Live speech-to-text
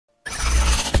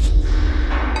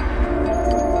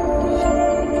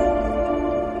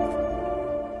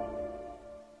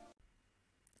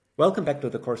Welcome back to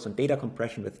the course on data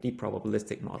compression with deep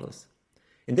probabilistic models.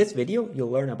 In this video, you'll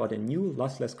learn about a new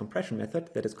lossless compression method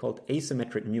that is called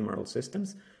asymmetric numeral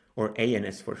systems, or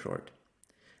ANS for short.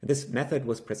 This method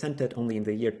was presented only in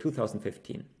the year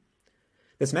 2015.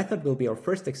 This method will be our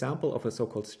first example of a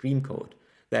so-called stream code,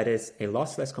 that is, a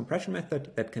lossless compression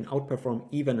method that can outperform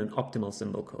even an optimal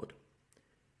symbol code.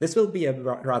 This will be a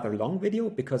rather long video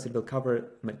because it will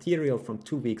cover material from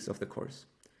 2 weeks of the course.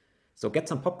 So get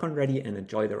some popcorn ready and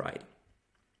enjoy the ride.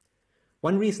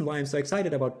 One reason why I'm so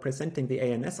excited about presenting the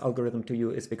ANS algorithm to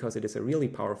you is because it is a really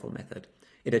powerful method.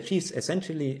 It achieves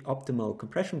essentially optimal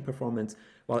compression performance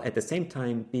while at the same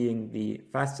time being the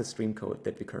fastest stream code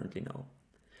that we currently know.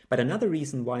 But another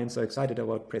reason why I'm so excited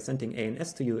about presenting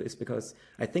ANS to you is because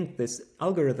I think this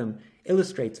algorithm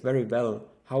illustrates very well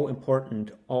how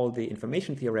important all the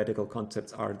information theoretical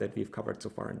concepts are that we've covered so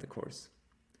far in the course.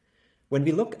 When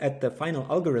we look at the final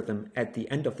algorithm at the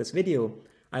end of this video,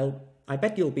 I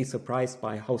bet you'll be surprised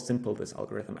by how simple this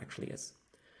algorithm actually is.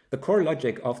 The core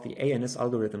logic of the ANS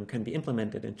algorithm can be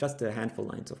implemented in just a handful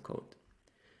of lines of code.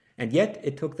 And yet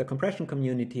it took the compression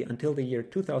community until the year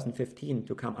 2015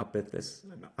 to come up with this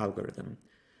algorithm.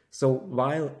 So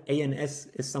while ANS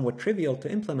is somewhat trivial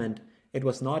to implement, it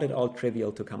was not at all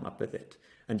trivial to come up with it.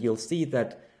 And you'll see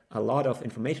that a lot of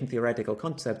information theoretical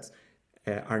concepts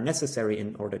are necessary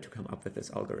in order to come up with this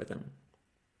algorithm.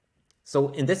 So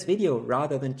in this video,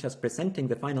 rather than just presenting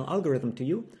the final algorithm to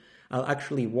you, I'll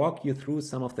actually walk you through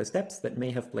some of the steps that may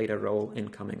have played a role in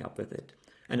coming up with it.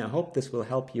 And I hope this will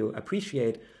help you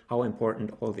appreciate how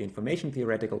important all the information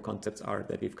theoretical concepts are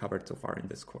that we've covered so far in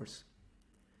this course.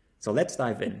 So let's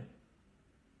dive in.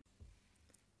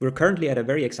 We're currently at a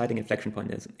very exciting inflection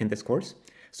point in this course.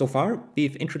 So far,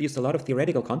 we've introduced a lot of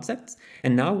theoretical concepts,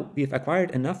 and now we've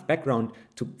acquired enough background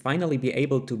to finally be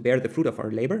able to bear the fruit of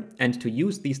our labor and to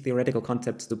use these theoretical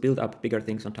concepts to build up bigger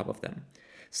things on top of them.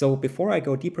 So before I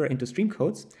go deeper into stream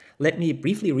codes, let me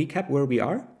briefly recap where we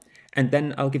are, and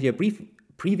then I'll give you a brief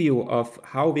preview of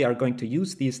how we are going to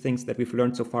use these things that we've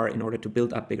learned so far in order to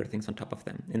build up bigger things on top of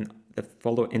them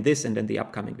in this and in the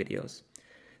upcoming videos.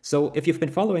 So if you've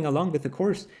been following along with the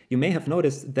course, you may have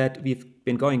noticed that we've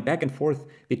been going back and forth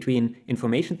between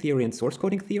information theory and source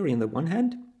coding theory on the one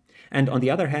hand, and on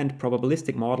the other hand,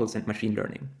 probabilistic models and machine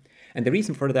learning. And the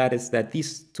reason for that is that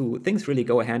these two things really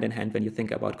go hand in hand when you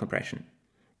think about compression.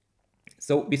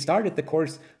 So we started the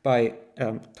course by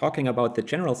talking about the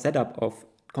general setup of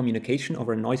communication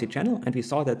over a noisy channel, and we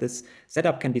saw that this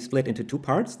setup can be split into two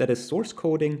parts, that is source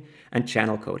coding and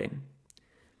channel coding.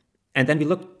 And then we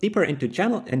looked deeper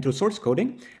into source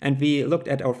coding, and we looked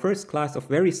at our first class of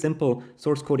very simple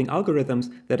source coding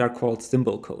algorithms that are called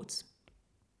symbol codes.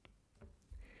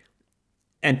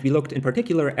 And we looked in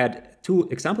particular at two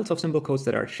examples of symbol codes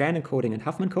that are Shannon coding and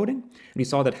Huffman coding. And we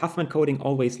saw that Huffman coding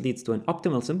always leads to an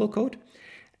optimal symbol code,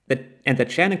 and that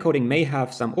Shannon coding may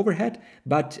have some overhead,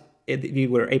 but we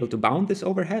were able to bound this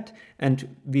overhead.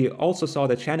 And we also saw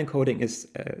that Shannon coding is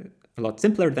a lot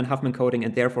simpler than Huffman coding,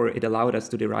 and therefore it allowed us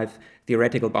to derive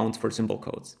theoretical bounds for symbol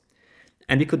codes.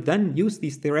 And we could then use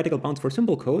these theoretical bounds for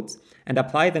symbol codes and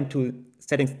apply them to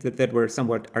settings that were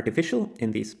somewhat artificial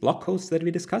in these block codes that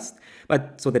we discussed,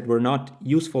 but so that were not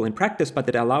useful in practice, but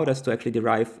that allowed us to actually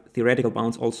derive theoretical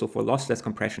bounds also for lossless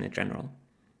compression in general.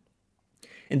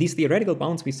 In these theoretical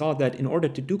bounds, we saw that in order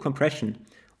to do compression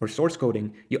or source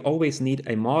coding, you always need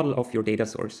a model of your data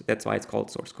source. That's why it's called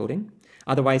source coding.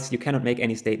 Otherwise, you cannot make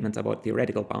any statements about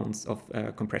theoretical bounds of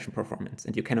compression performance,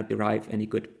 and you cannot derive any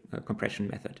good compression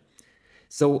method.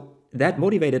 So that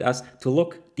motivated us to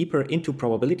look deeper into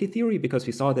probability theory, because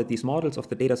we saw that these models of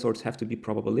the data source have to be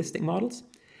probabilistic models.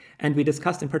 And we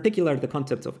discussed in particular the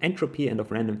concepts of entropy and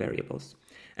of random variables.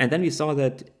 And then we saw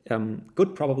that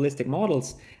good probabilistic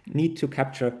models need to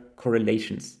capture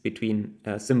correlations between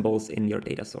symbols in your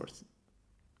data source,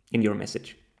 in your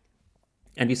message.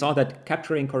 And we saw that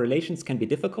capturing correlations can be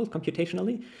difficult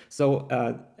computationally. So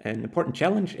an important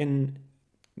challenge in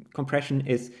compression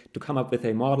is to come up with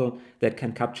a model that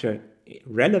can capture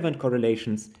relevant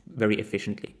correlations very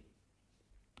efficiently.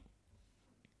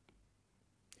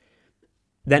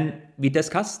 Then we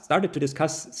started to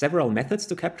discuss several methods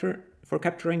for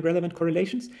capturing relevant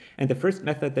correlations. And the first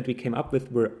method that we came up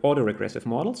with were autoregressive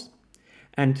models.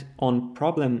 And in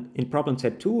problem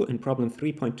set 2, in problem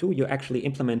 3.2, you actually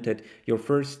implemented your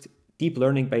first deep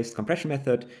learning based compression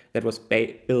method that was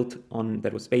based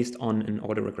on an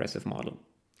autoregressive model.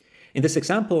 In this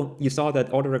example, you saw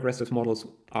that autoregressive models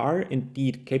are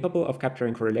indeed capable of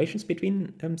capturing correlations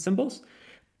between symbols,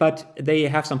 but they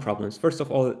have some problems. First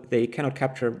of all, they cannot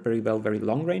capture very well very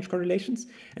long range correlations,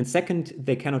 and second,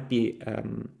 they cannot be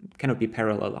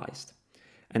parallelized.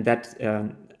 And that's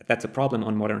a problem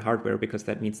on modern hardware, because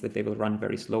that means that they will run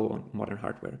very slow on modern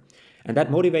hardware. And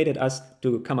that motivated us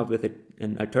to come up with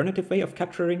an alternative way of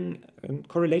capturing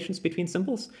correlations between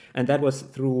symbols. And that was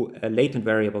through latent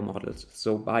variable models.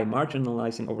 So by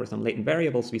marginalizing over some latent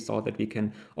variables, we saw that we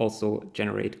can also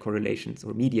generate correlations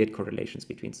or mediate correlations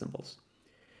between symbols.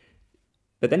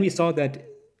 But then we saw that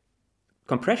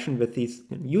compression with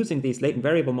using these latent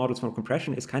variable models for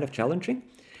compression is kind of challenging.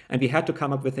 And we had to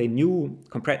come up with a new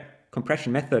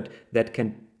compression method that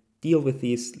can deal with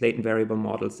these latent variable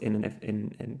models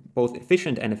in both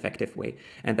efficient and effective way.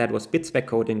 And that was bit spec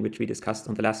coding, which we discussed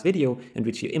on the last video and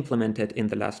which you implemented in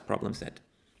the last problem set.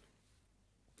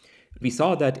 We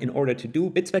saw that in order to do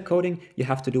bit spec coding, you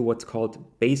have to do what's called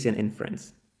Bayesian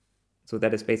inference. So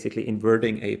that is basically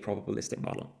inverting a probabilistic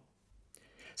model.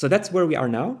 So that's where we are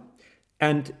now.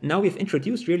 And now we've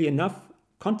introduced really enough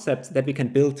concepts that we can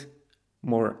build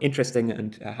more interesting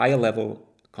and higher level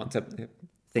concept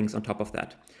things on top of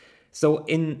that. So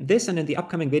in this and in the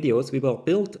upcoming videos, we will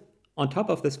build on top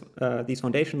of this, these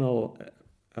foundational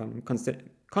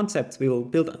concepts, we will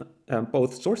build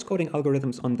both source coding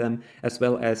algorithms on them as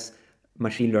well as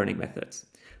machine learning methods.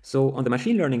 So on the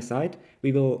machine learning side,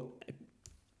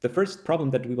 the first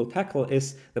problem that we will tackle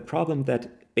is the problem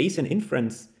that Bayesian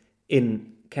inference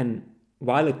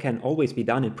while it can always be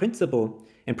done in principle,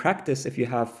 in practice, if you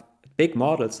have big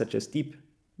models such as deep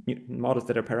models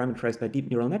that are parameterized by deep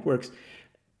neural networks,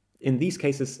 in these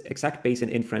cases, exact Bayesian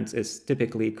inference is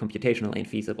typically computationally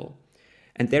infeasible.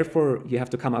 And therefore, you have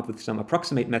to come up with some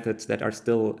approximate methods that are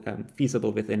still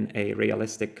feasible within a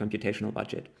realistic computational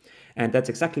budget. And that's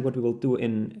exactly what we will do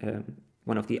in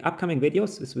one of the upcoming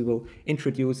videos, is we will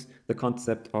introduce the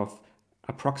concept of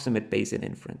approximate Bayesian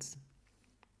inference.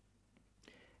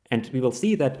 And we will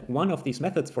see that one of these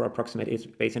methods for approximate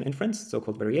Bayesian inference,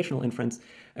 so-called variational inference,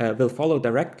 will follow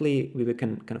directly, we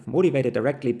can kind of motivate it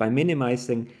directly by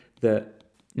minimizing the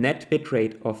net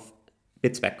bitrate of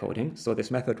bit spec coding. So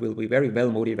this method will be very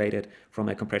well motivated from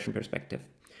a compression perspective.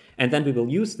 And then we will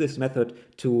use this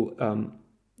method to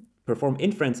perform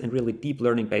inference in really deep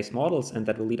learning-based models, and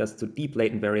that will lead us to deep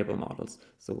latent variable models.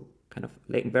 So kind of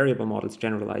latent variable models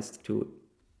generalized to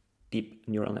deep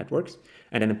neural networks.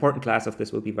 And an important class of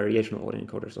this will be variational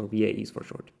autoencoders, or VAEs for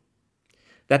short.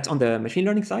 That's on the machine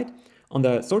learning side. On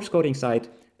the source coding side,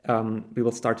 we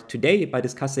will start today by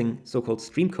discussing so-called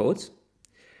stream codes.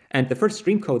 And the first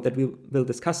stream code that we will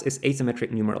discuss is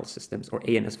asymmetric numeral systems, or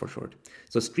ANS for short.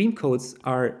 So stream codes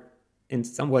are in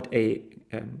somewhat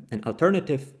an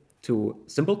alternative to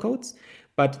symbol codes,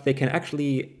 but they can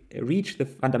actually reach the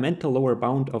fundamental lower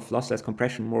bound of lossless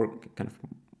compression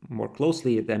more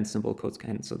closely than symbol codes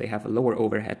can. So they have a lower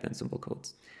overhead than symbol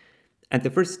codes. And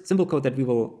the first symbol code that we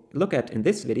will look at in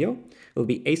this video will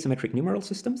be asymmetric numeral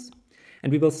systems.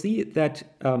 And we will see that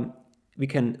we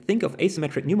can think of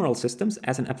asymmetric numeral systems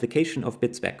as an application of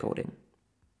bit spec coding.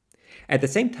 At the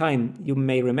same time, you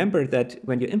may remember that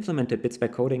when you implemented bit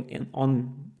spec coding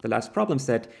on the last problem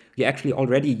set, you actually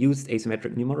already used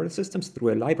asymmetric numeral systems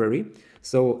through a library.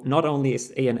 So not only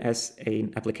is ANS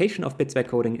an application of bit spec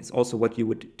coding, it's also what you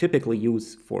would typically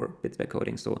use for bit spec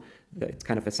coding. So it's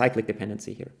kind of a cyclic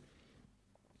dependency here.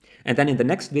 And then in the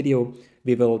next video,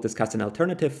 we will discuss an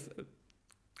alternative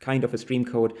kind of a stream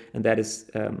code, and that is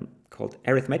called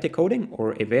arithmetic coding,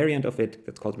 or a variant of it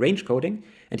that's called range coding.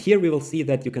 And here we will see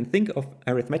that you can think of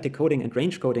arithmetic coding and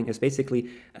range coding as basically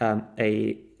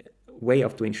a way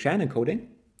of doing Shannon coding.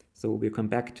 So we'll come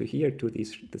back to here to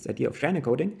this idea of Shannon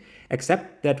coding,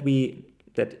 except that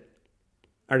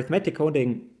arithmetic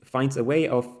coding finds a way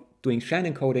of doing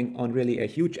Shannon coding on really a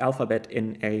huge alphabet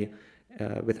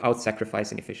without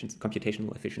sacrificing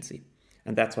computational efficiency.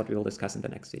 And that's what we will discuss in the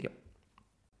next video.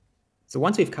 So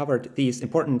once we've covered these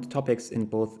important topics in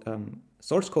both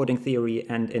source coding theory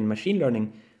and in machine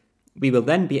learning, we will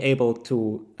then be able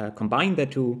to combine the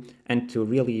two and to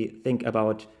really think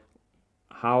about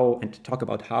how and to talk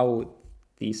about how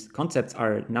these concepts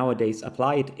are nowadays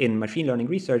applied in machine learning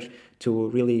research to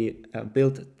really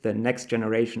build the next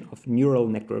generation of neural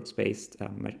networks-based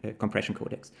compression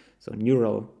codecs. So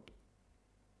neural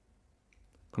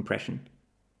compression.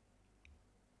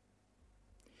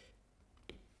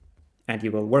 And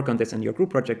you will work on this in your group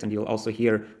project, and you'll also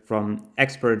hear from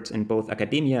experts in both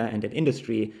academia and in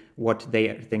industry what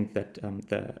they think that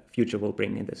the future will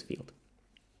bring in this field.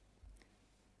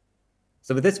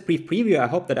 So with this brief preview, I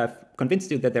hope that I've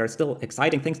convinced you that there are still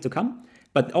exciting things to come,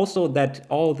 but also that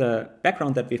all the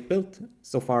background that we've built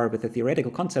so far with the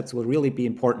theoretical concepts will really be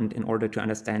important in order to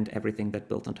understand everything that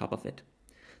built on top of it.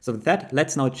 So with that,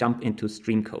 let's now jump into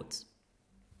stream codes.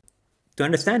 To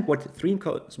understand what stream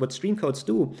codes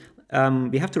do,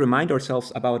 we have to remind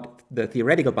ourselves about the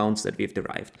theoretical bounds that we've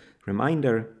derived.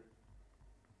 Reminder,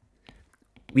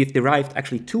 we've derived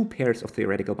actually two pairs of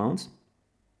theoretical bounds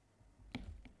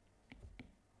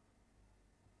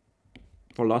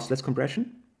for lossless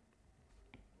compression.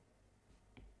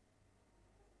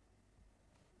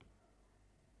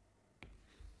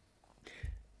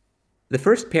 The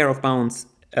first pair of bounds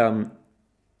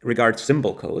regards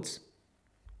symbol codes.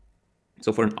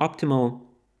 So for an optimal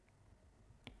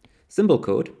symbol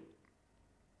code,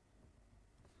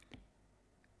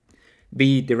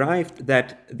 we derived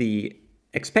that the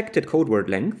expected code word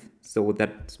length, so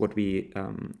that's what we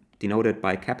denoted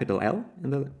by capital L in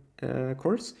the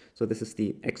course. So this is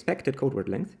the expected code word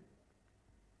length.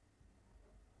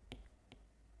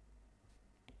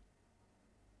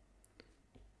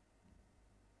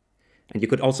 And you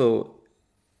could also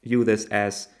view this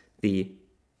as the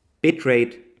bit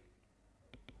rate,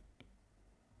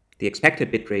 the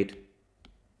expected bit rate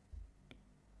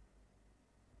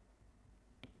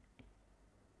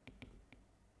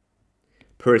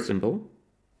per symbol.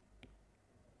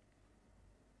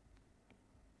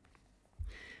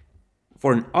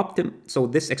 For an so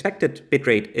this expected bit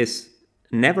rate is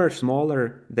never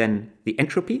smaller than the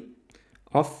entropy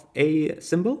of a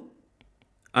symbol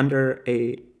under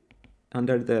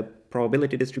the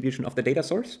probability distribution of the data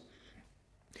source.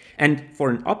 And for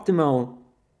an optimal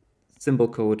symbol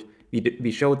code,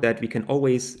 we showed that we can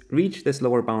always reach this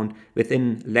lower bound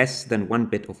within less than 1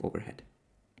 bit of overhead.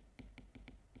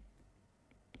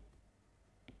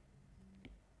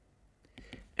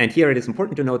 And here it is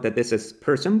important to note that this is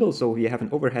per symbol, so we have an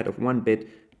overhead of 1 bit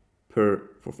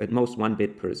per, at most 1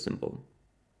 bit per symbol.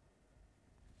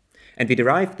 And we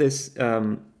derived this,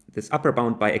 this upper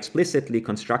bound by explicitly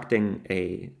constructing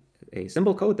a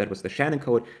symbol code, that was the Shannon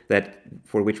code,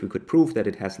 for which we could prove that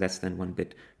it has less than 1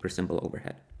 bit per symbol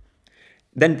overhead.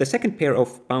 Then the second pair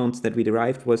of bounds that we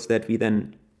derived was that we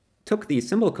then took these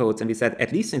symbol codes and we said,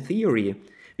 at least in theory,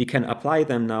 we can apply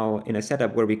them now in a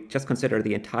setup where we just consider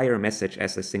the entire message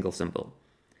as a single symbol.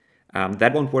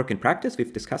 That won't work in practice.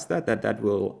 We've discussed that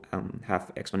will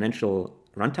have exponential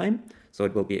runtime, so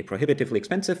it will be prohibitively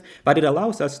expensive, but it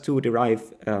allows us to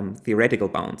derive theoretical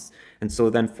bounds. And so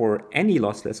then for any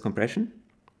lossless compression,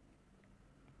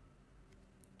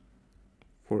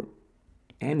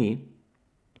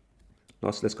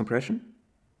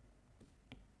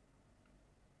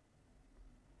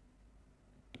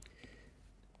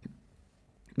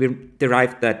 we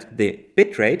derived that the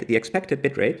bitrate, the expected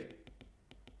bitrate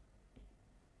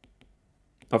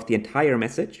of the entire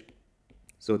message,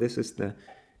 so this is the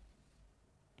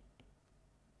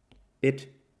bit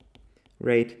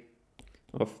rate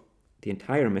of the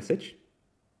entire message,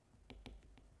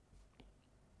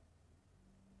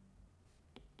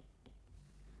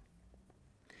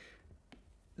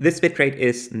 this bitrate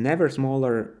is never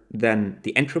smaller than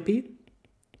the entropy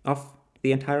of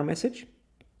the entire message.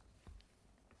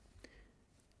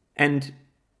 And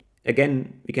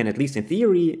again, we can, at least in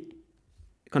theory,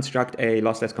 construct a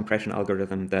lossless compression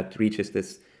algorithm that reaches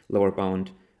this lower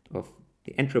bound of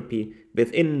the entropy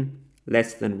within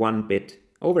less than 1 bit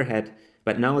overhead,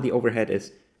 but now the overhead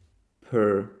is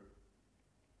per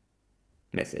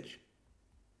message.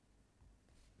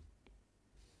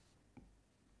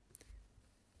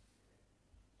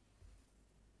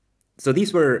 So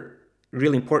these were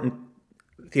really important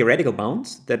theoretical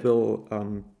bounds that will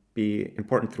be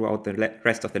important throughout the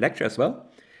rest of the lecture as well.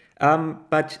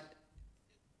 But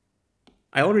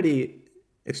I already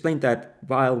explained that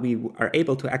while we are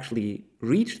able to actually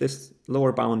reach this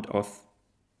lower bound of,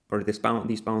 or these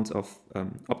bounds of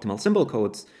optimal symbol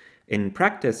codes in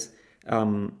practice,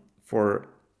 for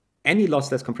any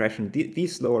lossless compression,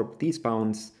 these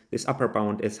bounds, this upper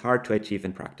bound is hard to achieve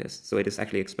in practice. So it is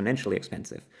actually exponentially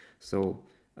expensive. So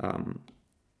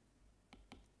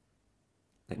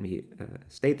let me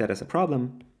state that as a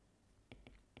problem.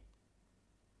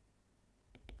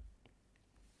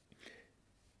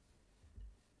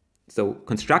 So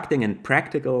constructing an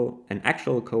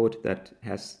actual code that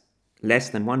has less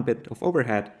than 1 bit of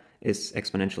overhead is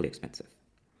exponentially expensive.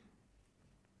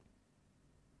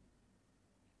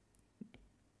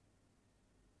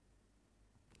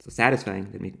 So satisfying,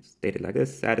 let me state it like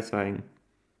this, satisfying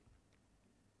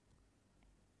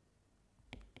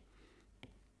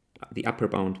the upper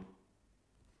bound.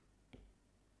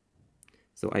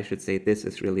 So I should say this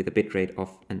is really the bitrate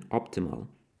of an optimal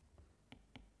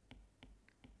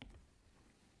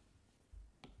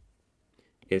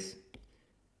is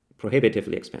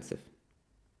prohibitively expensive.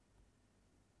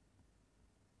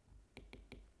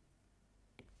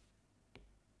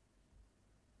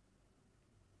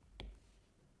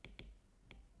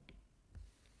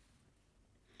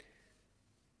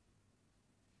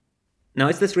 Now,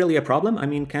 is this really a problem? I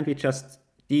mean, can't we just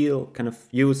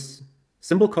use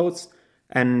symbol codes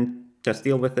and just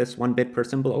deal with this 1 bit per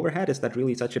symbol overhead? Is that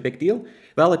really such a big deal?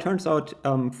 Well, it turns out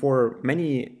for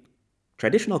many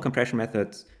traditional compression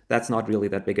methods, that's not really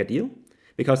that big a deal,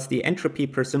 because the entropy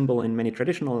per symbol in many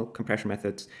traditional compression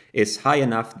methods is high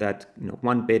enough that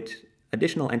 1 bit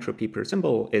additional entropy per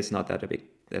symbol is not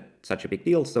such a big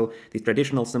deal. So these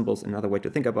traditional symbols, another way to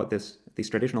think about this, these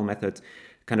traditional methods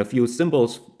kind of use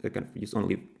symbols,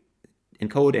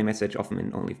 encode a message often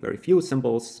in only very few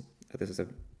symbols. This is a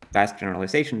vast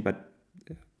generalization, but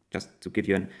just to give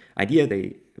you an idea,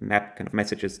 they map kind of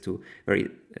messages to very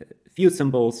few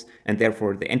symbols, and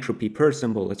therefore the entropy per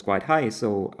symbol is quite high,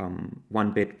 so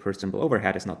 1 bit per symbol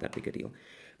overhead is not that big a deal.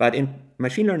 But in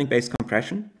machine learning-based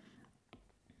compression,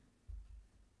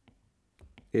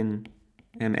 in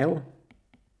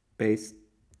ML-based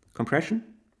compression,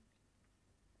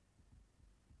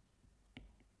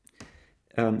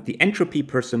 the entropy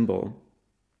per symbol,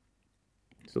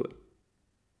 so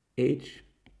H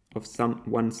of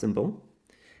one symbol,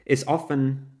 is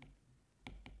often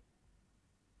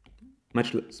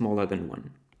much smaller than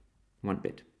one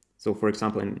bit. So for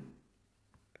example, in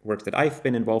works that I've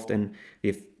been involved in,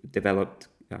 we've developed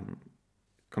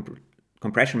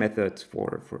compression methods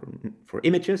for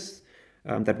images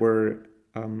that were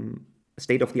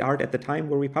state of the art at the time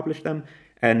where we published them.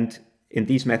 And in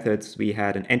these methods, we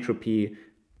had an entropy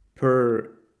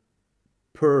per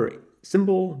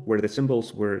symbol, where the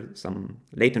symbols were some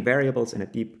latent variables in a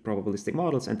deep probabilistic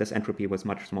models, and this entropy was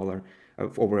much smaller,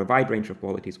 over a wide range of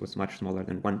qualities, was much smaller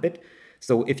than 1 bit.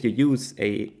 So if you use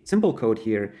a symbol code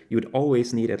here, you would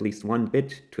always need at least 1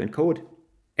 bit to encode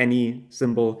any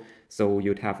symbol, so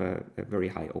you'd have a very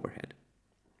high overhead.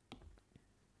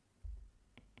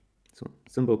 So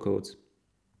symbol codes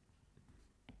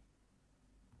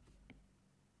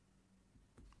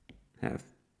have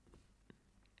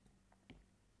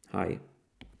high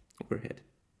overhead.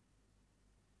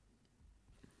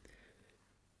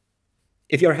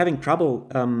 If you're having trouble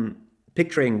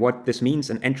picturing what this means,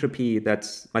 an entropy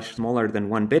that's much smaller than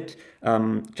 1 bit,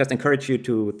 just encourage you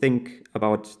to think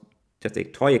about just a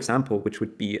toy example, which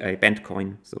would be a bent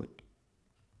coin. So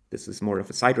this is more of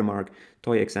a side remark,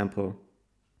 toy example.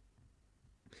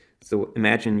 So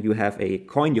imagine you have a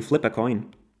coin, you flip a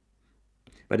coin,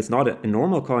 but it's not a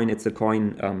normal coin, it's a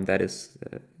coin that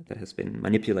has been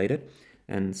manipulated,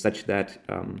 and such that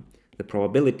the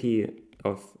probability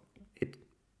of it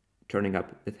turning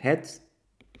up with heads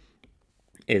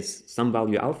is some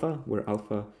value alpha, where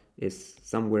alpha is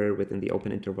somewhere within the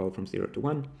open interval from 0 to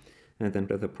 1, and then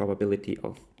the probability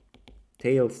of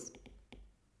tails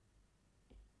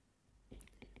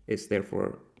is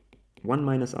therefore 1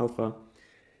 minus alpha.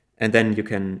 And then you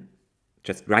can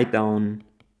just write down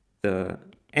the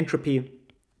entropy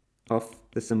of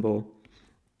the symbol,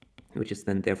 which is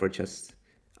then therefore just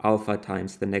alpha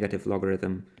times the negative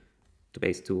logarithm to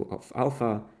base 2 of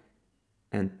alpha,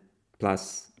 and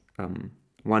plus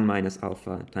 1 minus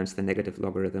alpha times the negative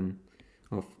logarithm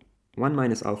of 1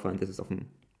 minus alpha, and this is often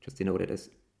just denoted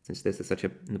as, since this is such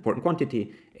an important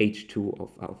quantity, h2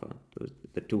 of alpha.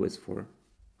 The 2 is for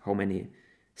how many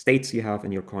states you have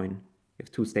in your coin. You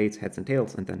have 2 states, heads and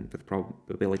tails, and then with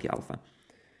probability alpha.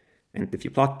 And if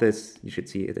you plot this, you should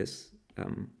see it is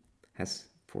has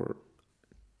for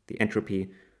the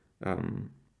entropy,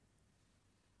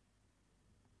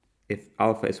 if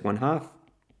alpha is 1/2,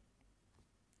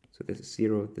 so this is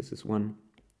 0, this is 1,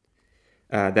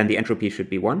 then the entropy should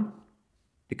be 1,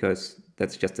 because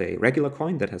that's just a regular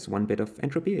coin that has 1 bit of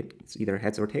entropy. It's either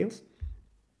heads or tails.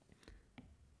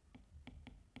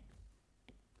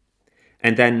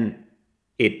 And then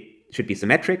it should be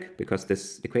symmetric, because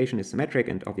this equation is symmetric,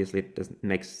 and obviously it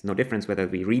makes no difference whether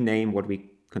we rename what we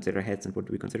consider heads and what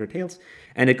we consider tails.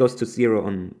 And it goes to 0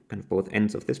 on kind of both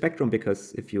ends of the spectrum,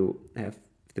 because if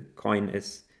the coin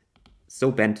is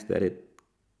so bent that it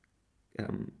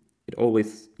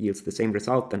always yields the same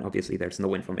result, then obviously there's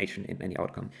no information in any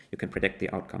outcome. You can predict the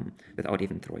outcome without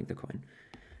even throwing the coin.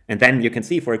 And then you can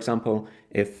see, for example,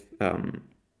 if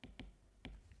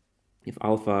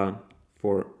alpha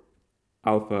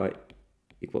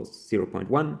equals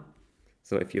 0.1,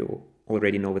 so if you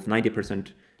already know with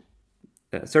 90%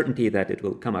 certainty that it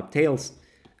will come up tails,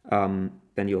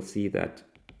 then you'll see that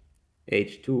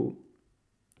h2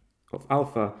 of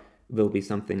alpha will be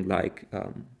something like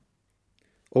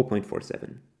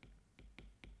 0.47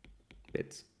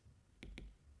 bits.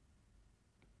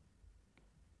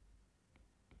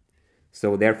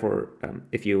 So therefore,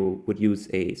 if you would use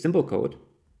a symbol code,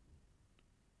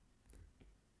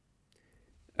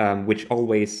 which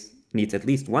always needs at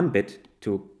least 1 bit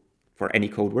for any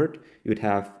code word, you would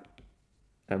have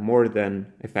more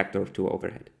than a factor of 2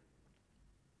 overhead.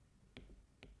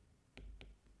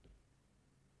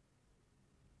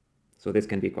 So this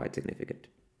can be quite significant,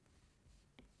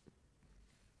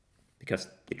 because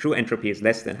the true entropy is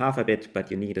less than half a bit,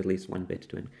 but you need at least 1 bit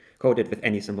to encode it with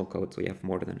any symbol code, so you have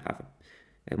more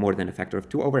than a factor of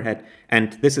 2 overhead.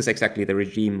 And this is exactly the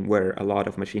regime where a lot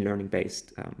of machine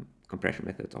learning-based compression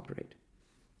methods operate.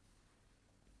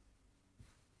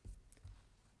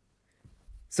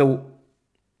 So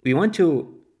we want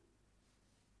to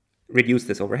reduce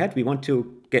this overhead. We want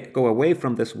to go away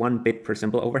from this 1 bit per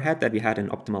symbol overhead that we had in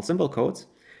optimal symbol codes,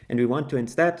 and we want to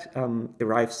instead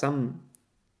derive some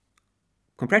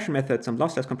compression method, some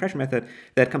lossless compression method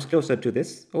that comes closer to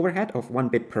this overhead of 1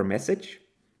 bit per message,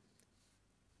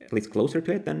 at least closer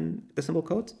to it than the symbol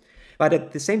codes. But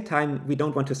at the same time, we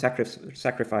don't want to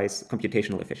sacrifice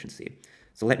computational efficiency.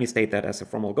 So let me state that as a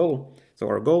formal goal. So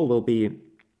our goal will be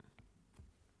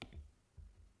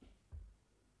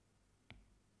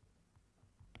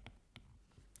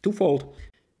twofold.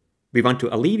 We want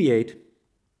to alleviate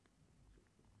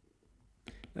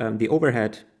the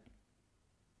overhead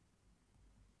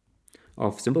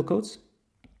of symbol codes,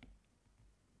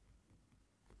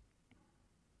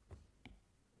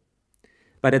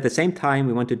 but at the same time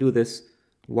we want to do this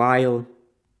while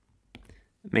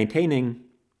maintaining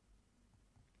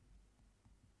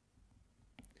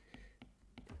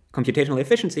computational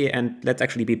efficiency. And let's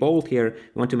actually be bold here,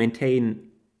 we want to maintain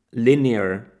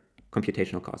linear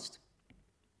computational cost.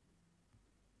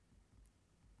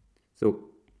 So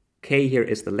k here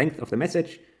is the length of the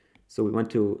message, so we want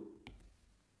to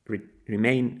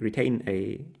retain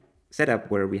a setup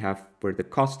where the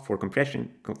cost for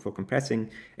compressing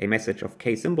a message of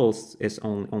k symbols is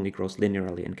only grows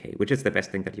linearly in k, which is the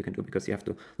best thing that you can do, because you have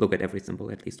to look at every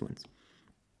symbol at least once.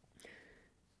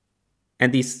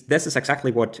 And this is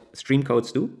exactly what stream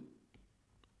codes do.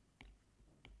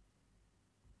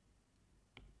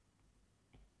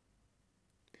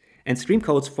 And stream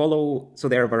codes follow, so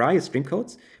there are various stream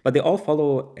codes, but they all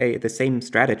follow the same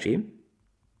strategy.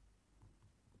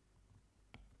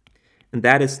 And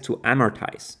that is to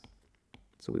amortize.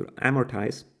 So we will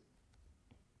amortize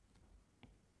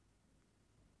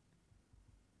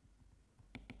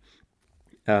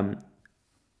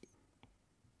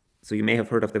so you may have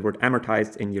heard of the word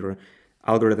amortized in your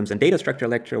algorithms and data structure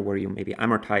lecture, where you maybe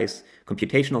amortize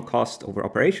computational cost over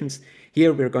operations.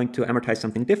 Here we're going to amortize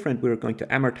something different. We're going to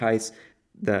amortize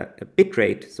the bit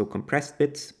rate, so compressed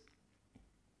bits,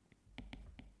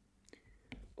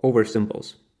 over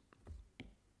symbols.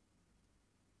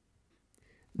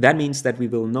 That means that we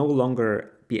will no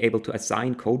longer be able to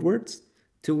assign code words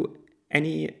to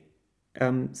any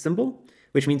symbol,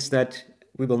 which means that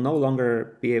we will no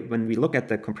longer be, when we look at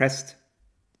the compressed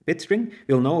bit string,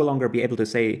 we'll no longer be able to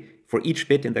say for each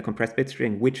bit in the compressed bit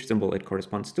string which symbol it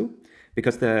corresponds to,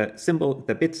 because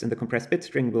the bits in the compressed bit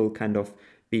string will kind of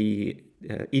be,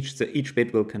 each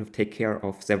bit will kind of take care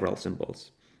of several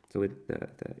symbols. So the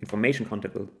information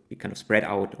content will be kind of spread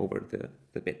out over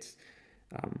the bits.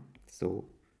 So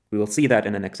we will see that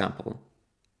in an example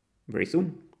very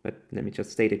soon, but let me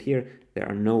just state it here. There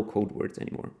are no code words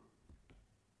anymore.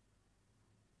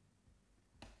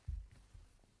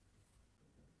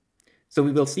 So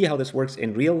we will see how this works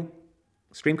in real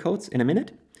stream codes in a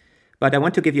minute, but I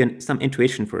want to give you some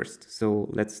intuition first. So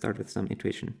let's start with some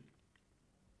intuition.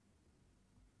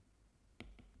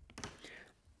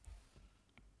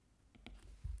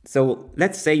 So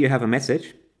let's say you have a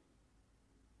message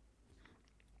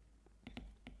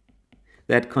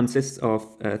that consists of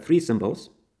 3 symbols.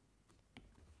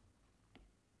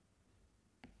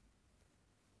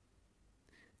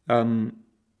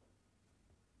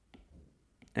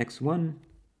 X1,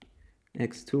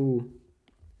 X2,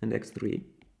 and X3.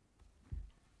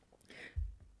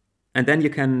 And then you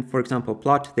can, for example,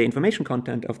 plot the information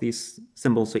content of these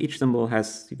symbols. So each symbol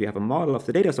has, if you have a model of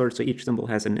the data source, so each symbol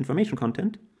has an information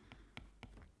content.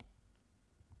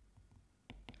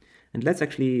 And let's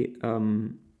actually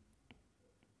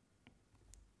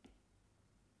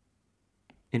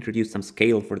introduce some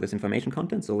scale for this information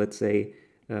content. So let's say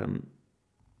the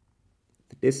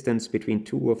distance between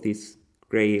 2 of these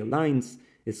gray lines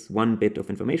is 1 bit of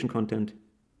information content.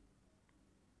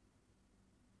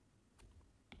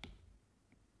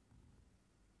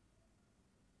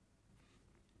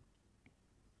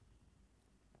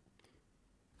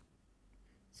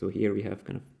 So here we have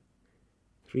kind of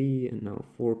 3 and now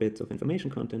 4 bits of information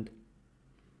content.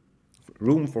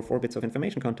 Room for 4 bits of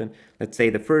information content. Let's say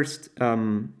the first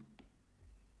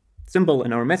symbol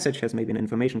in our message has maybe an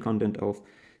information content of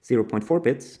 0.4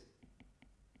 bits.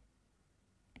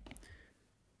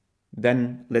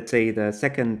 Then let's say the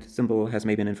second symbol has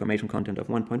maybe an information content of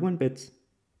 1.1 bits.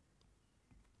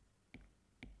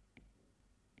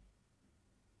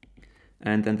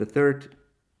 And then the third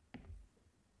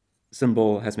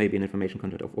symbol has maybe an information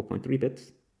content of 0.3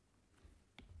 bits.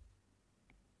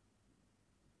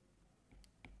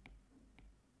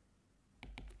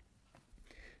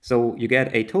 So you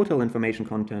get a total information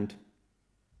content,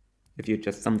 if you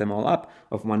just sum them all up,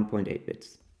 of 1.8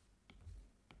 bits.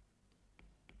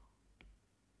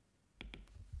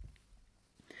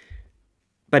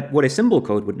 But what a symbol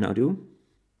code would now do,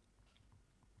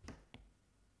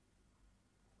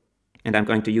 and I'm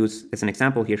going to use as an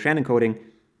example here Shannon coding.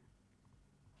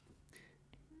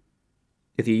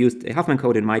 If you used a Huffman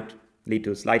code, it might lead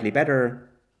to slightly better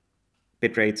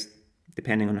bit rates,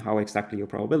 depending on how exactly your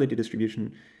probability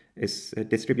distribution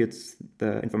distributes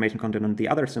the information content on the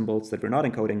other symbols that we're not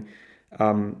encoding.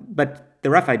 But the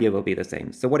rough idea will be the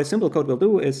same. So what a symbol code will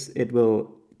do is it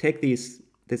will take this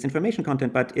information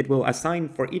content, but it will assign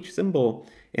for each symbol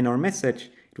in our message,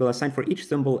 it will assign for each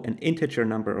symbol an integer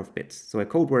number of bits. So a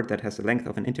code word that has a length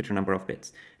of an integer number of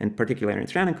bits. And particularly in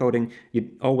Shannon coding, you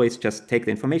always just take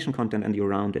the information content and you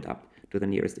round it up to the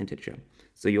nearest integer.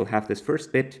 So you'll have this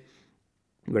first bit,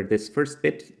 where this first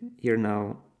bit here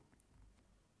now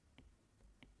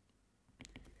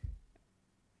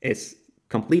is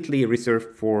completely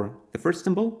reserved for the first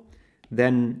symbol.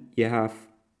 Then you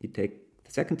take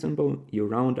the second symbol, you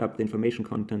round up the information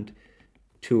content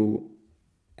to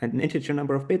an integer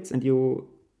number of bits, and you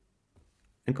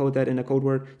encode that in a code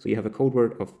word. So you have a code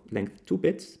word of length 2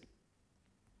 bits.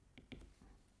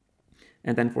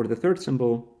 And then for the third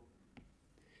symbol,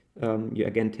 you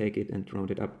again take it and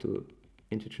round it up to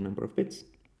integer number of bits.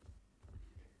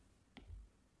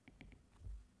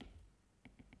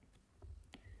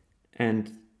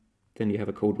 And then you have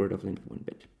a code word of length 1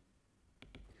 bit.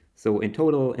 So in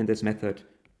total, in this method,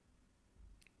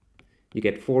 you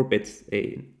get 4 bits,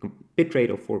 a bit rate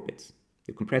of 4 bits.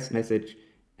 The compressed message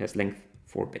has length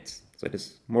 4 bits. So it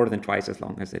is more than twice as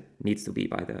long as it needs to be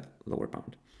by the lower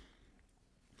bound.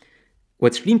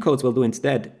 What stream codes will do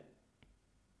instead,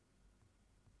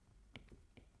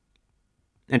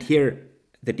 and here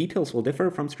the details will differ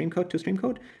from stream code to stream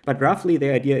code, but roughly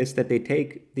the idea is that they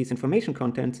take these information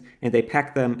contents and they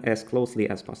pack them as closely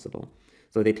as possible.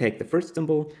 So they take the first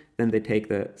symbol, then they take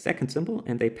the second symbol,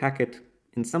 and they pack it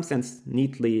in some sense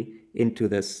neatly into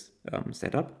this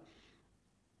setup.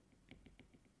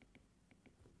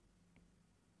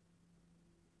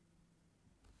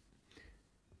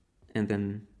 And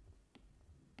then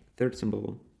the third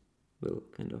symbol will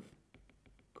kind of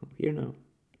come here now.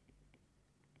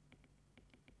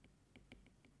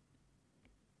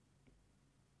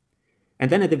 And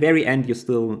then at the very end, you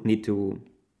still need to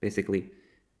basically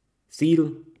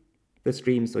seal the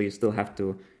stream, so you still have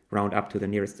to round up to the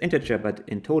nearest integer, but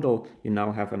in total, you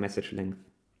now have a message length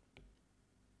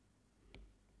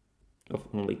of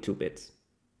only 2 bits.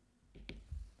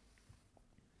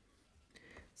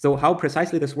 So how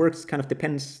precisely this works kind of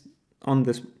depends on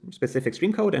this specific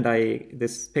stream code, and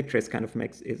this picture is kind of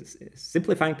is a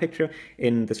simplifying picture.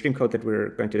 In the stream code that we're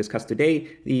going to discuss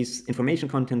today, these information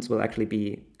contents will actually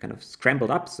be kind of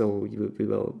scrambled up, so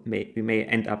we may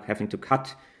end up having to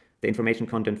cut the information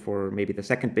content for maybe the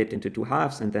second bit into 2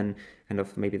 halves, and then kind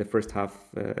of maybe the first half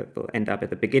will end up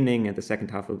at the beginning, and the second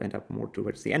half will end up more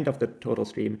towards the end of the total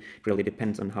stream. It really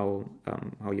depends on how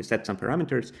you set some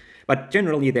parameters. But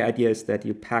generally, the idea is that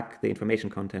you pack the information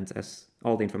contents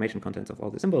all the information contents of all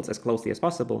the symbols as closely as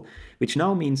possible, which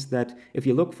now means that if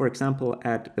you look, for example,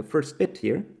 at the first bit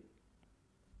here,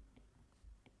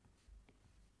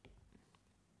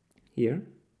 you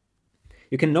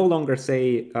can no longer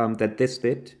say that this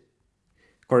bit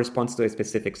corresponds to a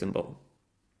specific symbol.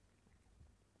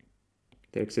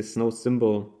 There exists no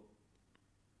single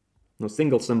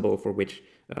symbol for which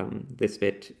this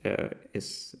bit that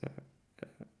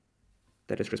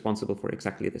is responsible for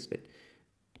exactly this bit.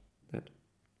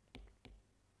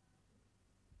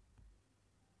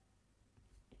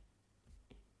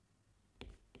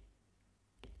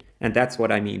 And that's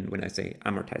what I mean when I say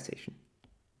amortization.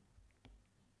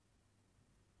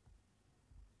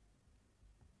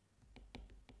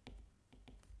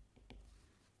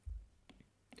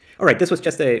 All right, this was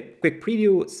just a quick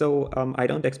preview, so I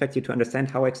don't expect you to understand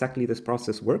how exactly this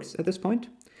process works at this point.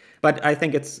 But I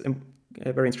think it's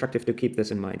very instructive to keep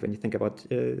this in mind when you think about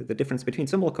the difference between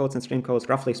symbol codes and stream codes.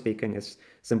 Roughly speaking, is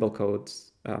symbol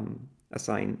codes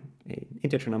assign an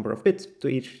integer number of bits to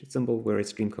each symbol, whereas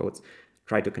stream codes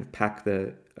try to pack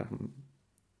the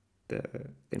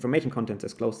information contents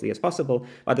as closely as possible,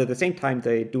 but at the same time,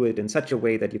 they do it in such a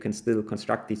way that you can still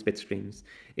construct these bit streams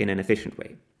in an efficient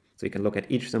way. So you can look at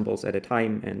each symbols at a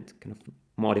time and kind of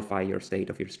modify your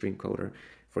state of your stream coder.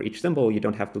 For each symbol, you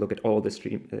don't have to look at all the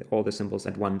symbols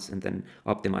at once and then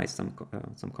optimize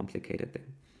some complicated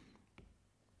thing.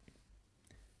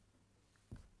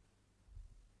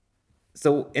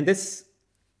 So in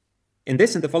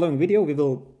the following video, we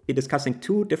will be discussing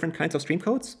two different kinds of stream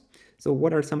codes. So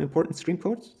what are some important stream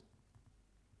codes?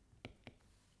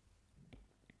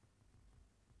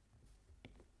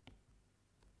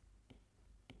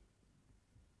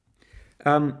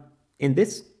 In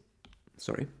this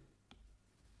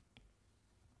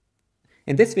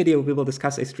video, we will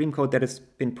discuss a stream code that has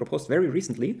been proposed very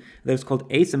recently that is called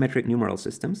asymmetric numeral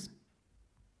systems.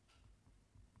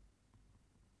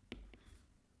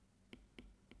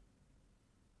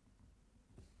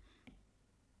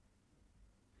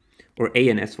 Or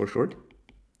ANS for short.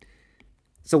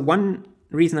 So one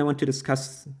reason I want to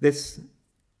discuss this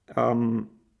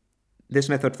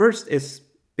method first is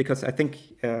because I think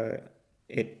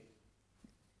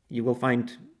you will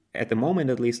find, at the moment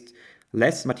at least,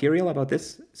 less material about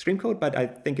this stream code, but I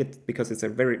think it's because it's a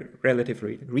very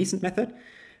relatively recent method.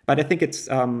 But I think it's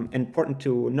important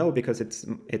to know because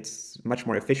it's much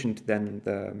more efficient than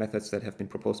the methods that have been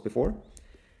proposed before.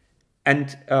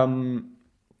 And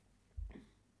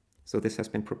so this has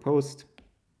been proposed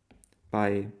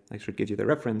by, I should give you the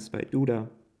reference, by Duda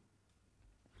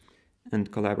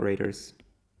and collaborators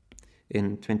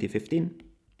in 2015.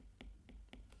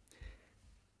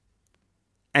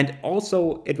 And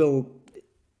also it will,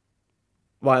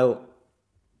 while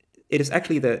it is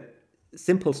actually the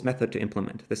simplest method to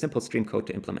implement, the simplest stream code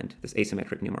to implement this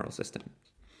asymmetric numeral system.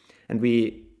 And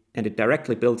it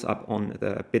directly builds up on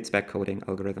the bits backcoding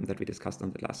algorithm that we discussed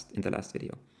in the last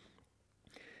video.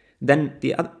 Then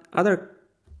the other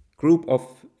group of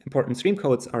important stream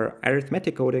codes are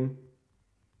arithmetic coding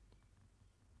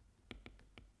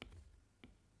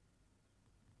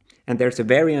and there's a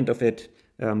variant of it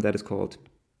that is called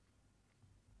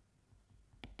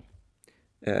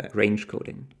range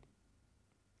coding.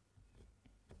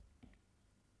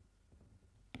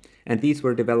 And these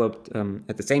were developed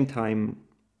at the same time,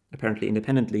 apparently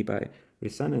independently, by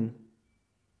Risanen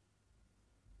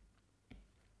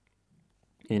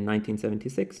in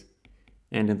 1976,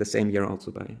 and in the same year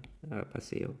also by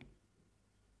Paseo.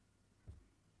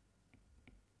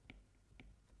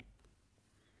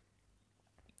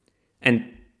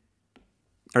 And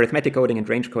arithmetic coding and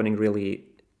range coding really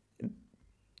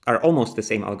are almost the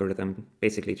same algorithm,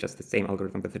 basically just the same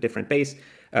algorithm with a different base.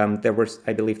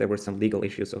 I believe there were some legal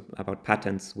issues about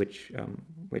patents, which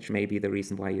may be the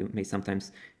reason why you may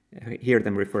sometimes hear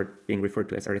them being referred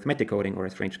to as arithmetic coding or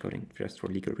as range coding, just for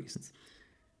legal reasons.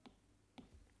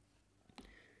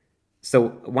 So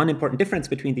one important difference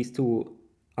between these two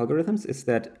algorithms is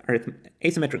that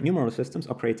asymmetric numeral systems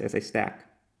operates as a stack.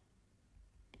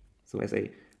 So as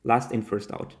a last in,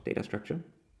 first out data structure.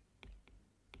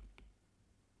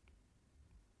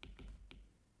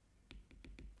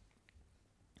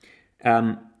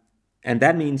 And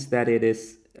that means that it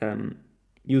is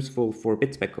useful for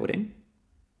bits backcoding.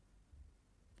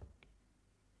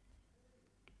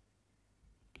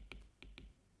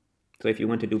 So if you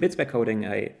want to do bits backcoding,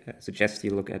 I suggest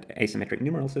you look at asymmetric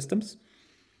numeral systems.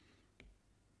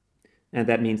 And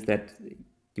that means that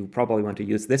you probably want to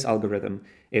use this algorithm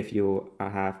if your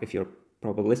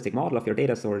probabilistic model of your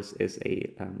data source is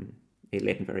a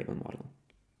latent variable model.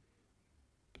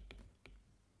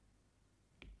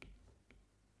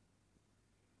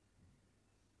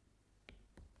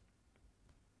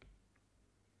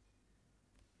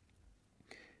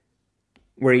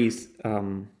 Whereas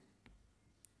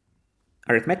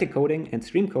arithmetic coding and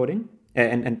stream coding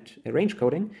and range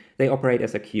coding, they operate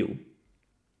as a queue.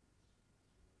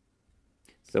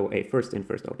 So a first in,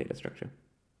 first out data structure.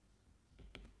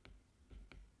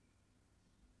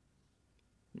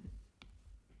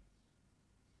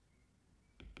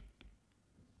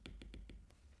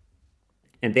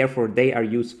 And therefore they are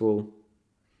useful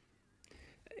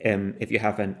if you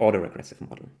have an autoregressive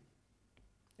model,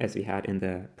 as we had in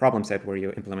the problem set where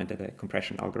you implemented a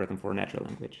compression algorithm for a natural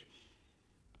language.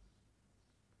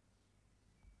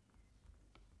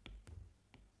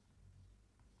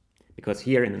 Because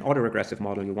here in an autoregressive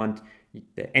model, you want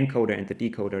the encoder and the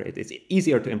decoder. It is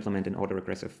easier to implement an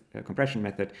autoregressive compression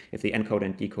method if the encoder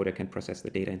and decoder can process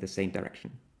the data in the same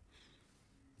direction.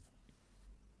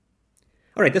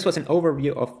 All right, this was an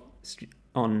overview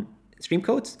on stream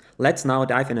codes. Let's now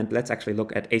dive in and let's actually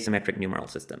look at asymmetric numeral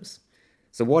systems.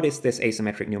 So what is this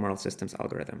asymmetric numeral systems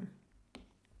algorithm?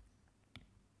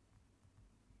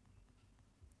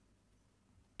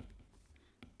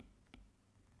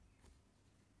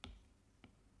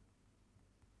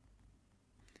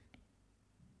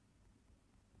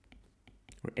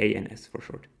 or ANS for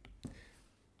short.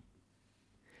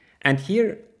 And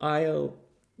here I'll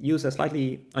use a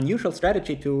slightly unusual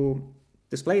strategy to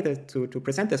display this, to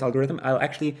present this algorithm. I'll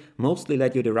actually mostly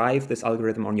let you derive this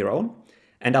algorithm on your own,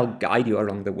 and I'll guide you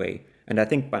along the way. And I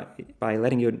think by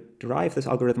letting you derive this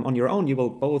algorithm on your own, you will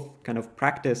both kind of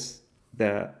practice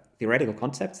the theoretical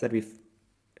concepts that we've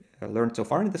learned so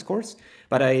far in this course,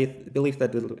 but I believe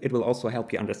that it will also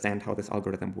help you understand how this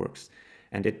algorithm works.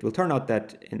 And it will turn out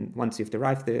that once you've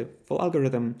derived the full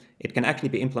algorithm, it can actually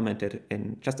be implemented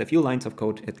in just a few lines of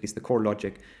code, at least the core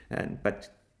logic. But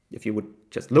if you would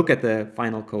just look at the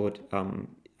final code,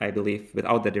 I believe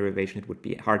without the derivation, it would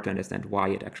be hard to understand why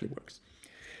it actually works.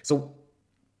 So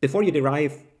before you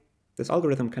derive this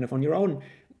algorithm kind of on your own,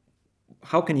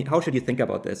 how should you think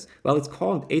about this? Well, it's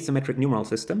called asymmetric numeral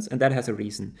systems, and that has a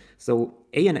reason. So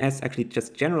ANS actually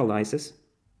just generalizes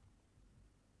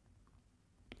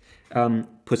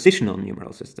positional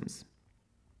numeral systems.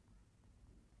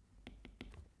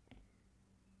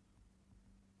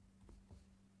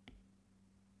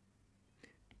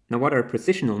 Now, what are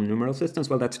positional numeral systems?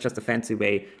 Well, that's just a fancy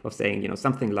way of saying,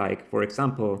 something like, for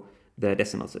example, the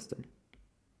decimal system,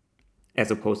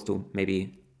 as opposed to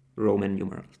maybe Roman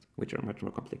numerals, which are much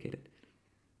more complicated.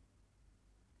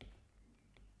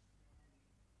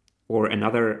 Or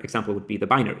another example would be the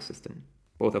binary system.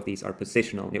 Both of these are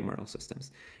positional numeral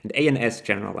systems. And ANS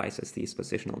generalizes these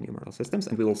positional numeral systems,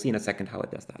 and we will see in a second how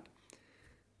it does that.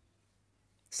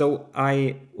 So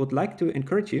I would like to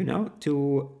encourage you now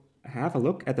to have a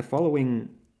look at the following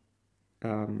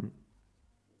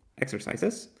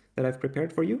exercises that I've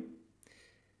prepared for you.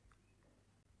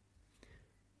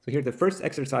 So here the first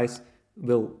exercise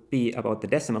will be about the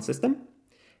decimal system.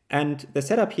 And the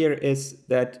setup here is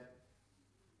that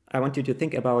I want you to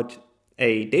think about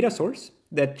a data source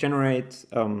that generates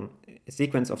a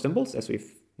sequence of symbols, as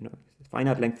we've,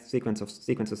 finite length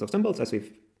sequences of symbols as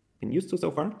we've been used to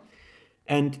so far.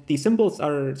 And these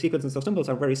sequences of symbols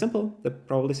are very simple. The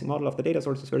probabilistic model of the data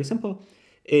source is very simple.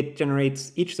 It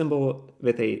generates each symbol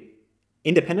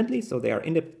independently, so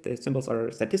the symbols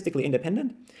are statistically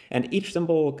independent, and each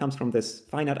symbol comes from this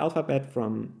finite alphabet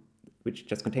which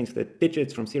just contains the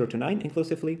digits from 0 to 9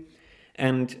 inclusively,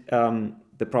 and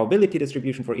the probability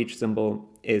distribution for each symbol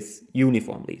is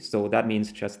uniformly. So that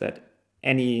means just that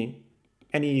any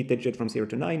digit from 0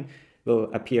 to 9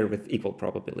 will appear with equal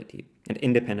probability and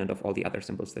independent of all the other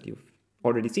symbols that you've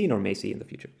already seen or may see in the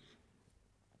future.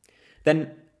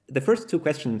 Then the first two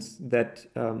questions that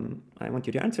I want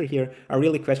you to answer here are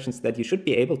really questions that you should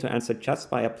be able to answer just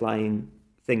by applying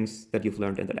things that you've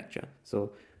learned in the lecture.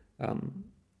 So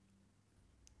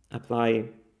apply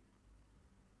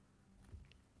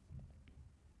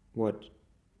what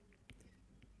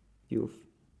you've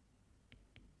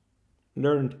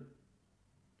learned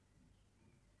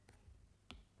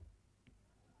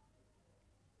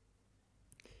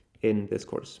in this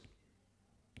course.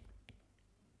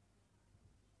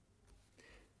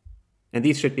 And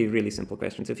these should be really simple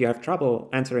questions. If you have trouble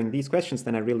answering these questions,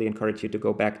 then I really encourage you to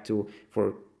go back to,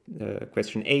 for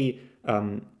question A,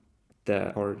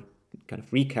 or kind of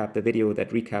recap the video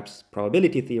that recaps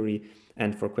probability theory,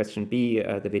 and for question B,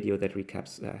 the video that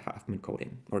recaps Huffman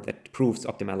coding, or that proves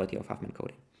optimality of Huffman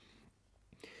coding.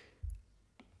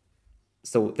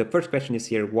 So the first question is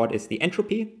here, what is the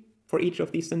entropy for each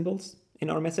of these symbols in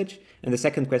our message? And the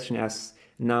second question asks,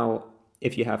 now,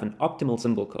 if you have an optimal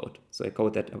symbol code, so a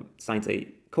code that assigns a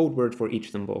code word for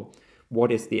each symbol,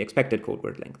 what is the expected code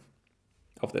word length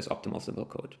of this optimal symbol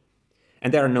code?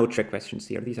 And there are no trick questions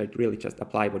here. These are really just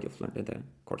apply what you've learned in the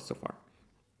course so far.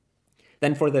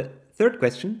 Then for the third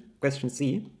question, question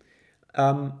C,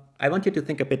 I want you to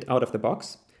think a bit out of the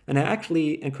box. And I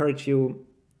actually encourage you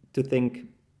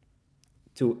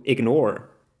to ignore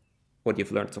what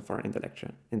you've learned so far in the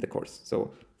lecture, in the course.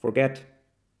 So forget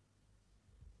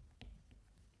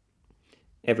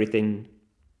everything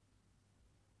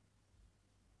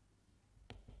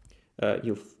that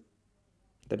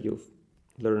you've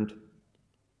learned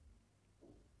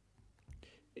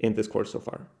in this course so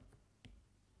far.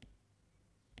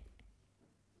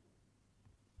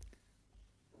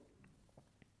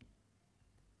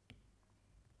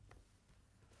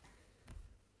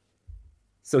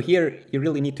 So here you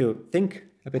really need to think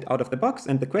a bit out of the box,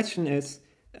 and the question is,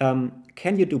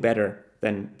 can you do better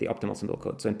than the optimal symbol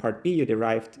code? So in part B, you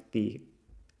derived the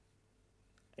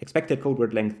expected code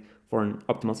word length for an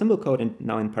optimal symbol code, and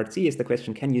now in part C is the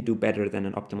question, can you do better than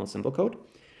an optimal symbol code?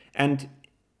 And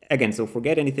again, so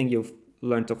forget anything you've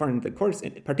learned so far in the course,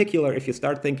 in particular if you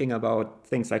start thinking about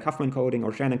things like Huffman coding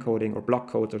or Shannon coding or block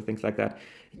codes or things like that,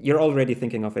 you're already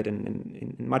thinking of it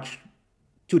in much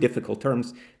too difficult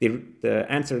terms, the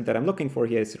answer that I'm looking for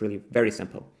here is really very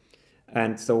simple.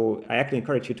 And so I actually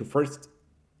encourage you to first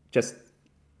just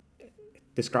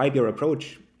describe your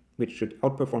approach, which should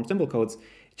outperform symbol codes,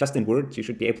 just in words. You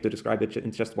should be able to describe it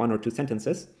in just 1 or 2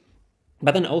 sentences.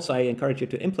 But then also I encourage you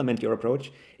to implement your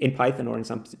approach in Python or in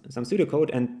some pseudocode.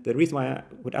 And the reason why I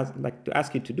would like to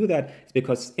ask you to do that is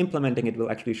because implementing it will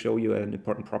actually show you an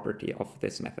important property of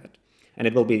this method. And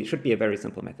it should be a very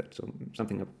simple method. So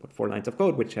something about 4 lines of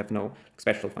code, which have no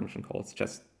special function calls,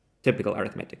 just typical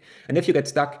arithmetic. And if you get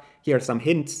stuck, here are some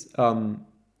hints.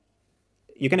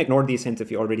 You can ignore these hints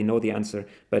if you already know the answer.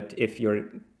 But if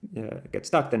you get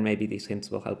stuck, then maybe these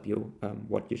hints will help you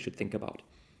what you should think about.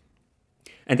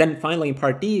 And then finally in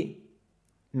part D,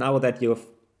 now that you've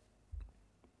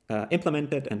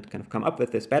implemented and kind of come up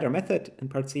with this better method in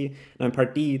part C, now in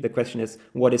part D, the question is,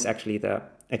 what is actually the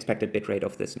expected bit rate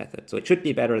of this method? So it should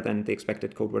be better than the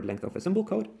expected code word length of a symbol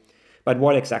code. But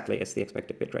what exactly is the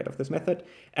expected bit rate of this method?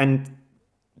 And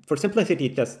for simplicity,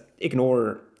 just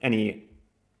ignore any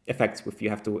effects if you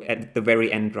have to at the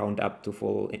very end round up to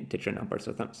full integer numbers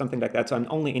or something like that. So I'm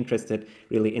only interested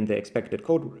really in the expected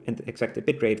code and the expected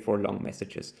bit rate for long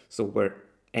messages. So where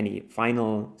any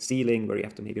final ceiling where you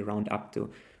have to maybe round up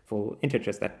to full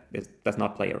integers, does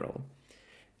not play a role.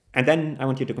 And then I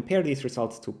want you to compare these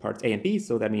results to parts A and B.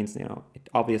 So that means,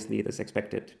 obviously this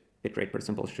expected bit rate per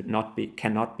symbol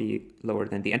cannot be lower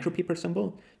than the entropy per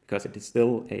symbol because it is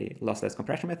still a lossless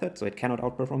compression method. So it cannot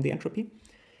outperform the entropy.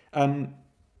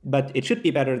 But it should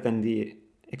be better than the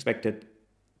expected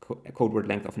code word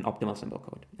length of an optimal symbol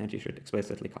code, and you should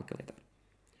explicitly calculate that.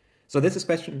 So this is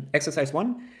exercise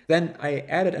 1. Then I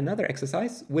added another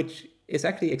exercise, which is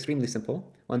actually extremely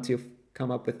simple once you've come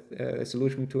up with a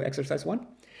solution to exercise 1.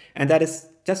 And that is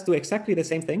just do exactly the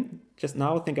same thing. Just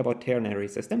now think about ternary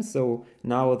systems. So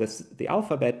now the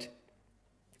alphabet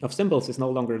of symbols is no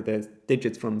longer the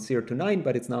digits from 0 to 9,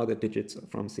 but it's now the digits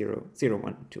from 0,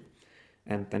 1, 2.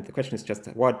 And then the question is just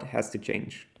what has to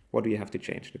change? What do you have to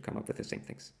change to come up with the same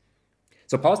things?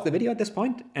 So pause the video at this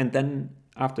point, and then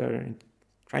after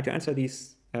try to answer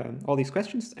these all these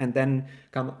questions, and then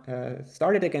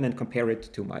start it again and compare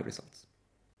it to my results.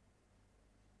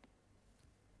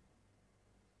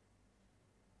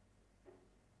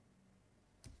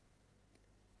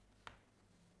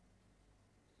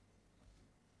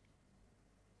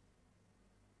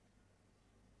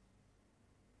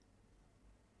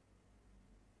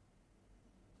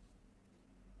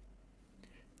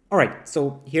 All right,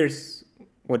 so here's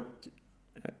what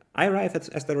I arrive at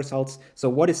as the results. So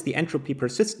what is the entropy per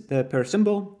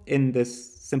symbol in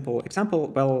this simple example?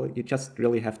 Well, you just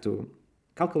really have to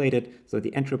calculate it. So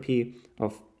the entropy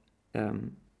of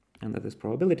under this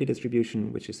probability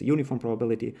distribution, which is the uniform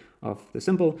probability of the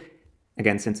symbol.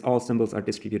 Again, since all symbols are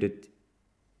distributed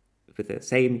with the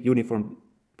same uniform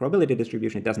probability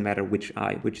distribution, it doesn't matter which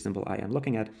symbol I am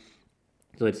looking at.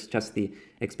 So it's just the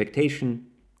expectation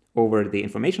over the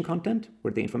information content,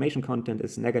 where the information content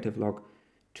is negative log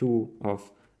 2 of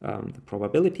the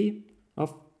probability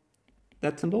of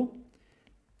that symbol.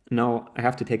 Now I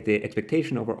have to take the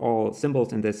expectation over all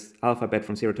symbols in this alphabet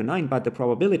from 0 to 9, but the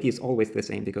probability is always the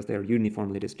same because they're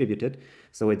uniformly distributed.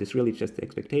 So it is really just the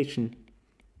expectation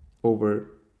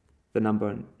over the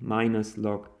number minus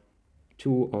log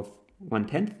 2 of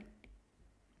 1/10.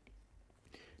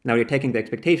 Now you're taking the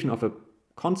expectation of a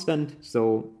constant,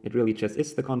 so it really just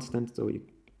is the constant, so you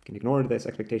can ignore this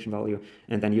expectation value,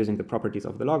 and then using the properties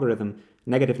of the logarithm,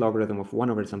 negative logarithm of 1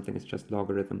 over something is just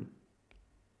logarithm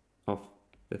of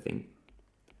the thing.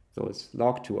 So it's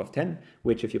log 2 of 10,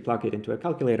 which if you plug it into a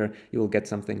calculator, you will get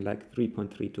something like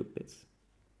 3.32 bits.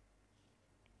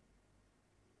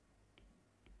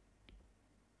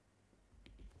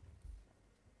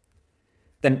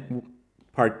 Then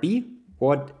part B,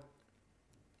 what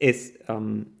is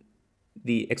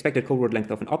the expected code word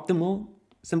length of an optimal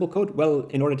symbol code? Well,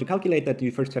 in order to calculate that, you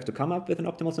first have to come up with an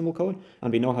optimal symbol code,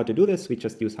 and we know how to do this. We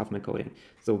just use Huffman coding.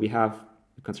 So we have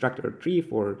constructed a tree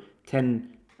for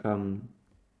 10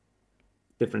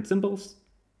 different symbols.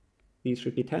 These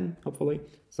should be 10, hopefully.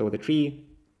 So the tree,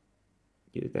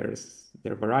 there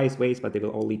are various ways, but they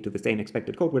will all lead to the same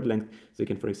expected code word length. So you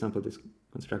can, for example, just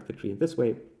construct the tree in this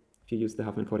way. If you use the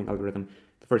Huffman coding algorithm,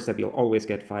 the first step, you'll always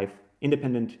get 5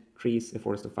 independent trees, a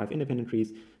forest of 5 independent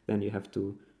trees. Then you have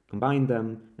to combine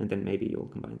them, and then maybe you'll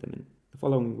combine them in the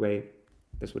following way.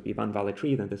 This would be one valid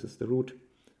tree, then this is the root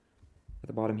at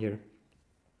the bottom here.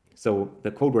 So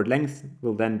the code word length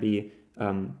will then be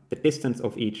the distance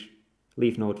of each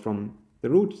leaf node from the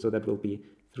root. So that will be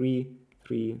 3,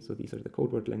 3. So these are the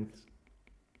code word lengths.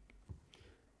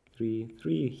 3,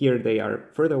 3. Here they are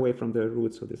further away from the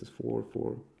root. So this is 4,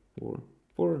 4, 4,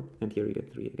 4, and here you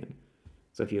get 3 again.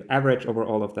 So if you average over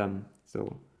all of them,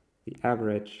 so the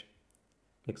average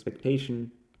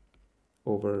expectation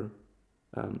over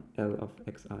L of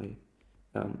xi,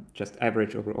 just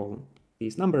average over all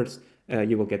these numbers,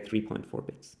 you will get 3.4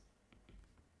 bits.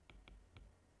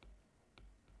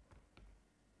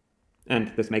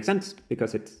 And this makes sense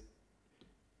because it's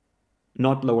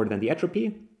not lower than the entropy,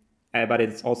 but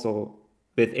it's also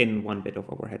within 1 bit of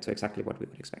overhead, so exactly what we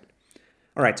would expect.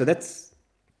 All right,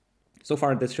 so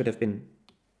far this should have been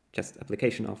just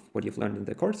application of what you've learned in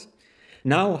the course.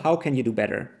 Now, how can you do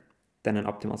better than an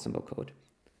optimal symbol code?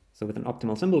 So with an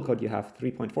optimal symbol code, you have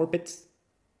 3.4 bits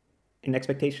in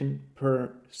expectation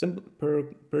per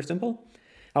symbol.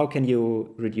 How can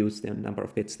you reduce the number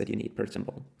of bits that you need per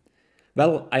symbol?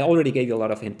 Well, I already gave you a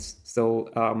lot of hints. So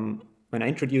when I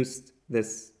introduced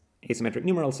this asymmetric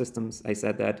numeral systems, I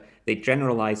said that they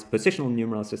generalize positional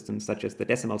numeral systems such as the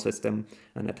decimal system.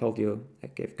 And I told you, I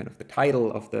gave kind of the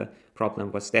title of the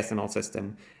problem was decimal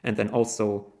system. And then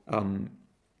also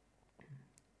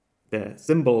the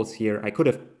symbols here, I could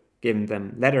have given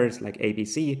them letters like A, B,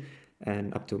 C,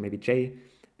 and up to maybe J.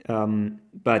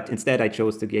 But instead I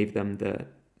chose to give them the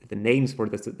names for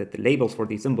the labels for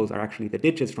these symbols are actually the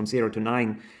digits from 0 to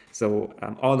 9. So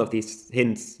all of these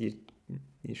hints, you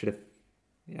should have,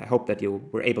 I hope that you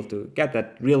were able to get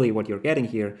that really what you're getting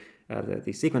here.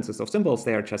 The sequences of symbols,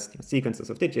 they are just sequences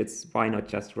of digits. Why not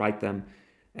just write them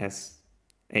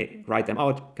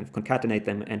out, kind of concatenate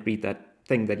them and read that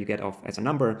thing that you get off as a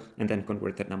number and then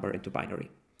convert that number into binary.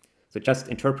 So just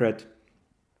interpret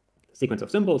sequence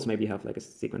of symbols, maybe have like a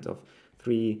sequence of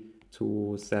 3,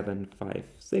 2, 7, 5,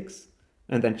 6,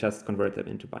 and then just convert them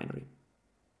into binary.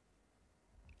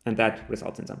 And that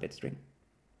results in some bit string.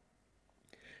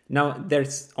 Now,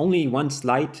 there's only one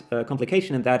slight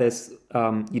complication, and that is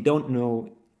you don't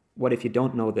know, what if you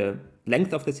don't know the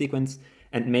length of the sequence,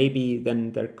 and maybe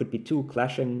then there could be two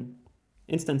clashing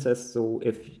instances. So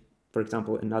if, for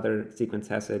example, another sequence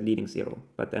has a leading 0,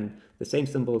 but then the same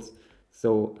symbols,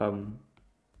 so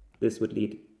this would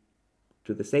lead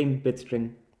to the same bit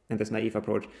string in this naive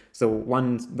approach. So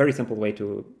one very simple way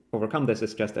to overcome this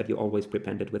is just that you always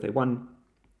prepend it with a 1,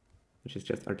 which is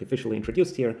just artificially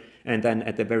introduced here. And then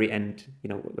at the very end,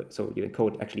 so you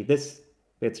encode actually this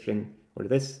bit string or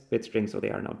this bit string, so they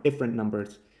are now different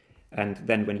numbers. And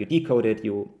then when you decode it,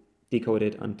 you decode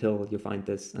it until you find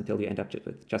this, until you end up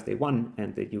with just a 1,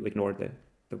 and you ignore the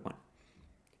 1.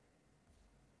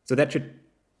 So it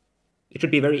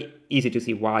should be very easy to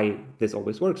see why this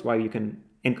always works, why you can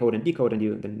encode and decode, and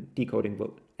then decoding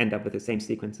will end up with the same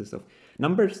sequences of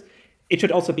numbers. It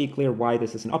should also be clear why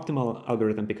this is an optimal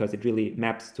algorithm, because it really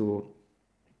maps to,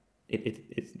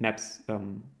 it maps,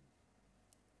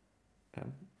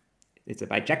 it's a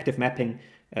bijective mapping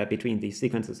between these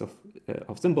sequences of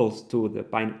symbols to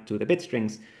the bit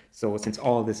strings. So since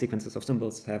all the sequences of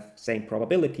symbols have same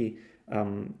probability,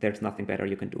 there's nothing better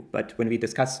you can do. But when we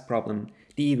discuss problem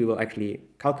D, we will actually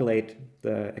calculate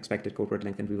the expected code word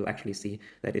length, and we will actually see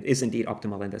that it is indeed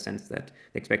optimal in the sense that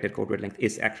the expected code word length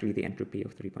is actually the entropy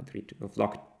of 3.32 of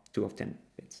log 2 of 10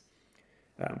 bits.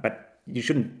 But you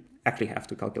shouldn't actually have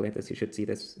to calculate this. You should see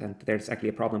this, and there's actually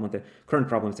a problem on the current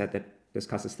problem set that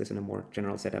discusses this in a more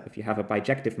general setup. If you have a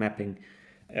bijective mapping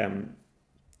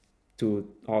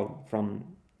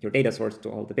from your data source to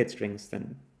all the bit strings,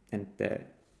 then and the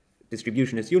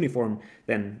distribution is uniform,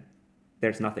 then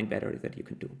there's nothing better that you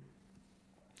can do.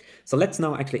 So let's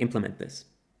now actually implement this.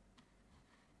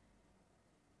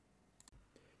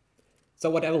 So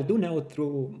what I will do now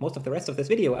through most of the rest of this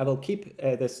video, I will keep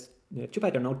this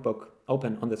Jupyter notebook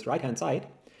open on this right-hand side,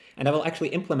 and I will actually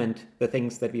implement the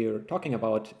things that we are talking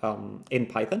about in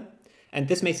Python. And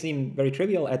this may seem very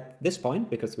trivial at this point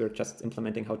because we're just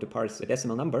implementing how to parse a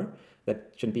decimal number.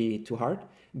 That shouldn't be too hard.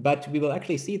 But we will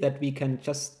actually see that we can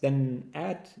just then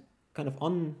add kind of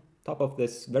on top of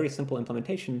this very simple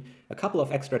implementation a couple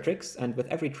of extra tricks. And with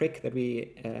every trick that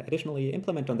we additionally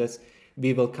implement on this,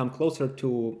 we will come closer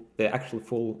to the actual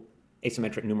full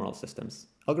asymmetric numeral systems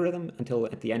algorithm until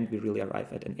at the end we really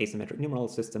arrive at an asymmetric numeral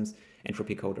systems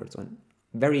entropy coder. So a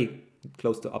very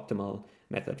close to optimal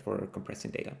method for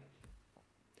compressing data.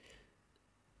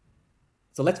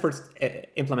 So let's first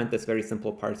implement this very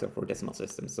simple parser for decimal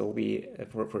systems. So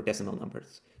for decimal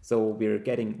numbers. So we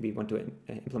want to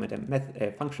implement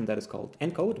a function that is called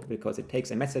encode, because it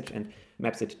takes a message and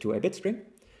maps it to a bit string.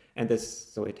 And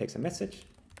so it takes a message,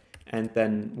 and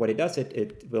then what it does,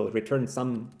 it will return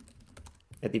some,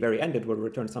 at the very end, it will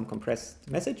return some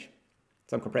compressed message.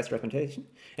 some compressed representation.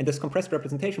 And this compressed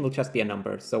representation will just be a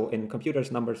number. So in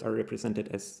computers, numbers are represented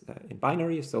as in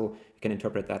binary. So you can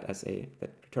interpret that as the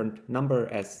returned number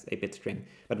as a bit string.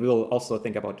 But we will also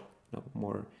think about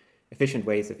more efficient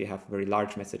ways if you have very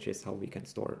large messages, how we can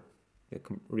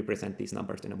represent these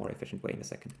numbers in a more efficient way in a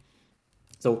second.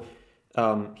 So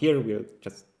here we're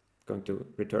just going to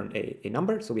return a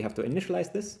number. So we have to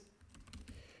initialize this.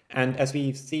 And as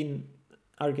we've seen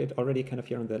argued already kind of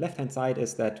here on the left-hand side,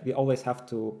 is that we always have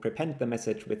to prepend the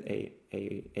message with a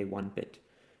 1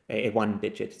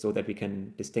 digit, so that we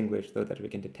can distinguish, so that we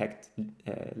can detect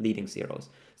leading zeros.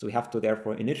 So we have to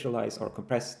therefore initialize our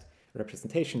compressed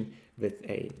representation with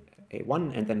a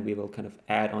 1, and then we will kind of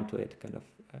add onto it, kind of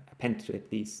append to it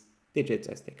these digits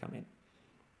as they come in.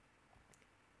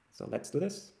 So let's do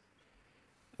this.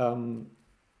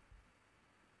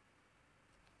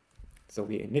 So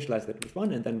we initialize it with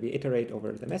 1, and then we iterate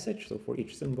over the message. So for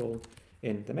each symbol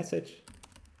in the message,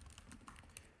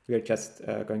 we are just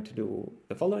going to do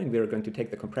the following. We are going to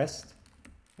take the compressed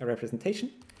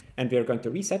representation, and we are going to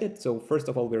reset it. So first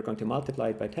of all, we're going to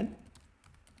multiply it by 10,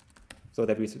 so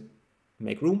that we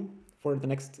make room for the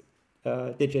next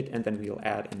digit, and then we'll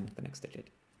add in the next digit.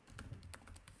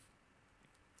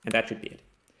 And that should be it.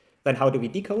 Then how do we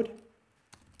decode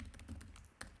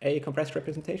a compressed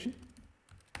representation?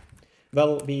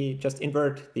 Well, we just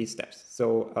invert these steps.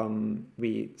 So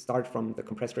we start from the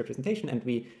compressed representation, and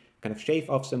we kind of shave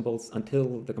off symbols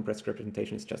until the compressed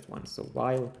representation is just 1. So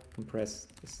while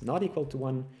compressed is not equal to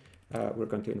 1, we're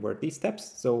going to invert these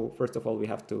steps. So first of all, we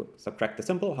have to subtract the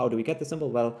symbol. How do we get the symbol?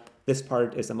 Well, this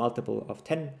part is a multiple of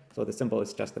 10. So the symbol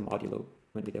is just the modulo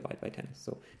when we divide by 10.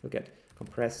 So we'll get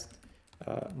compressed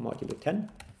modulo 10.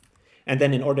 And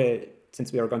then in order,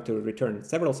 since we are going to return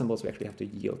several symbols, we actually have to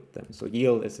yield them. So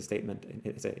yield is a statement,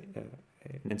 it's an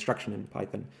instruction in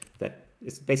Python that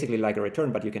is basically like a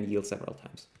return, but you can yield several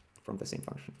times from the same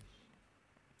function.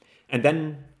 And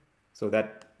then, so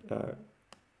that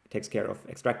takes care of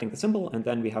extracting the symbol, and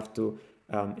then we have to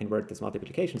invert this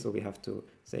multiplication. So we have to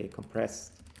say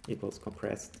compressed equals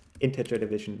compressed integer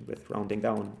division with rounding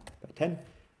down by 10,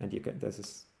 and you can, this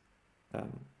is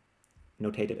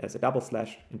notated as a double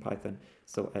slash in Python.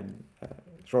 So a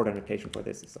shorter notation for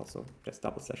this is also just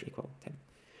double slash equal 10.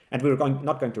 And we're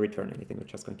not going to return anything, we're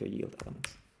just going to yield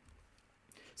elements.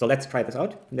 So let's try this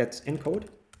out. Let's encode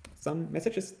some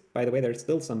messages. By the way, there's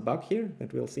still some bug here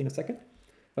that we'll see in a second.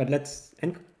 But let's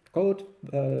encode,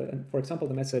 for example,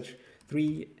 the message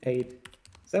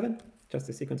 387, just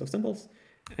a sequence of symbols.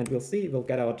 And we'll see, we'll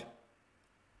get out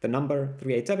the number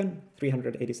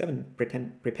 387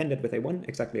 prepended with a 1,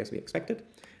 exactly as we expected.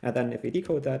 And then if we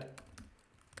decode that,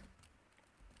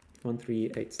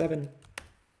 1387,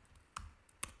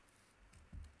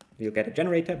 we'll get a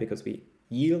generator because we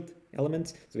yield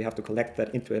elements. So we have to collect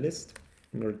that into a list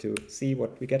in order to see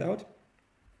what we get out.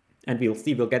 And we'll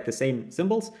see we'll get the same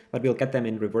symbols, but we'll get them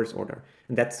in reverse order.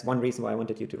 And that's one reason why I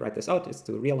wanted you to write this out, is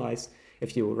to realize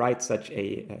if you write such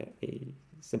a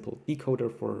simple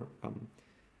decoder for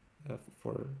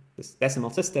this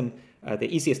decimal system, the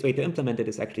easiest way to implement it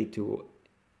is actually to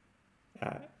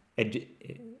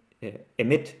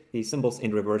emit these symbols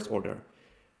in reverse order.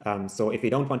 So if we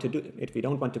don't want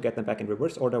to get them back in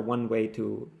reverse order, one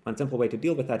simple way to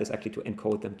deal with that is actually to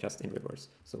encode them just in reverse.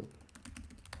 So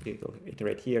we will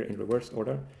iterate here in reverse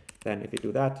order. Then if we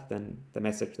do that, then the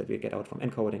message that we get out from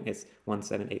encoding is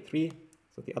 1783.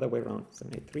 So the other way around,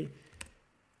 783.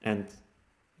 And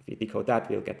if we decode that,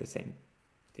 we'll get the same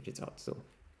digits out. So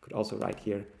could also write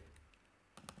here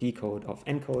decode of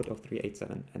encode of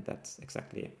 387, and that's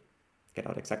get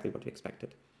out exactly what we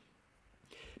expected.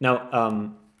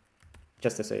 Now,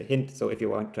 just as a hint, so if you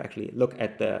want to actually look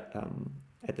at the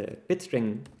bit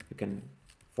string, you can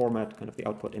format kind of the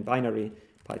output in binary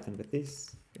Python with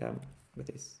these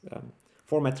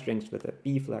format strings with a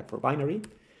B flag for binary.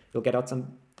 You'll get out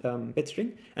some bit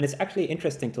string, and it's actually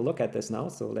interesting to look at this now.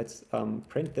 So let's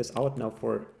print this out now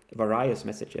for various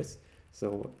messages.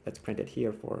 So let's print it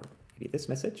here for maybe this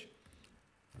message.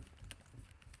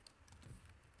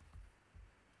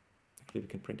 Actually, we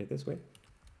can print it this way.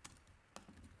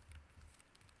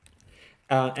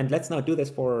 And let's now do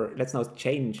this let's now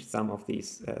change some of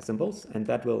these symbols, and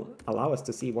that will allow us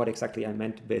to see what exactly I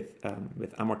meant with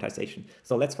amortization.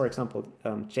 So let's, for example,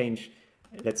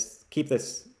 let's keep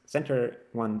this center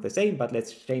one the same, but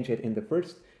let's change it in the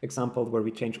first example where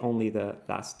we change only the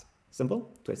last symbol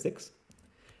to a 6.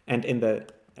 And in the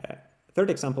third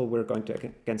example, we're going to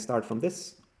again start from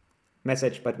this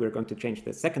message, but we're going to change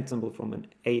the second symbol from an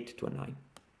 8 to a 9.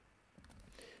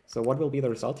 So what will be the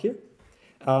result here?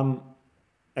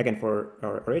 Again, for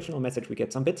our original message, we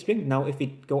get some bit string. Now, if we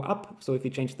go up, so if we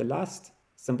change the last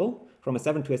symbol from a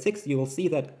 7 to a 6, you will see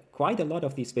that quite a lot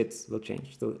of these bits will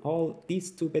change. So all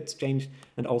these 2 bits changed,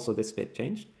 and also this bit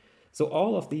changed. So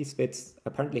all of these bits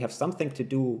apparently have something to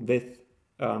do with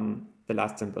the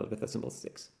last symbol, with the symbol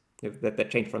 6. That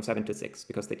changed from 7 to 6,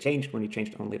 because they changed when you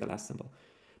changed only the last symbol.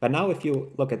 But now if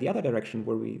you look at the other direction,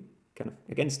 where we kind of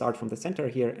again start from the center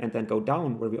here and then go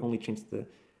down where we only changed the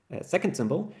second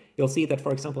symbol, you'll see that,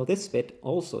 for example, this bit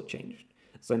also changed.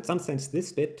 So in some sense,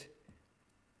 this bit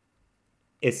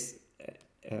is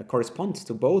corresponds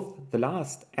to both the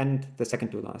last and the second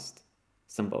to last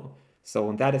symbol.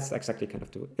 So that is exactly kind of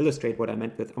to illustrate what I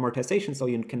meant with amortization. So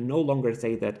you can no longer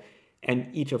say that and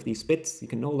each of these bits, you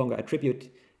can no longer attribute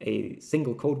a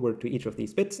single code word to each of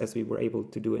these bits, as we were able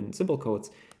to do in symbol codes.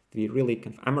 We really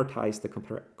can amortize the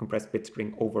compressed bit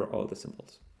string over all the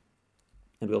symbols.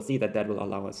 And we'll see that that will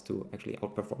allow us to actually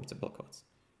outperform symbol codes.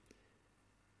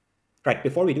 Right,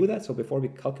 before we do that, so before we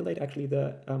calculate actually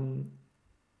the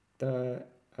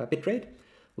bit rate,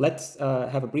 let's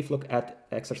have a brief look at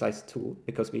exercise 2,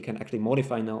 because we can actually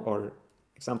modify now our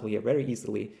example here very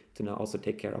easily to now also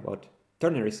take care about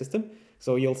ternary system.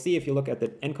 So you'll see if you look at the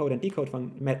encode and decode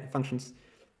functions,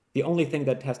 the only thing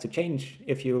that has to change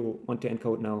if you want to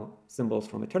encode now symbols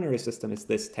from a ternary system is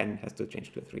this 10 has to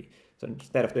change to a 3. So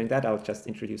instead of doing that, I'll just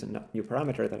introduce a new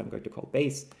parameter that I'm going to call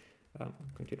base. I'm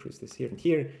going to introduce this here and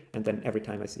here, and then every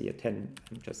time I see a 10,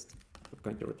 I'm just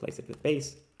going to replace it with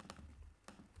base.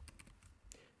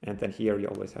 And then here you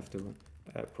always have to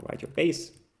provide your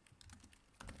base,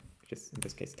 which is in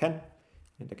this case 10.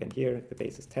 And again here, the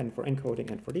base is 10 for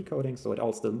encoding and for decoding, so it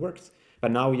all still works.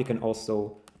 But now you can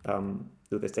also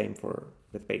do the same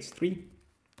with base 3.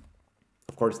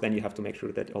 Of course, then you have to make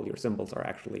sure that all your symbols are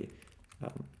actually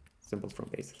symbols from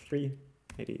base 3,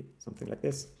 maybe something like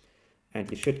this. And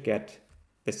you should get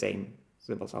the same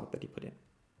symbols out that you put in.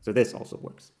 So this also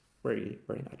works very,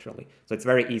 very naturally. So it's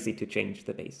very easy to change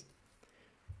the base.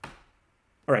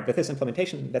 All right, with this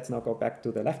implementation, let's now go back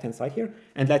to the left-hand side here,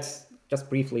 and let's just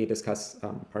briefly discuss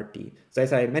part D. So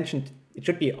as I mentioned, it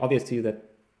should be obvious to you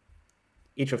that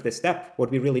each of this step, what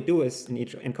we really do is in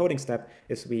each encoding step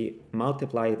is we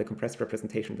multiply the compressed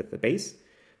representation with the base.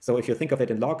 So if you think of it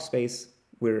in log space,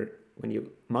 when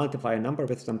you multiply a number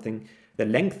with something, the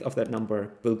length of that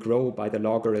number will grow by the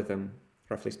logarithm,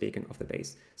 roughly speaking, of the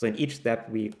base. So in each step,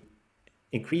 we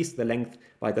increase the length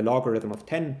by the logarithm of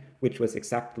 10, which was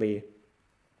exactly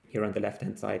here on the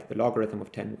left-hand side, the logarithm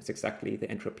of 10 was exactly the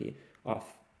entropy of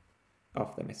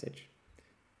the message.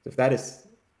 So if that is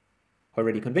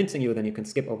already convincing you, then you can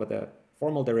skip over the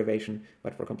formal derivation,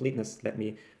 but for completeness, let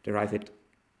me derive it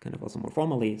kind of also more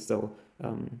formally. So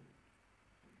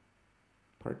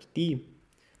part D,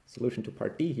 solution to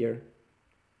part D here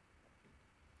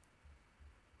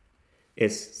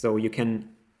is, so you can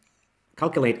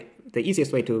calculate, the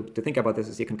easiest way to think about this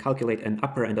is you can calculate an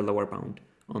upper and a lower bound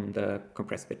on the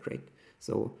compressed bit rate.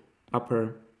 So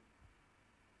upper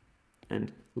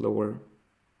and lower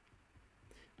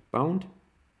bound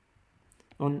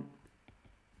on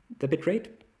the bit rate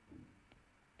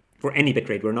for any bit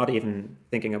rate. We're not even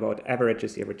thinking about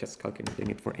averages here, we're just calculating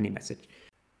it for any message.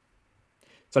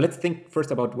 So let's think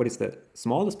first about what is the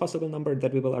smallest possible number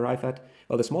that we will arrive at.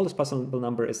 Well, the smallest possible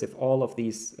number is if all of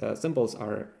these symbols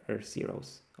are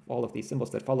zeros. All of these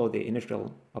symbols that follow the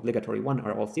initial obligatory 1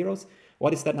 are all zeros.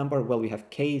 What is that number? Well, we have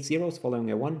k zeros following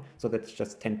a 1, so that's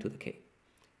just 10 to the k.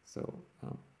 So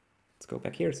let's go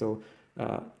back here. So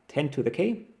 10 to the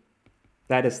k,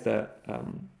 that is the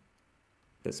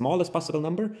smallest possible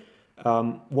number.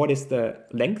 What is the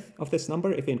length of this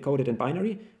number if we encode it in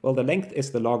binary? Well, the length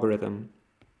is the logarithm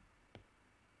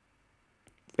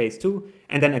base 2,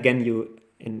 and then again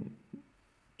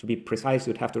to be precise,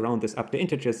 you'd have to round this up to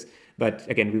integers, but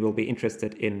again we will be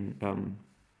interested in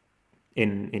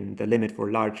the limit for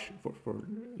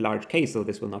large k, so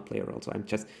this will not play a role. So I'm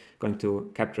just going to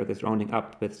capture this rounding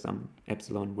up with some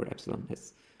epsilon where epsilon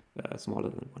is smaller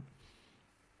than 1.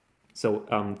 So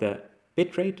the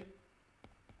bit rate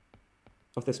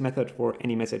of this method for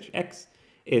any message x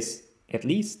is at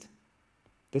least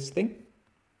this thing.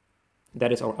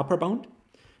 That is our upper bound.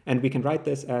 And we can write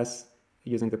this as,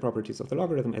 using the properties of the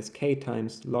logarithm, as k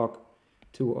times log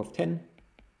 2 of 10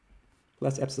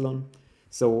 plus epsilon.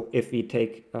 So if we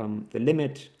take the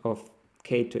limit of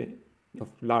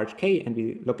large k and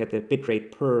we look at the bit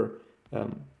rate per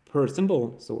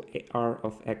symbol, so r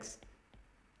of x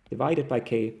divided by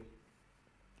k,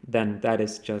 then that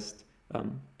is just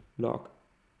log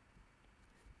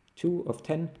 2 of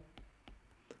 10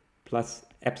 plus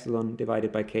epsilon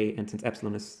divided by k, and since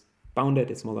epsilon is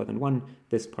bounded, it's smaller than 1,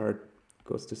 this part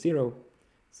goes to 0.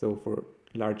 So for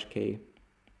large k,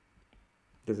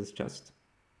 this is just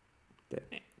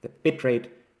the bit rate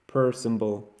per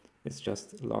symbol is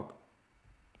just log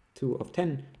 2 of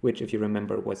 10, which, if you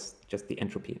remember, was just the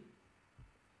entropy.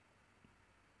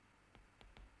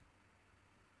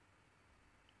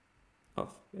 Of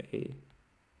a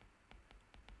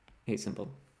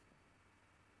symbol,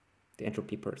 the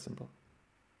entropy per symbol.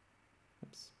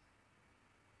 Oops.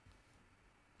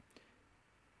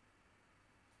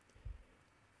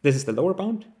 This is the lower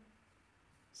bound,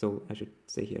 so I should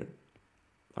say here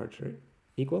larger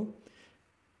equal.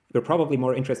 We're probably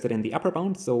more interested in the upper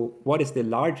bound, so what is the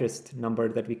largest number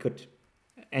that we could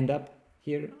end up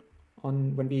here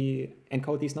on when we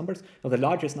encode these numbers? Well, the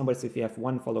largest number is if you have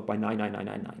 1 followed by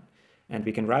 99999. And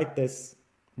we can write this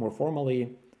more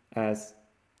formally as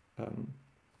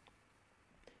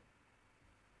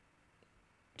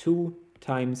 2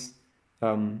 times,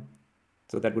 so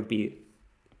that would be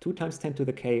 2 times 10 to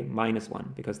the k minus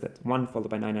 1, because that 1 followed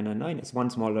by 9999 is 1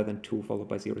 smaller than 2 followed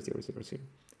by 0000.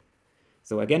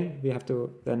 So again, we have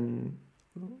to then,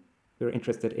 we're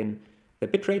interested in the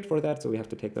bit rate for that, so we have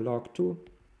to take the log 2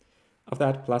 of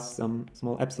that plus some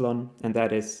small epsilon, and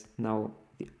that is now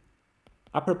the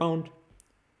upper bound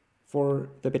for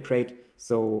the bit rate.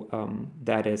 So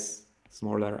that is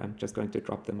smaller. I'm just going to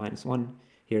drop the minus 1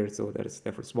 here, so that is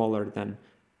therefore smaller than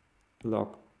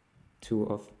log 2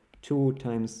 of 2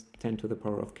 times 10 to the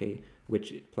power of k,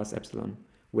 which plus epsilon,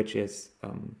 which is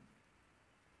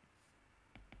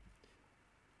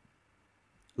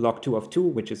log 2 of 2,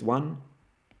 which is 1,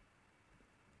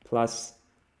 plus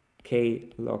k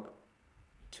log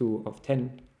 2 of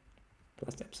 10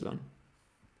 plus epsilon.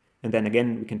 And then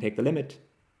again, we can take the limit.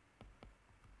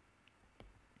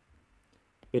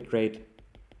 Bit rate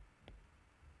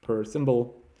per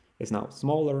symbol is now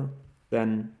smaller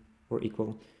than or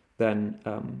equal than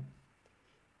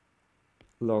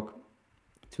log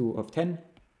 2 of 10,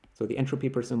 so the entropy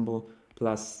per symbol,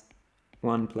 plus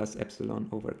 1 plus epsilon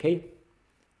over k.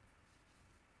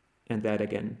 And that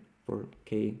again for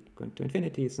k going to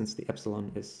infinity, since the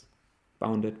epsilon is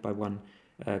bounded by 1,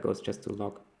 goes just to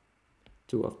log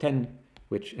 2 of 10,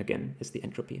 which again is the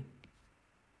entropy.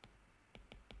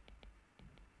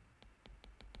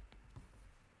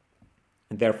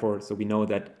 And therefore, so we know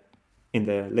that in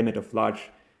the limit of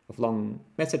long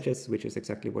messages, which is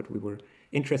exactly what we were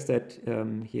interested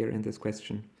here in this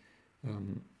question,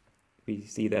 we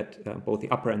see that both the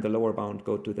upper and the lower bound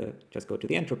go to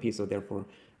the entropy. So therefore,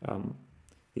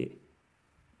 the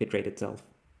bit rate itself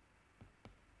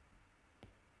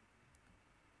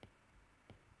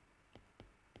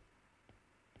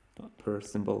per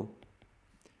symbol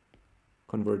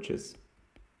converges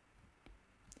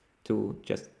to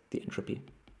just the entropy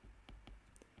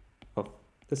of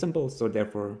the symbol, so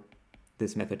therefore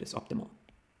this method is optimal.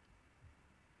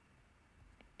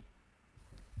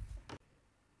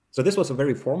 So this was a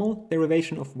very formal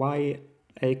derivation of why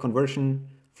a conversion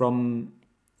from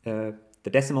the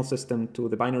decimal system to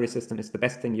the binary system is the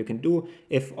best thing you can do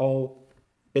if all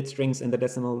bit strings in the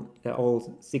decimal,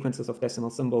 all sequences of decimal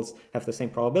symbols have the same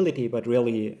probability, but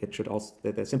really it should also,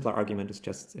 the simpler argument is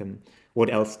just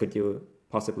what else could you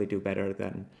possibly do better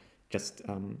than just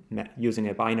using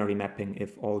a binary mapping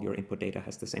if all your input data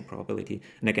has the same probability.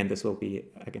 And again, this will be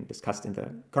discussed in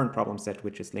the current problem set,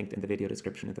 which is linked in the video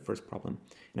description in the first problem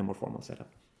in a more formal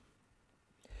setup.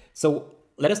 So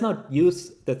let us now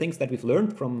use the things that we've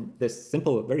learned from this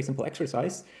very simple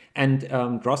exercise and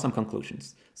draw some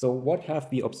conclusions. So what have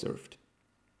we observed?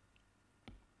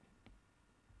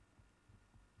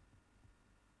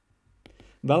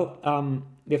 Well,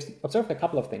 we've observed a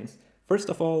couple of things. First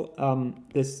of all,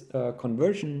 this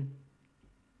conversion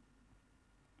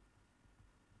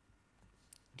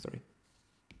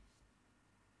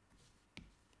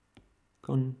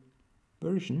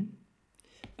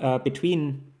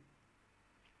between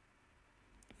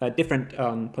different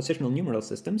positional numeral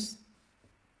systems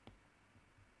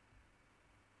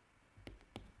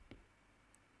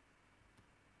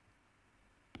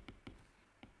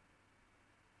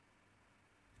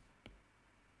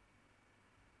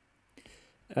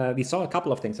we saw a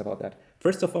couple of things about that.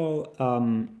 First of all,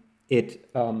 it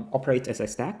operates as a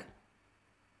stack.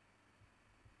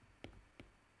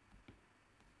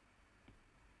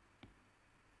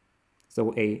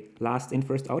 So a last in,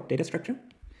 first out data structure.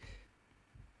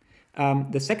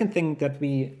 The second thing that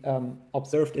we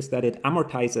observed is that it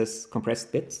amortizes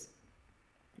compressed bits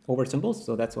over symbols.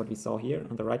 So that's what we saw here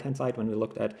on the right-hand side when we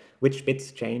looked at which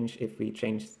bits change if we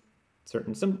change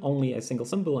only a single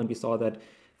symbol, and we saw that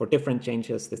for different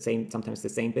changes, sometimes the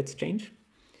same bits change.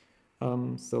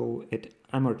 So it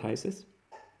amortizes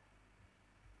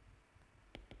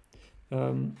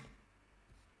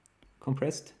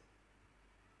compressed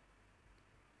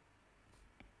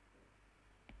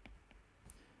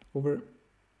over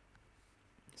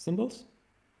symbols,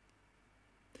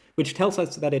 which tells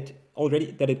us that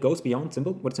it goes beyond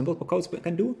what symbol codes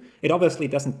can do. It obviously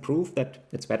doesn't prove that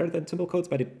it's better than symbol codes,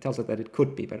 but it tells us that it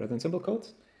could be better than symbol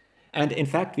codes. And in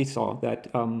fact, we saw that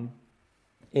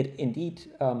it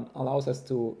indeed allows us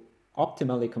to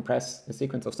optimally compress a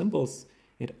sequence of symbols.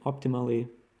 It optimally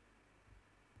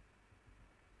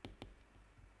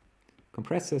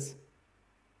compresses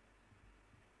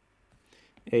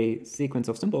a sequence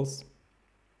of symbols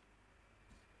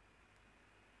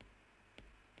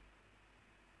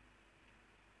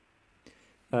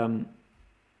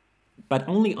but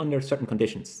only under certain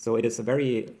conditions. So it is a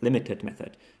very limited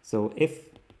method. So if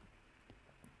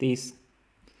these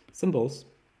symbols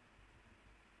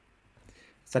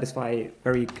satisfy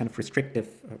very kind of restrictive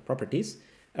properties,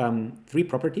 3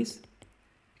 properties,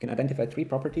 you can identify 3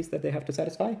 properties that they have to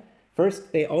satisfy.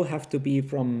 First, they all have to be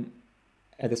from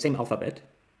the same alphabet.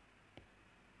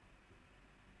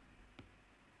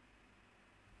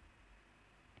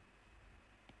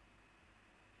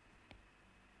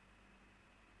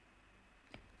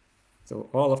 So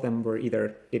all of them were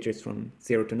either digits from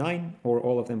 0 to 9, or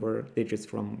all of them were digits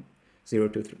from 0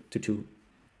 to 2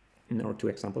 in our 2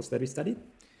 examples that we studied.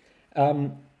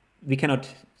 We cannot,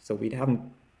 so we haven't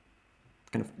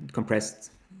kind of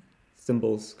compressed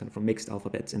symbols kind of from mixed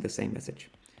alphabets in the same message.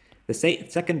 The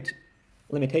second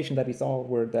limitation that we saw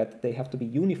were that they have to be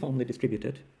uniformly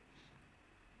distributed,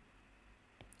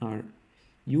 are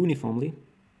uniformly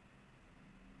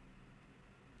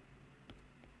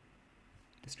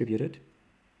distributed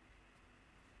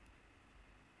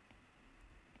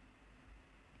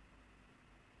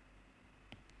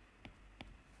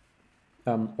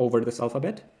over this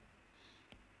alphabet.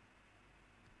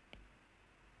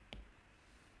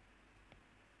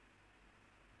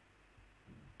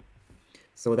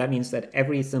 So that means that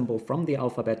every symbol from the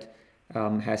alphabet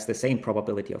has the same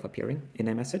probability of appearing in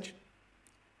a message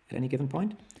at any given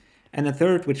point. And the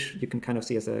third, which you can kind of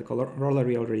see as a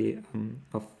corollary already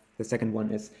of the second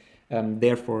one, is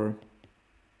therefore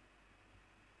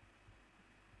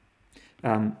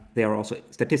they are also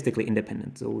statistically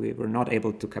independent. So we were not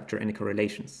able to capture any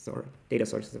correlations. So our data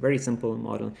source is a very simple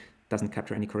model, doesn't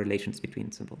capture any correlations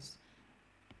between symbols.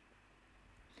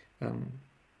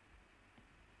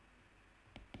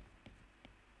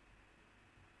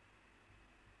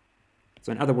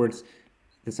 So in other words,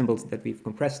 the symbols that we've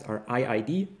compressed are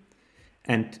IID,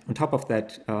 and on top of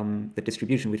that, the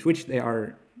distribution with which they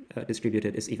are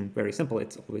distributed is even very simple.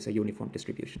 It's always a uniform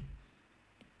distribution.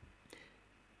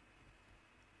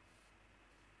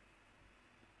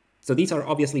 So these are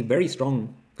obviously very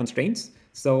strong constraints.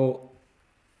 So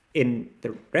in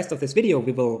the rest of this video,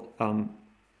 we will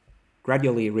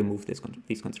gradually remove these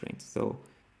constraints. So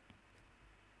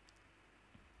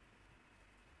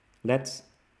let's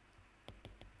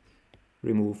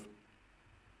remove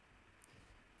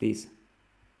these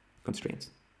constraints.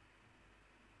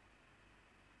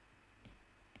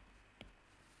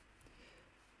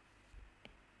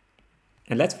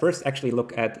 And let's first actually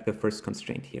look at the first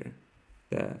constraint here.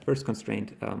 The first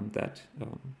constraint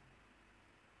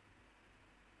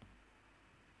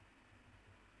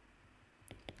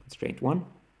constraint 1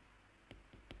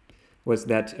 was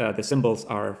that the symbols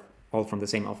are all from the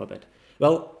same alphabet.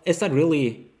 Well, is that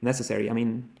really necessary? I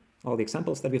mean, all the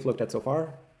examples that we've looked at so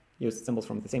far used symbols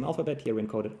from the same alphabet. Here we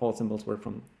encoded all symbols were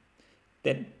from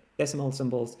decimal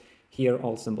symbols. Here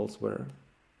all symbols were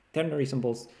ternary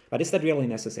symbols. But is that really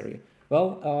necessary?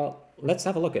 Well, let's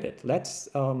have a look at it. Let's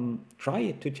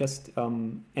try to just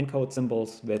encode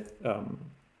symbols with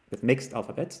mixed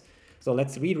alphabets. So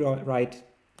let's rewrite.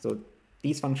 So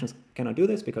these functions cannot do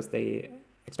this because they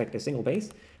expect a single base.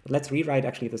 But let's rewrite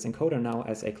actually this encoder now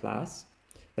as a class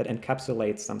that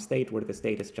encapsulates some state where the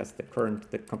state is just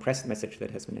the compressed message that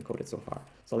has been encoded so far.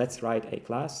 So let's write a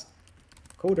class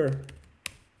coder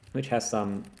which has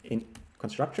some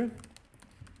constructor.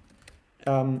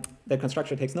 The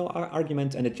constructor takes no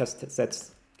argument, and it just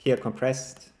sets here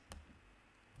compressed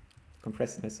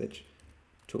message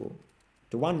to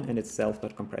 1, and it's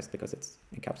self.compressed because it's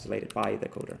encapsulated by the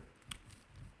coder.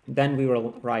 Then we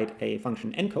will write a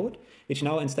function encode, which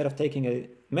now instead of taking a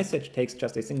message takes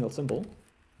just a single symbol.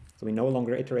 So we no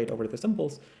longer iterate over the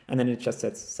symbols, and then it just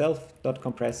sets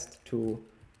self.compressed to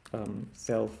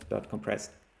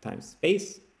self.compressed times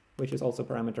base, which is also a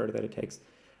parameter that it takes,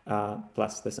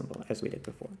 plus the symbol, as we did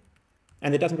before.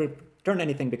 And it doesn't return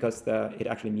anything because it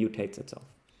actually mutates itself.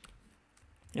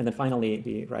 And then finally,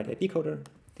 we write a decoder.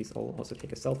 These all also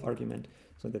take a self argument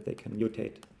so that they can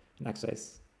mutate and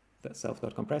access the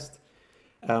self.compressed.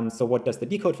 So what does the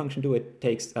decode function do? It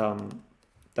takes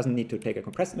doesn't need to take a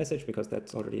compressed message because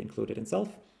that's already included in self.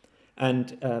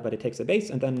 and but it takes a base,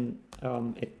 and then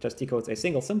it just decodes a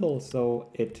single symbol, so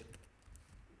it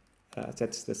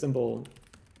sets the symbol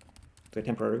to a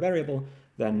temporary variable,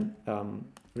 then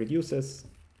reduces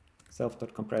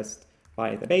self.compressed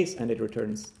by the base, and it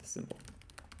returns the symbol.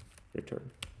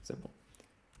 Return symbol,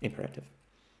 imperative.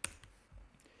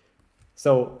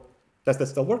 So does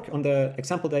this still work on the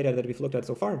example data that we've looked at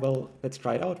so far? Well, let's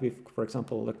try it out. We've, for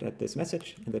example, looked at this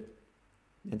message in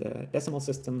the decimal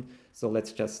system. So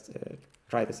let's just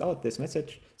try this out, this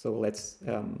message. So let's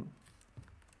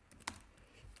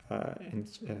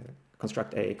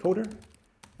construct a coder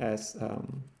as a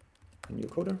new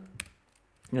coder.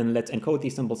 And let's encode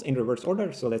these symbols in reverse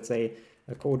order. So let's say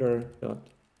a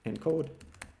coder.encode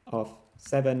of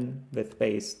 7 with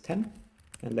base 10.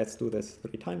 And let's do this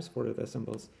 3 times for the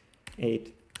symbols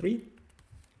 8, 3.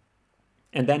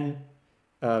 And then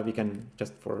we can,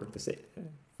 just for the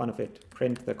fun of it,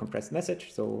 print the compressed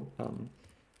message. So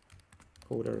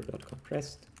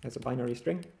coder.compressed as a binary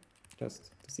string,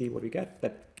 just to see what we get.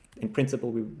 That in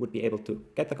principle, we would be able to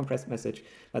get the compressed message,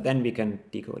 but then we can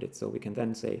decode it. So we can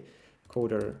then say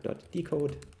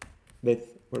coder.decode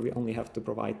with, where we only have to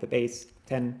provide the base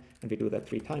 10, and we do that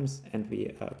 3 times, and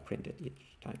we print it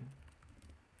each time.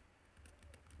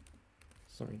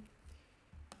 Sorry.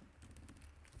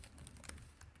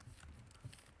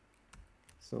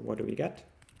 So what do we get?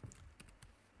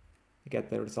 We get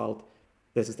the result.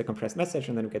 This is the compressed message,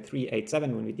 and then we get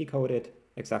 387 when we decode it,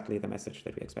 exactly the message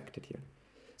that we expected here.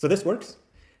 So this works.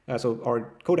 So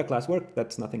our coda class worked.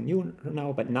 That's nothing new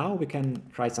now, but now we can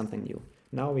try something new.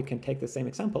 Now we can take the same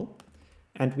example,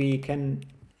 and we can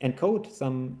encode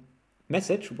some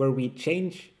message where we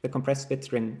change the compressed bit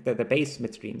string, the base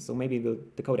midstream. So maybe we'll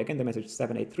decode again the message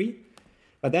 783,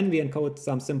 but then we encode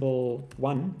some symbol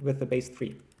 1 with the base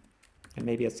 3, and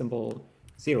maybe a symbol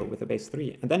 0 with the base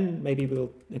 3, and then maybe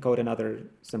we'll encode another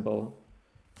symbol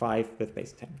 5 with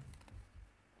base 10.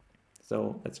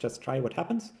 So let's just try what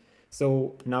happens.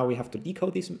 So now we have to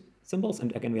decode these symbols,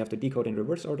 and again we have to decode in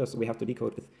reverse order. So we have to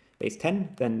decode with base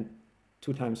 10, then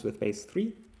 2 times with base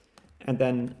 3, and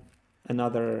then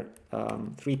another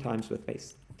 3 times with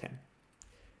base 10.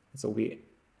 So we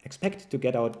expect to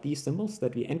get out these symbols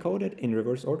that we encoded in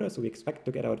reverse order. So we expect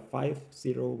to get out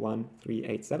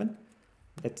 501387.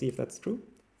 Let's see if that's true.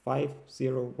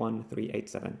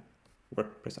 501387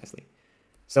 worked precisely.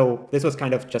 So this was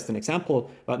kind of just an example,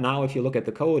 but now if you look at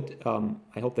the code,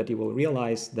 I hope that you will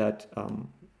realize that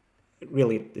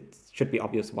really it should be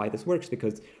obvious why this works,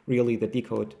 because really the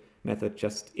decode method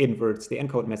just inverts the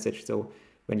encode message. So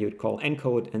when you call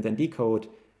encode and then decode,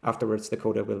 afterwards the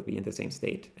coder will be in the same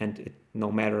state, and no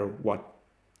matter what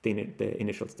the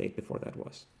initial state before that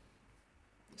was.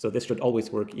 So this should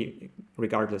always work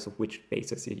regardless of which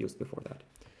basis you used before that.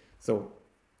 So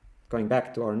going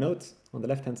back to our notes on the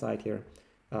left-hand side here,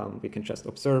 we can just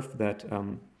observe that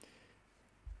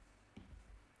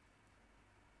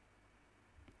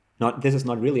this is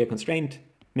not really a constraint.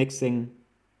 Mixing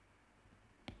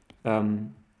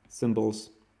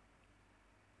symbols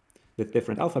with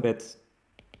different alphabets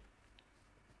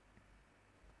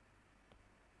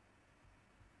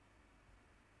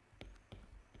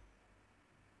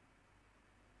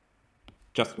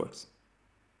just works.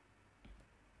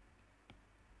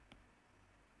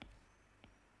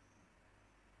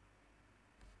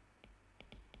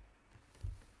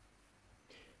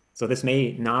 So this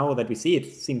may, now that we see it,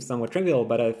 seems somewhat trivial,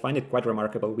 but I find it quite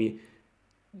remarkable. We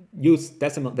use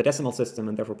the decimal system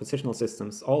and therefore positional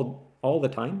systems all the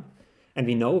time. And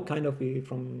we know kind of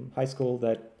from high school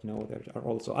that, you know, there are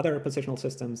also other positional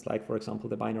systems, like, for example,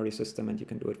 the binary system, and you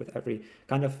can do it with every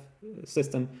kind of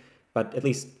system. But at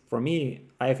least for me,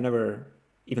 I have never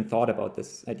even thought about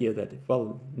this idea that,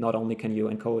 well, not only can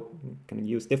you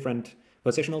use different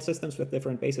positional systems with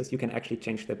different bases, you can actually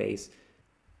change the base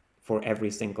for every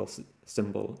single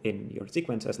symbol in your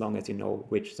sequence, as long as you know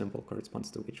which symbol corresponds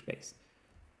to which base.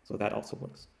 So that also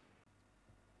works.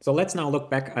 So let's now look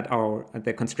back at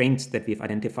the constraints that we've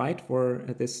identified for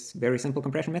this very simple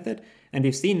compression method. And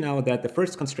we've seen now that the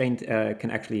first constraint we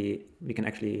can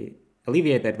actually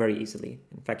alleviate that very easily.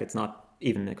 In fact, it's not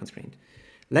even a constraint.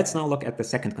 Let's now look at the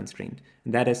second constraint,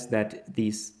 and that is that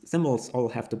these symbols all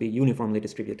have to be uniformly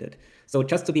distributed. So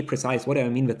just to be precise, what do I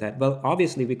mean with that? Well,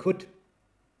 obviously we could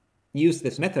use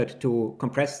this method to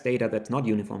compress data that's not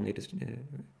uniformly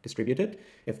distributed.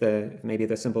 If maybe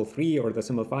the symbol 3 or the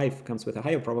symbol 5 comes with a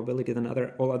higher probability than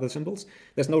all other symbols,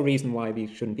 there's no reason why we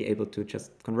shouldn't be able to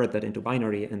just convert that into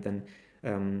binary, and then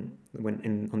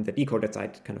on the decoded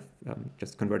side, kind of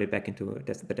just convert it back into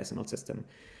the decimal system.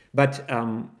 But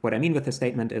what I mean with this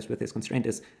statement is, with this constraint,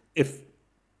 is if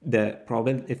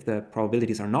if the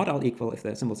probabilities are not all equal, if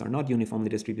the symbols are not uniformly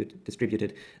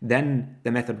distributed, then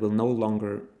the method will no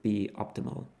longer be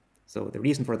optimal. So the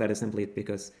reason for that is simply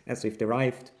because, as we've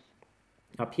derived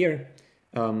up here,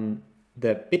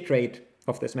 the bitrate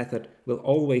of this method will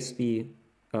always be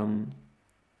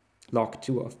log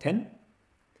 2 of 10.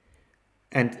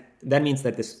 And that means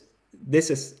that this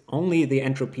is only the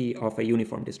entropy of a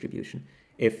uniform distribution.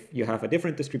 If you have a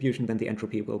different distribution, then the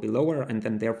entropy will be lower, and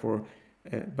then therefore,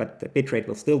 but the bitrate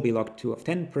will still be log 2 of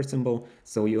 10 per symbol,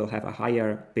 so you will have a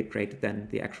higher bitrate than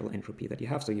the actual entropy that you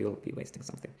have, so you'll be wasting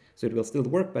something. So it will still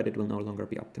work, but it will no longer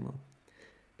be optimal.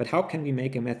 But how can we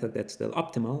make a method that's still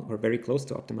optimal, or very close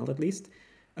to optimal at least,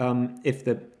 if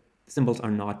the symbols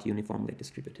are not uniformly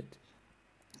distributed?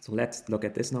 So let's look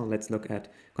at this now. Let's look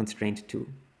at constraint 2.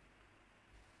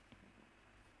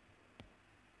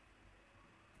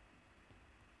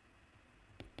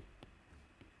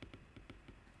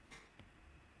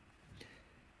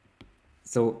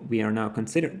 So we are now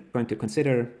going to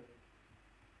consider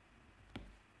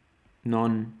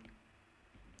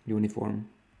non-uniform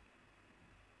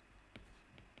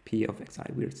P of xi.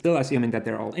 We're still assuming that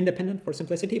they're all independent for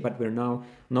simplicity, but we're now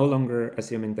no longer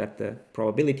assuming that the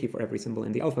probability for every symbol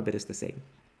in the alphabet is the same.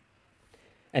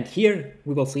 And here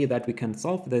we will see that we can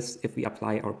solve this if we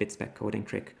apply our bit spec coding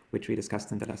trick, which we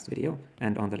discussed in the last video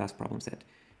and on the last problem set.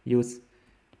 Use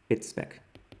bit spec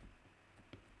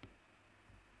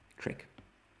trick.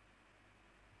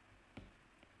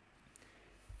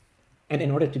 And in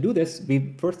order to do this,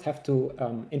 we first have to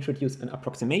introduce an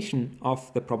approximation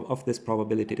of this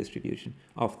probability distribution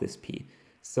of this P.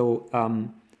 So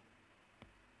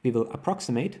we will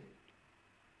approximate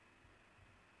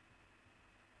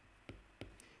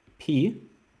P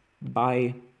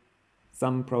by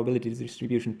some probability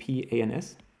distribution P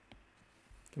ANS.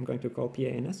 I'm going to call P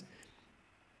ANS.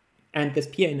 And this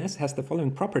P ANS has the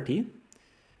following property,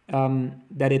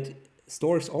 that it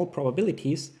stores all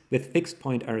probabilities with fixed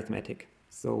point arithmetic.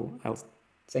 So I'll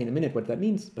say in a minute what that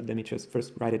means, but let me just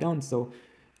first write it down. So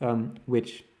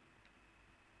which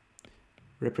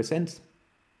represents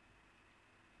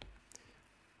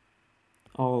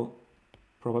all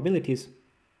probabilities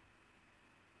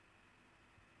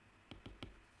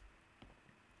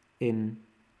in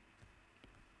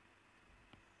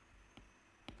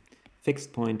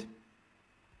fixed point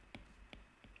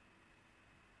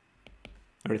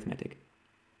arithmetic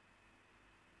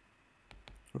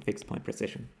or fixed point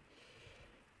precision.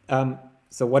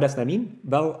 So what does that mean?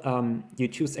 Well, you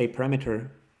choose a parameter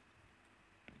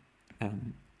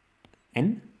n,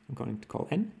 I'm going to call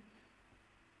n,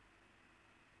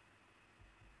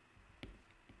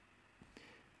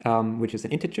 which is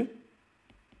an integer,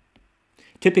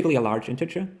 typically a large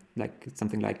integer, like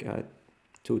something like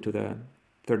 2 to the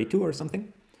 32 or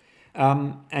something,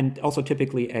 and also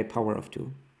typically a power of 2.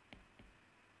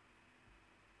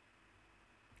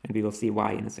 And we will see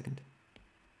why in a second.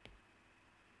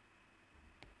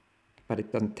 But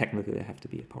it doesn't technically have to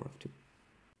be a power of 2.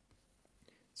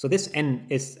 So this n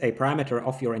is a parameter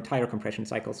of your entire compression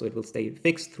cycle, so it will stay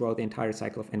fixed throughout the entire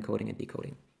cycle of encoding and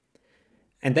decoding.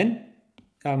 And then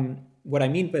what I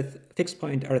mean with fixed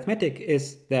point arithmetic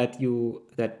is that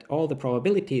all the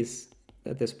probabilities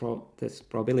that this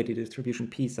probability distribution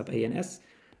P sub ANS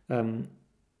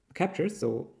captures,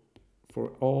 so for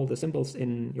all the symbols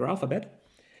in your alphabet,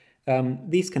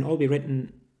 these can all be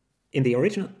written in the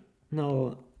original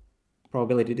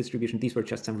probability distribution. These were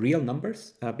just some real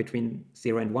numbers between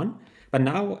 0 and 1. But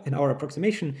now in our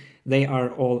approximation, they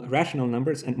are all rational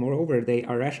numbers, and moreover, they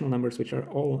are rational numbers which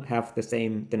all have the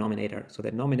same denominator. So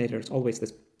the denominator is always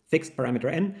this fixed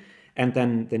parameter n, and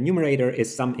then the numerator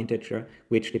is some integer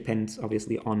which depends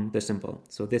obviously on the symbol.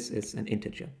 So this is an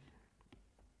integer.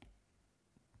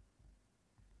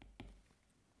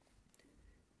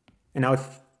 And now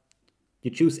if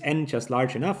you choose n just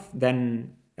large enough,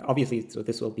 then obviously, so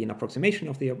this will be an approximation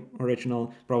of the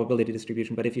original probability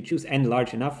distribution, but if you choose n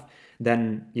large enough,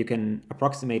 then you can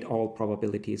approximate all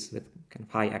probabilities with kind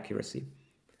of high accuracy.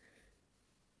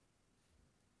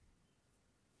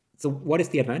 So what is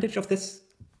the advantage of this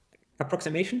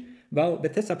approximation? Well,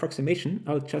 with this approximation,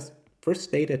 I'll just first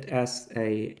state it as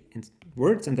in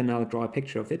words, and then I'll draw a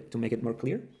picture of it to make it more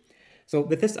clear. So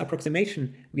with this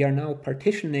approximation, we are now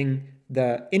partitioning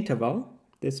the interval,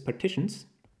 this partitions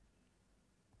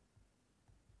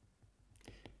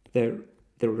the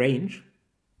range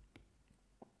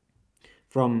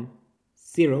from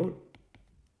 0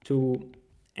 to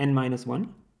n minus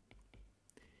 1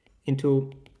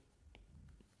 into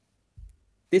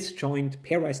disjoint,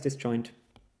 pairwise disjoint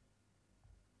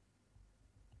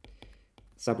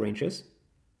subranges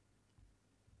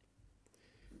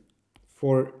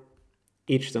for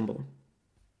each symbol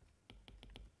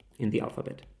in the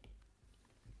alphabet.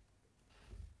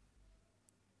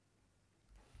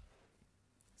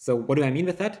 So what do I mean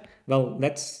with that? Well,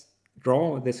 let's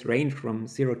draw this range from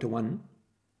 0 to 1.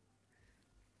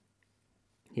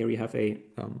 Here we have a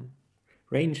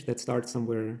range that starts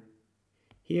somewhere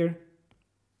here.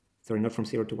 Sorry, not from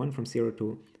 0 to 1, from 0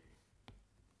 to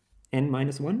n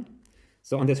minus 1.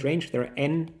 So on this range, there are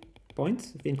n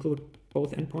points, if we include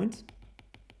both endpoints.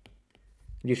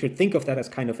 You should think of that as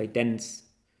kind of a dense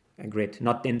grid,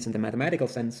 not dense in the mathematical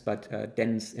sense, but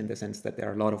dense in the sense that there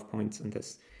are a lot of points in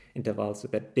this interval, so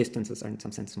that distances are in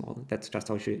some sense small. That's just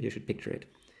how you should picture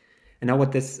it. And now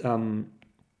what this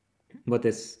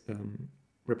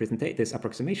this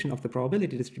approximation of the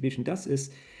probability distribution does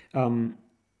is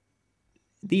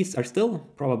these are still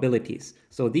probabilities.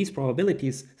 So these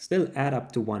probabilities still add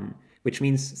up to 1, which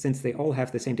means since they all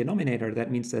have the same denominator, that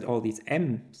means that all these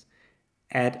m's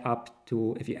add up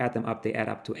to, if you add them up, they add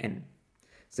up to n.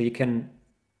 So you can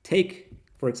take,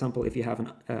 for example, if you have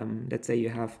an, let's say you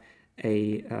have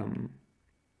an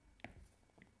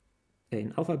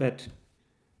alphabet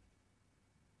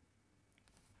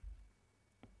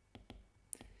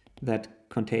that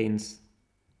contains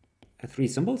 3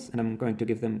 symbols, and I'm going to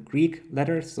give them Greek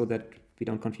letters so that we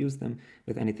don't confuse them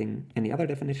with any other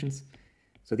definitions.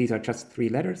 So these are just 3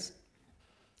 letters,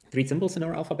 3 symbols in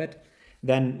our alphabet.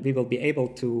 Then we will be able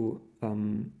to,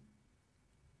 then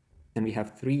we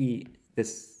have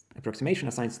this approximation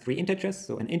assigns 3 integers,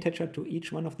 so an integer to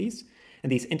each one of these.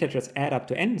 And these integers add up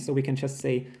to n, so we can just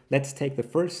say, let's take the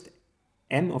first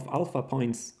m of alpha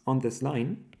points on this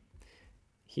line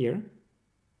here.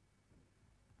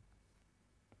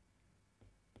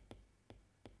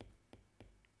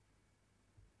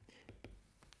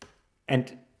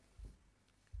 And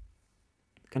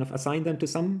kind of assign them to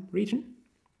some region.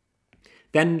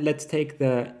 Then let's take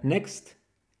the next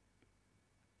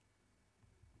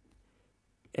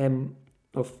m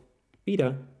of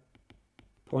beta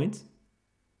points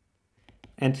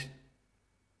and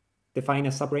define a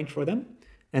subrange for them.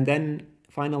 And then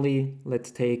finally, let's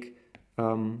take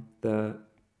the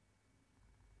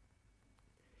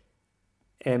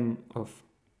next m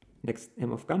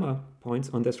of gamma points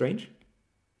on this range.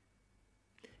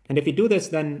 And if we do this,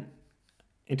 then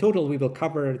in total, we will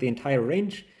cover the entire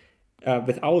range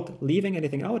without leaving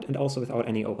anything out and also without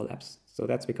any overlaps. So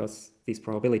that's because these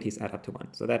probabilities add up to 1.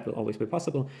 So that will always be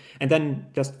possible. And then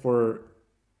just to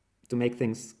make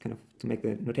things to make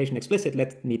the notation explicit,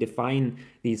 let me define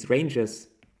these ranges,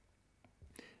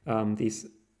 these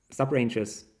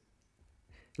subranges.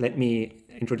 Let me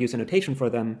introduce a notation for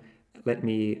them. Let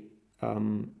me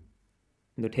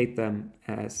notate them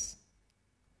as,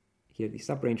 here the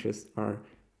subranges are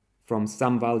from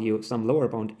some value, some lower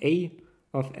bound a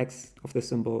of x of the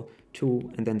symbol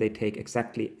 2, and then they take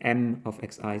exactly m of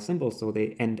xi symbols, so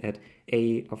they end at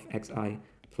a of xi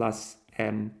plus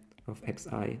m of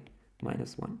xi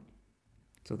minus 1.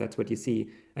 So that's what you see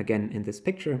again in this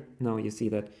picture. Now you see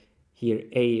that here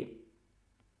a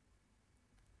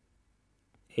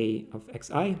of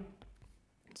xi,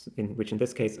 which in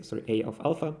this case, sorry, a of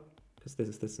alpha, because this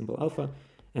is the symbol alpha,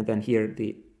 and then here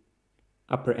the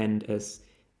upper end is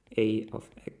a of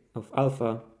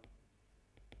alpha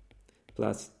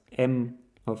plus m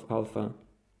of alpha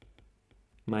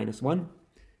minus 1.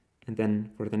 And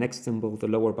then for the next symbol, the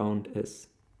lower bound is,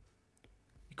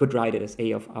 you could write it as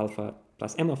a of alpha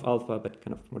plus m of alpha, but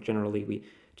kind of more generally, we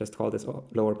just call this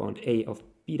lower bound a of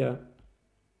beta.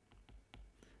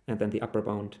 And then the upper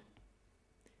bound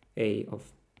a of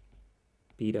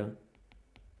beta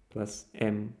plus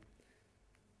m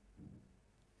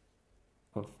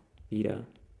of beta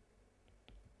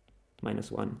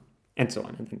minus 1, and so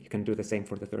on. And then you can do the same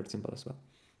for the third symbol as well.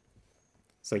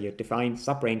 So you define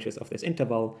subranges of this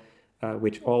interval,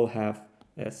 which all have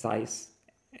a size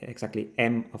exactly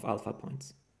m of alpha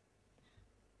points.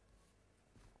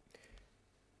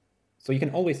 So you can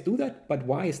always do that, but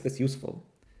why is this useful?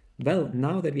 Well,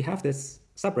 now that we have this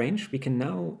subrange,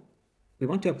 we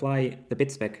want to apply the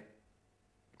bit spec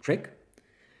trick.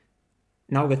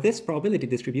 Now with this probability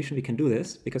distribution, we can do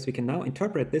this because we can now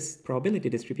interpret this probability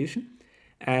distribution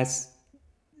as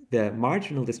the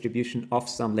marginal distribution of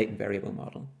some latent variable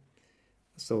model.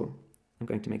 So I'm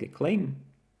going to make a claim.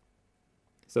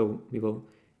 So we will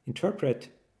interpret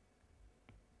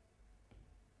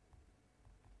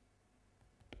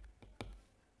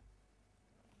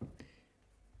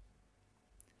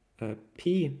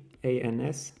P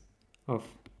ANS of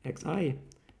xi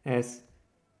as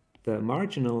the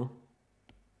marginal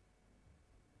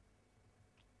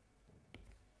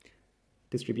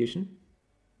distribution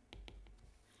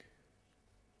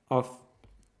of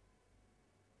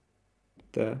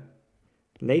the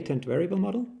latent variable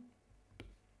model.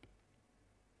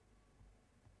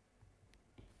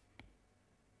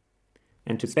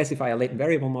 And to specify a latent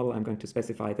variable model, I'm going to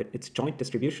specify that it's joint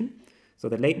distribution. So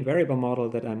the latent variable model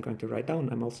that I'm going to write down,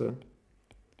 I'm also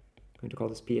going to call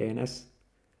this PANS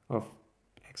of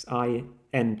xi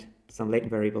and some latent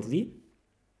variable z,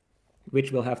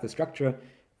 which will have the structure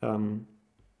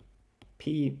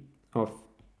p of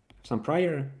some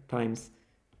prior times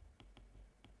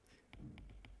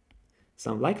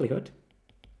some likelihood.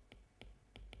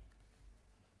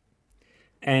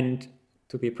 And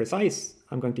to be precise,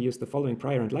 I'm going to use the following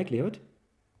prior and likelihood.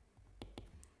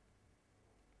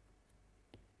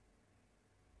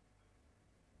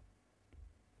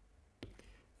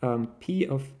 P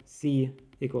of c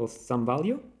equals some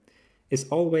value is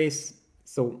always,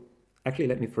 so actually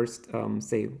let me first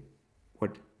say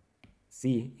what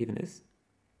c even is.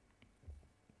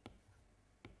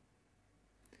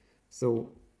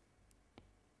 So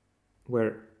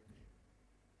where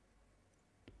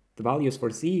the values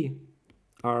for c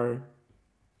are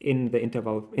in the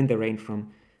interval, in the range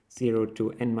from 0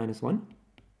 to n-1.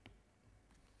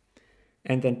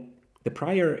 And then the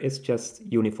prior is just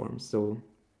uniform. So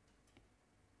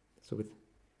with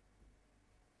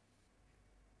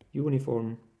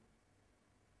uniform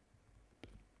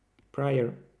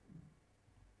prior,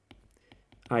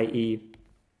 i.e.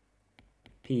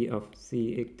 p of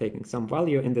c taking some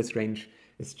value in this range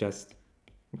is just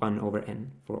 1 over n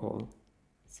for all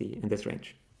c in this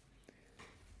range.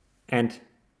 And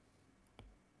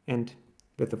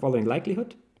with the following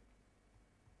likelihood,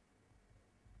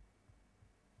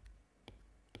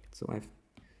 so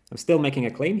I'm still making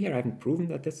a claim here. I haven't proven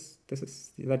that this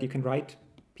is that you can write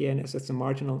PNS as a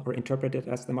marginal or interpret it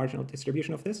as the marginal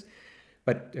distribution of this,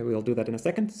 but we'll do that in a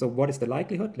second. So what is the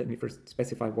likelihood? Let me first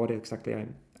specify what exactly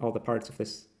all the parts of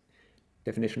this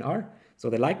definition are. So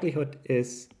the likelihood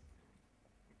is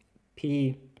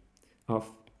P of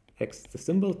x, the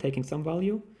symbol, taking some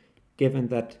value, given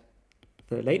that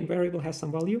the latent variable has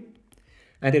some value.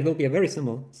 And it will be a very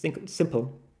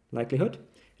simple likelihood.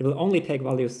 It will only take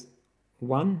values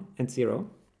 1 and 0.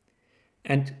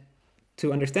 And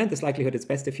to understand this likelihood, it's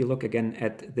best if you look again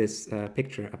at this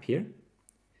picture up here.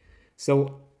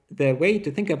 So the way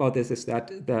to think about this is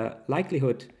that the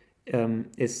likelihood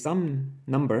is some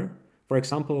number. For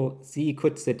example, z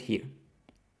could sit here,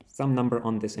 some number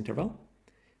on this interval.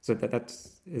 So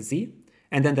that's z.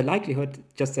 And then the likelihood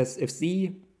just says if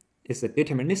z is a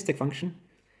deterministic function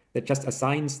that just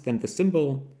assigns then the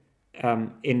symbol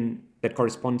that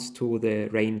corresponds to the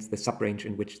range, the subrange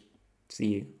in which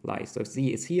c lies. So if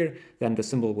z is here, then the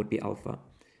symbol would be alpha.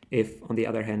 If, on the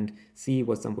other hand, c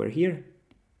was somewhere here,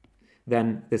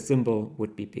 then the symbol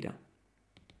would be beta.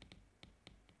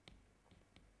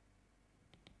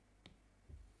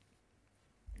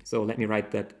 So let me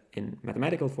write that in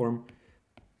mathematical form.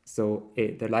 So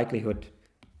the likelihood,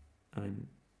 I'm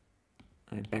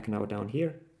back now down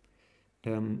here.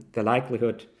 The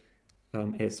likelihood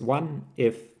is 1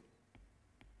 if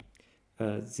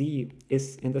z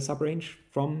is in the subrange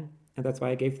from, and that's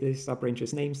why I gave these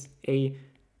subranges names, a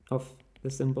of the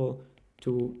symbol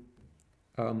to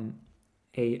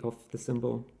a of the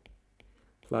symbol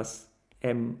plus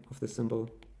m of the symbol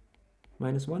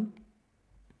minus 1.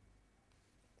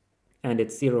 And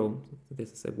it's 0, so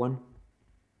this is a 1.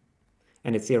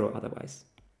 And it's 0 otherwise.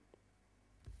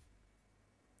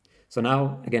 So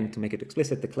now, again, to make it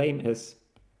explicit, the claim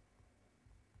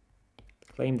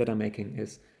that I'm making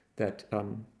is that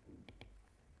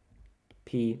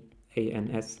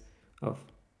PANS of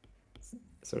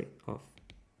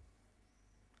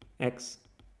x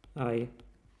I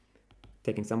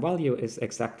taking some value is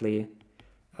exactly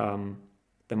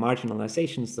the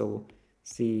marginalization. So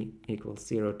c equals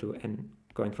 0 to n,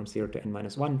 going from 0 to n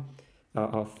minus 1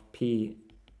 of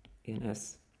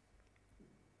PANS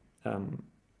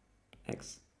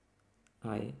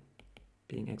xi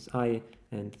being xi,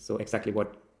 and so exactly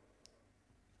what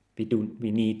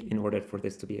we need in order for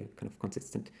this to be a kind of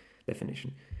consistent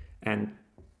definition. And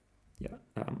yeah,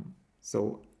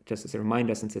 so just as a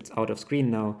reminder, since it's out of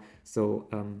screen now, so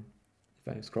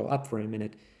if I scroll up for a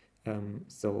minute,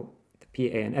 so the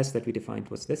PANS that we defined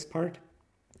was this part.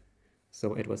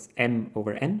 So it was m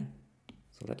over n.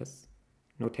 So let us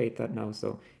notate that now.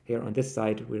 So here on this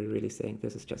side, we're really saying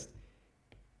this is just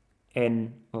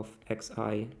n of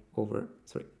xi over,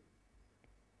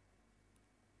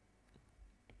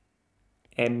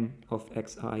 m of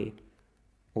xi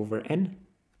over n.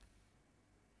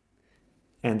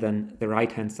 And then the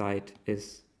right-hand side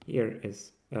is here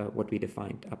is what we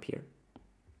defined up here.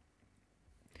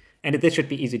 And this should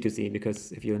be easy to see,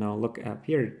 because if you now look up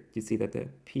here, you see that the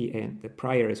PN, the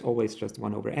prior, is always just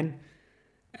 1 over n,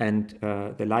 and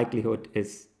the likelihood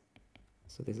is,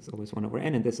 so this is always 1 over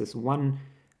n, and this is 1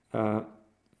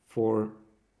 for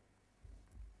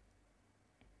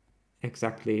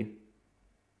exactly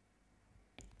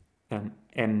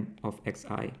m of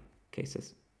xi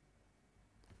cases.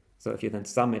 So if you then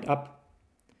sum it up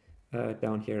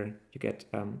down here, you get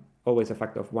always a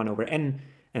factor of 1 over n,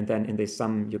 and then in this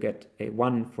sum you get a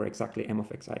 1 for exactly m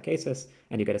of xi cases,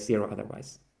 and you get a 0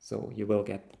 otherwise. So you will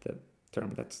get the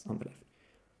term that's on the left.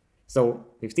 So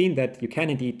we've seen that you can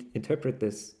indeed interpret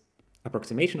this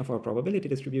approximation of our probability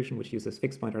distribution, which uses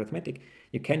fixed point arithmetic.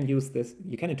 You can use this,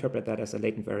 you can interpret that as a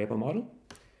latent variable model.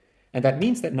 And that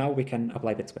means that now we can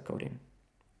apply bit-spec coding.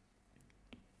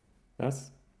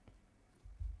 Thus,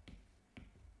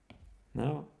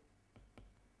 now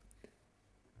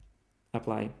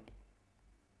apply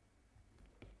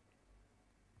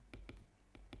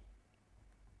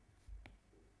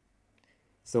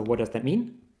So what does that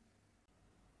mean?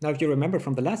 Now, if you remember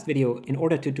from the last video, in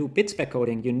order to do bit-spec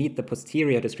coding, you need the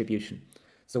posterior distribution.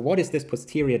 So what is this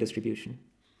posterior distribution?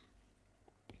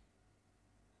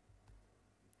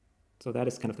 So that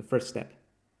is kind of the first step.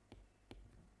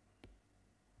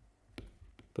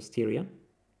 Posterior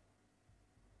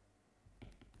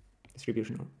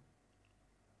distribution.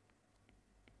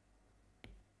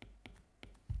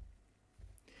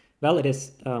 Well, it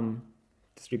is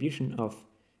distribution of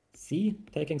C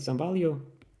taking some value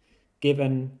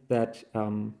given that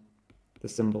the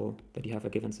symbol, that you have a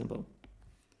given symbol.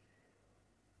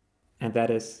 And that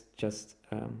is just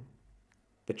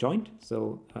the joint,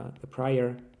 so the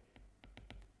prior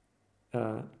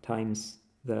times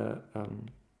the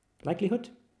likelihood.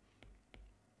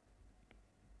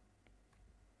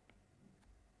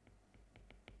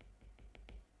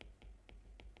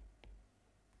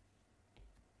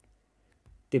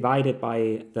 Divided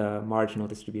by the marginal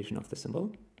distribution of the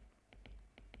symbol.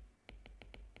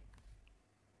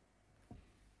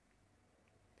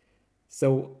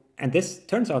 So, and this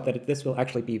turns out that this will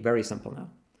actually be very simple now.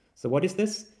 So what is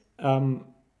this?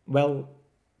 Well,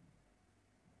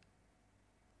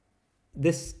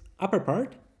 this upper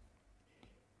part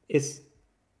is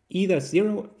either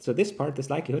 0, so this part, this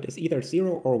likelihood, is either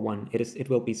 0 or 1. It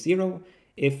will be 0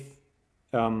 if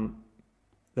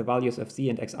the values of z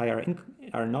and xi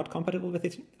are not compatible with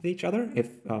each other, if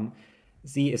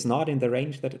z is not in the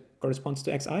range that corresponds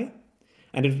to xi,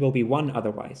 and it will be 1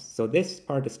 otherwise. So this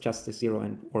part is just a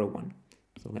 0 or a 1.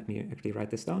 So let me actually write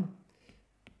this down.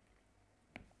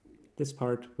 This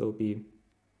part will be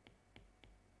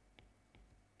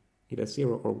either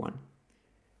 0 or 1.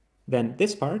 Then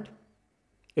this part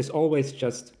is always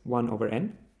just 1 over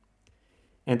n.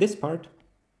 And this part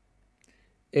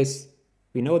is,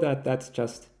 we know that that's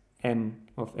just m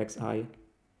of xi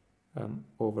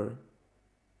over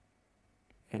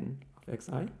n of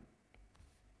xi.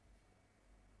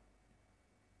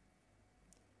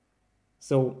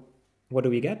 So what do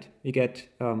we get? We get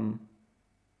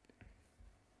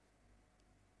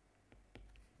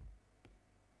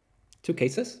two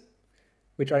cases,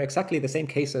 which are exactly the same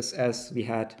cases as we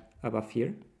had above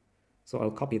here. So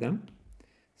I'll copy them.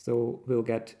 So we'll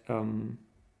get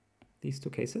these two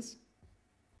cases.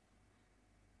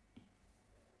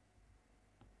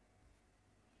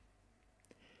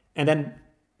 And then,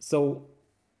 so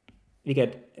we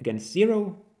get, again,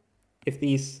 0 if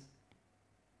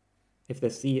the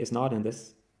C is not in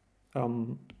this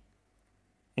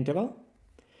interval.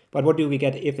 But what do we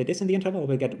get if it is in the interval?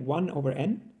 We get 1 over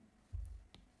n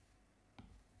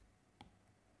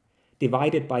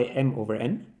divided by m over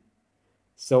n.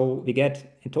 So we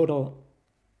get in total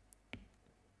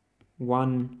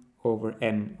 1 over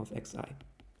m of xi,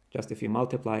 just if you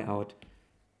multiply out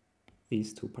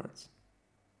these two parts.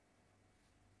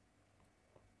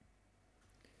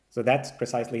 So that's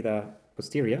precisely the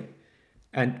posterior.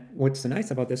 And what's so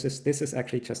nice about this is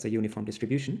actually just a uniform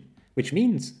distribution, which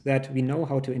means that we know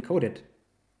how to encode it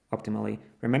optimally.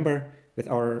 Remember, with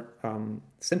our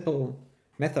simple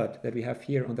method that we have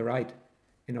here on the right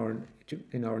in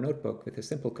our notebook with a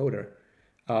simple coder,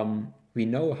 we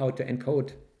know how to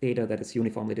encode data that is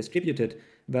uniformly distributed.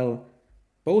 Well,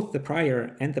 both the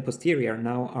prior and the posterior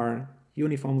now are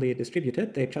uniformly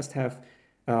distributed. They just have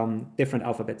different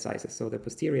alphabet sizes. So the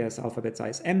posterior is alphabet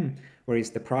size m,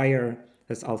 whereas the prior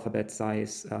is alphabet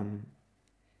size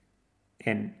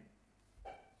n.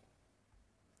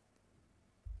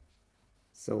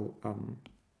 So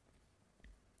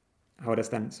how does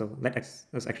then, so let's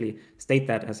actually state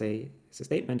that as a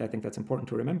statement. I think that's important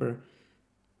to remember.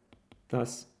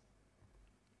 Thus,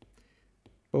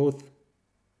 both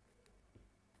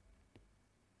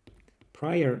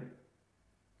prior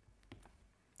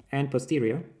and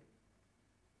posterior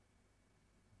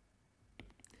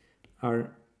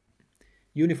are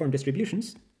uniform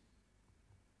distributions,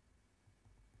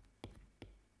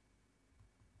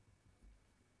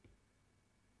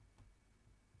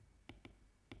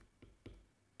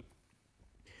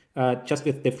 just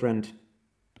with different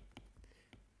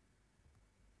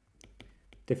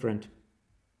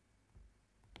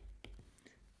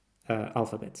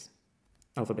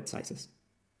alphabet sizes.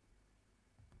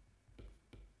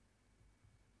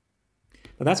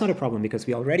 But that's not a problem, because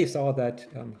we already saw that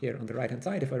here on the right-hand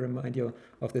side, if I remind you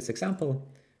of this example,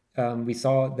 we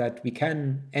saw that we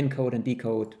can encode and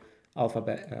decode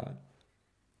alphabet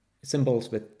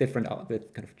symbols with different,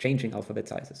 with kind of changing alphabet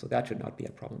sizes. So that should not be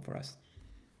a problem for us.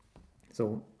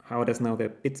 So how does now the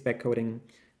bit-spec coding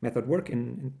method work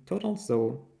in total?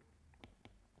 So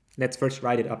let's first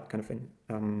write it up kind of in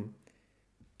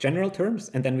general terms,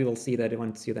 and then we will see that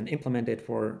once you then implement it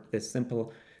for this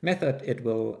simple method, it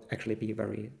will actually be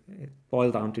very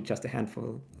boil down to just a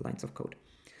handful of lines of code.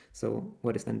 So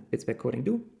what does then bit-spec coding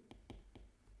do?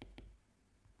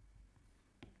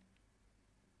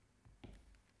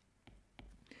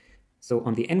 So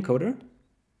on the encoder,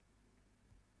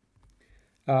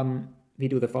 we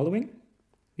do the following.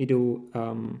 We do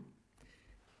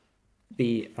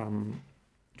the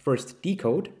first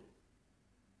decode.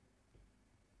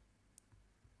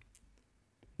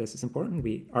 This is important.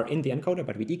 We are in the encoder,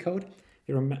 but we decode. If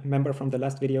you remember from the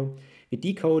last video, we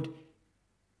decode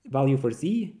value for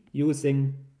z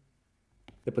using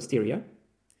the posterior.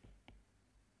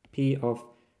 P of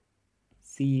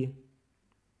c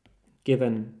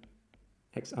given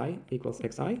xi equals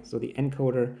xi. So the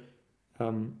encoder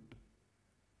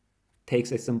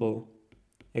takes a symbol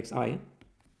xi.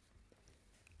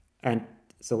 And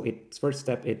so its first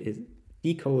step, it is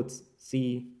decodes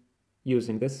c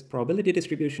using this probability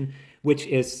distribution, which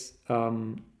is,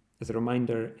 as a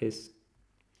reminder, is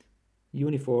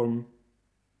uniform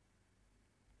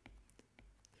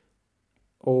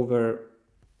over,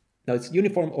 now it's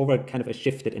uniform over kind of a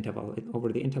shifted interval,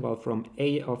 over the interval from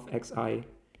a of xi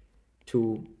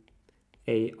to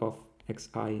a of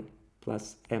xi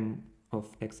plus m of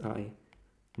xi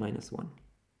minus 1.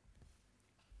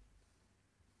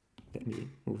 Let me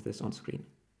move this on screen.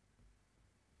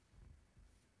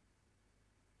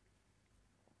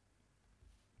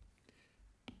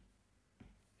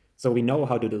 So we know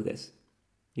how to do this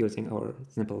using our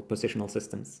simple positional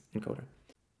systems encoder.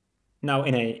 Now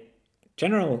in a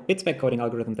general bit-spec coding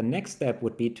algorithm, the next step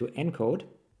would be to encode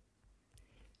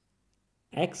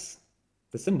x,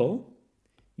 the symbol,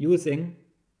 using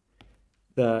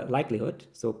the likelihood,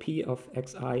 so P of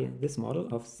xi, this model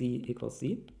of c equals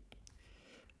c.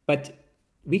 But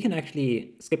we can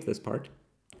actually skip this part.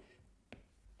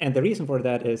 And the reason for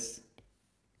that is,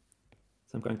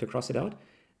 so I'm going to cross it out.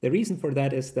 The reason for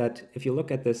that is that if you look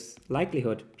at this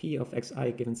likelihood, P of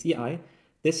xi given ci,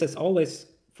 this is always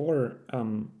for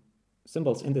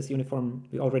symbols in this uniform.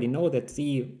 We already know that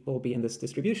c will be in this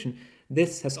distribution.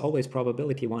 This has always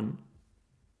probability 1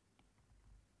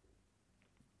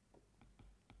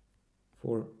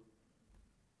 for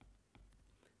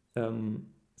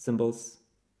symbols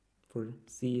for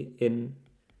c in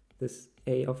this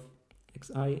a of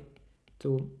xi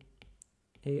to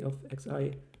a of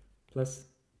xi plus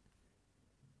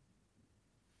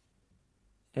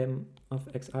m of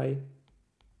xi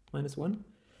minus 1.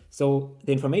 So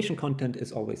the information content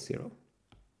is always 0.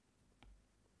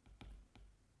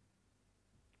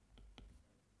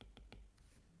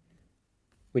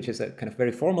 Which is a kind of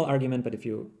very formal argument, but if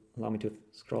you allow me to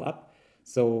scroll up.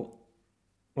 So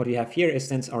what we have here is,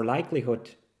 since our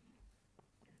likelihood,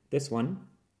 this one,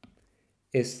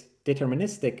 is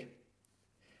deterministic,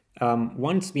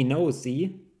 once we know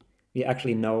z, we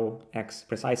actually know x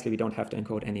precisely. We don't have to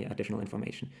encode any additional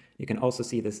information. You can also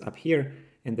see this up here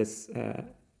in this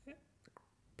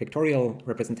pictorial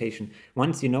representation.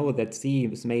 Once you know that c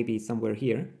is maybe somewhere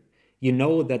here, you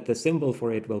know that the symbol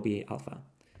for it will be alpha.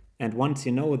 And once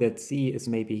you know that c is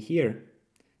maybe here,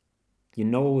 you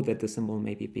know that the symbol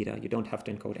may be beta. You don't have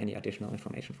to encode any additional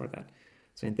information for that.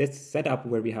 So in this setup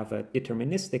where we have a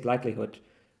deterministic likelihood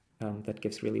that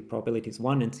gives really probabilities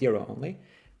 1 and 0 only,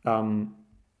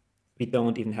 we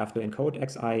don't even have to encode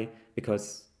xi,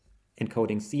 because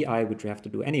encoding ci, which we have to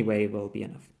do anyway, will be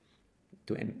enough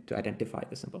to identify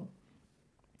the symbol.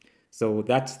 So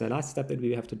that's the last step that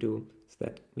we have to do, is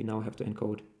that we now have to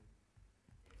encode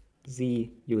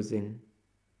z using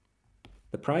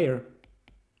the prior,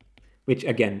 which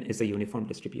again is a uniform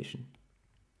distribution.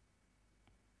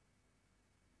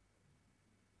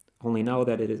 Only now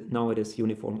that it is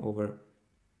uniform over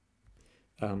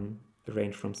the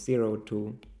range from 0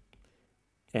 to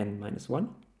n minus 1.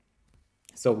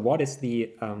 So what is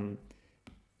the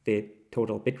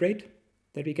total bitrate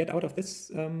that we get out of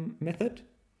this method?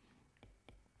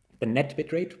 The net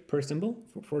bitrate per symbol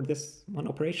for this one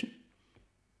operation.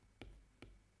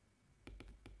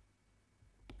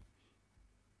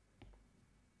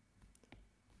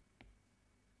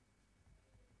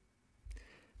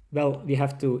 Well, we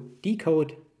have to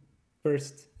decode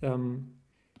first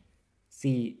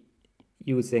C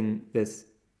using this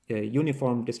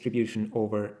uniform distribution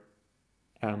over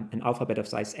an alphabet of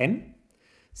size n.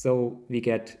 So we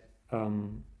get,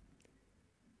 and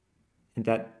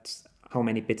that's how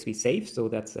many bits we save. So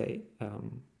that's a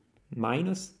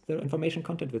minus the information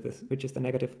content with this, which is the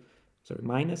negative, sorry,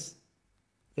 minus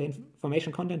the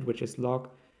information content, which is log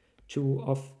 2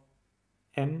 of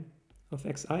m of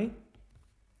xi.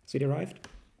 So derived.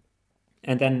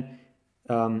 And then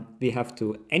we have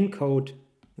to encode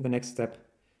the next step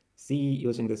C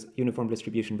using this uniform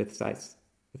distribution with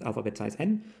alphabet size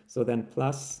n. So then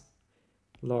plus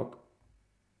log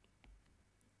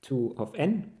 2 of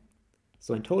n.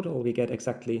 So in total we get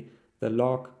exactly the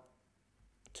log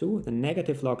 2, the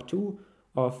negative log 2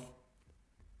 of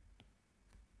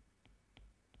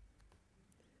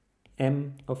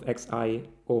m of xi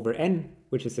over n,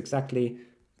 which is exactly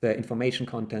the information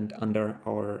content under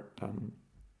our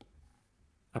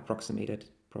approximated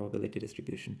probability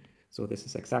distribution. So this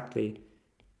is exactly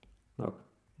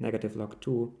negative log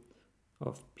 2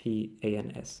 of p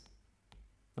ANS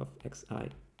of xi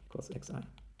equals xi.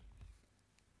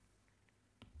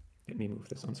 Let me move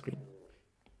this on screen.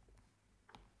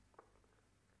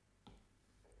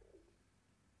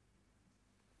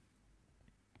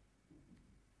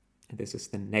 And this is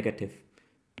the negative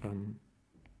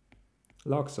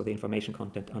log, so the information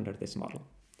content under this model.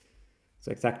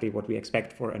 So exactly what we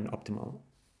expect for an optimal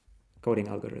coding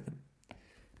algorithm.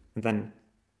 And then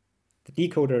the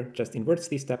decoder just inverts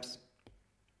these steps.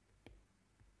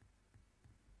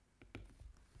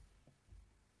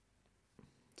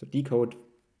 So decode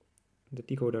the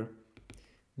decoder,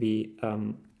 we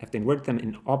have to invert them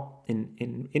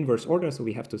in inverse order, so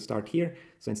we have to start here.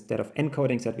 So instead of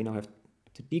encoding that, we now have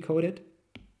to decode it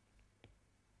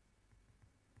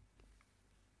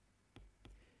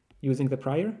using the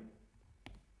prior.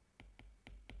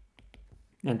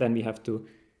 And then we have to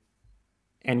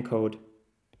encode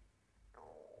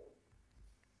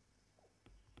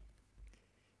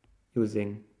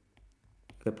using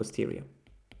the posterior.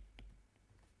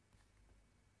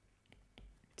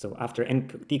 So after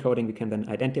decoding, we can then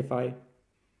identify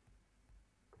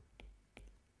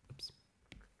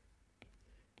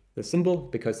the symbol,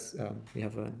 because we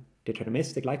have a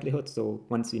deterministic likelihood. So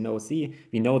once we know C,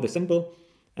 we know the symbol,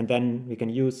 and then we can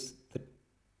use the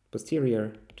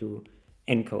posterior to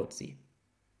encode C.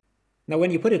 Now,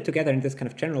 when you put it together in this kind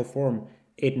of general form,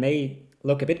 it may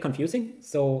look a bit confusing.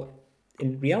 So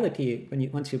in reality,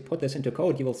 once you put this into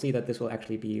code, you will see that this will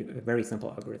actually be a very simple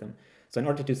algorithm. So in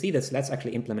order to see this, let's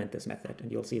actually implement this method, and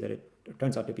you'll see that it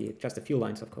turns out to be just a few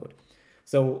lines of code.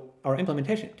 So our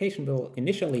implementation will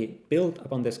initially build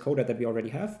upon this coder that we already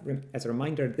have. As a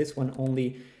reminder, this one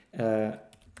only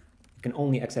can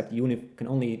only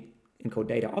encode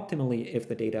data optimally if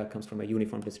the data comes from a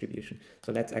uniform distribution.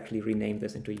 So let's actually rename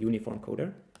this into a uniform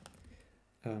coder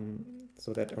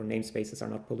so that our namespaces are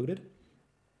not polluted.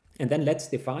 And then let's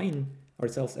define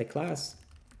ourselves a class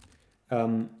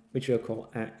which we'll call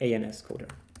ANS coder.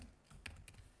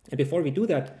 And before we do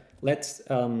that, let's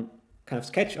kind of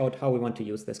sketch out how we want to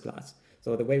use this class.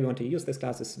 So the way we want to use this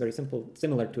class is very simple,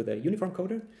 similar to the uniform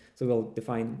coder. So we'll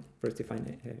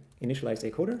initialize a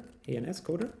coder, ANS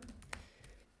coder.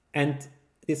 And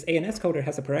this ANS coder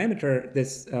has a parameter,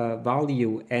 this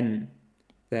value n,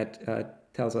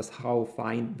 that tells us how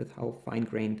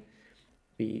fine-grained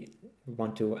we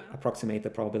want to approximate the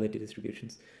probability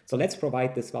distributions. So let's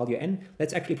provide this value n.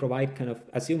 Let's actually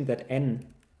assume that n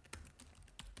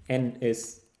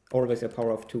is always a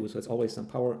power of 2. So it's always some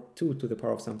power 2 to the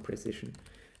power of some precision.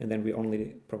 And then we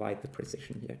only provide the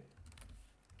precision here.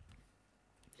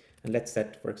 And let's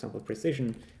set, for example,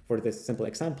 precision for this simple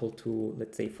example to,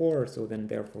 let's say, 4. So then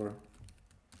therefore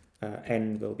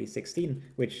n will be 16,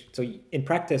 so in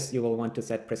practice, you will want to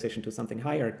set precision to something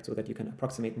higher so that you can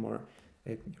approximate more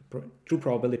true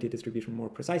probability distribution more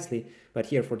precisely. But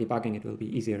here for debugging, it will be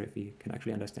easier if we can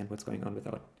actually understand what's going on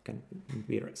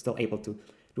we are still able to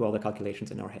do all the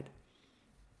calculations in our head.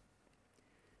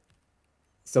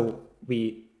 So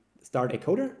we start a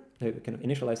coder, we can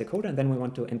initialize a coder, and then we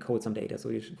want to encode some data. So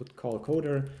we would call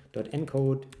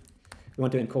coder.encode. We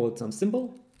want to encode some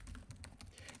symbol.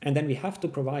 And then we have to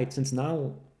provide, since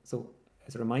now, so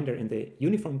as a reminder, in the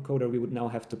uniform coder, we would now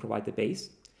have to provide the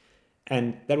base.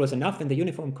 And that was enough in the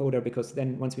uniform coder because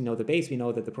then once we know the base, we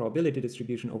know that the probability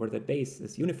distribution over that base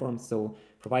is uniform. So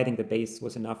providing the base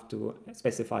was enough to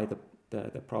specify the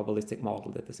probabilistic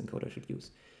model that this encoder should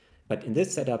use. But in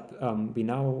this setup, we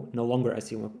now no longer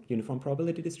assume a uniform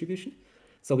probability distribution.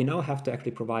 So we now have to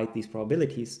actually provide these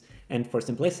probabilities. And for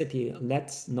simplicity,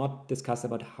 let's not discuss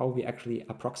about how we actually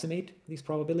approximate these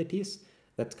probabilities.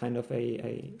 That's kind of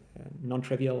a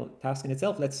non-trivial task in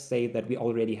itself. Let's say that we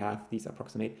already have these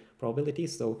approximate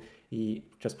probabilities. So we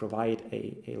just provide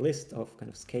a list of kind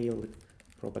of scaled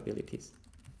probabilities.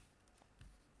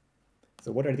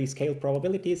 So what are these scaled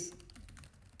probabilities?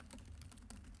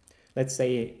 Let's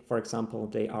say, for example,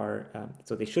 they are,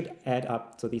 so they should add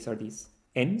up. So these are these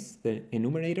n's, the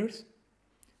enumerators.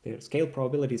 They're scaled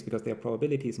probabilities because they are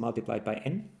probabilities multiplied by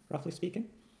n, roughly speaking.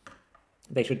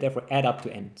 They should therefore add up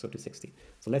to n, so to 60.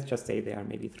 So let's just say they are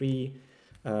maybe 3,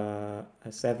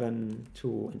 7,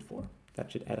 2, and 4. That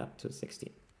should add up to 16.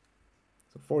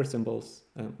 So 4 symbols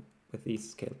with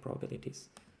these scaled probabilities.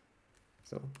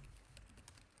 So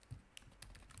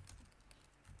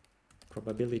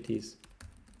probabilities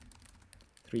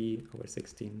 3 over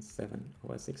 16, 7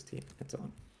 over 16, and so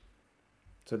on.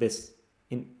 So this,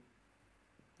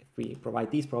 if we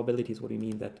provide these probabilities, what we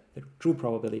mean that the true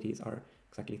probabilities are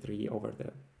exactly 3 over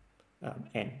the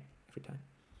n every time.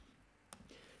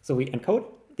 So we encode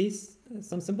these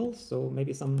some symbols. So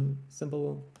maybe some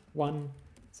symbol 1,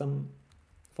 some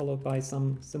followed by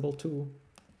some symbol 2,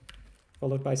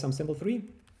 followed by some symbol 3.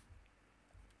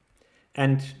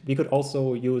 And we could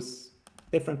also use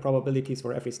different probabilities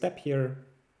for every step here.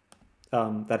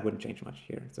 That wouldn't change much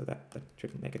here, so that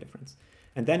shouldn't make a difference.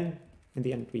 And then in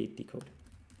the end, we decode.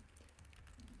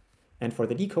 And for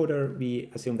the decoder, we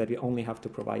assume that we only have to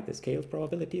provide the scaled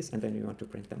probabilities, and then we want to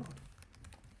print them out.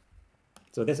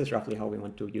 So this is roughly how we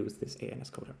want to use this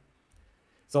ANS coder.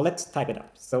 So let's type it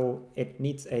up. So it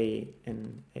needs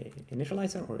an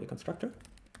initializer or a constructor.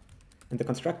 And the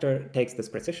constructor takes this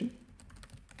precision.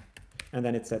 And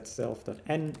then it sets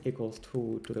self.n equals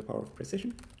 2 to the power of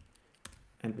precision.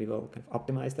 And we will kind of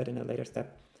optimize that in a later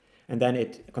step. And then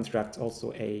it constructs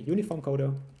also a uniform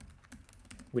coder,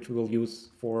 which we will use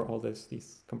for all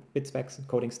these bit specs and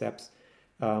coding steps.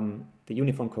 The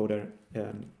uniform coder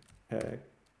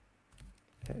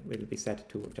will be set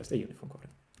to just a uniform coder.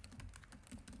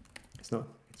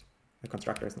 The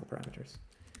constructor has no parameters.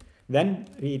 Then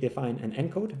we define an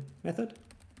encode method,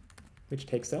 which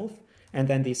takes self, and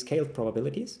then these scaled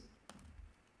probabilities.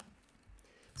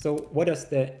 So what does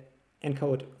the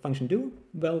encode function do?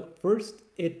 Well, first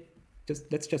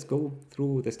let's just go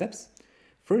through the steps.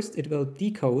 First, it will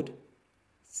decode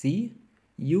C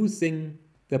using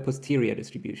the posterior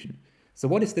distribution. So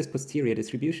what is this posterior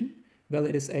distribution? Well,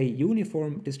 it is a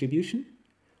uniform distribution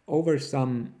over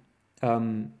some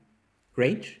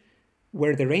range,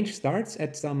 where the range starts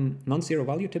at some non-zero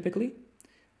value typically,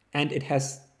 and it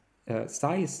has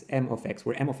size m of x,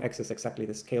 where m of x is exactly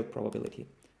the scaled probability.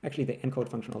 Actually, the encode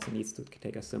function also needs to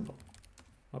take a symbol,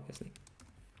 obviously.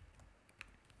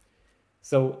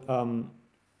 So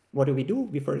what do?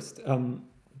 We first,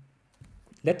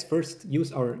 let's first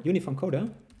use our uniform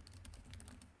coder.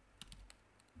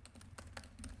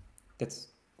 Let's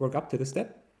work up to the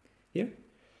step here.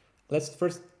 Let's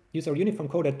first use our uniform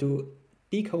coder to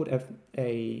decode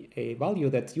a value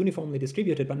that's uniformly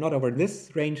distributed, but not over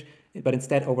this range, but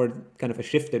instead over kind of a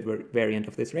shifted variant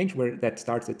of this range, where that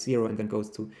starts at 0 and then goes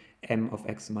to m of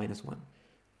x minus 1.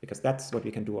 Because that's what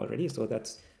we can do already. So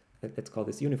let's call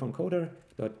this uniform coder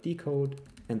dot decode,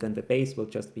 and then the base will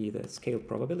just be the scaled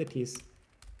probabilities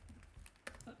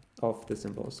of the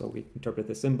symbol. So we interpret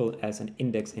the symbol as an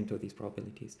index into these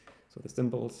probabilities. So the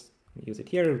symbols, we use it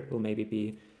here, will maybe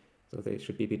be, so they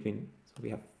should be between, so we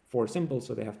have 4 symbols,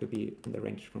 so they have to be in the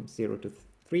range from 0 to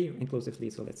 3 inclusively.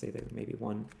 So let's say they're maybe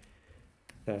 1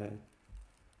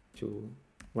 to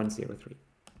 103.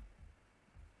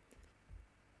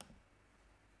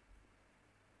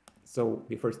 So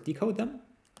we first decode them.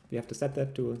 We have to set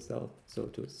that to self, so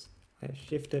to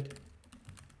shifted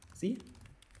C.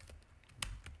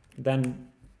 Then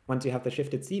once you have the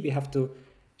shifted C, we have to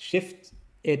shift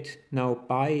it now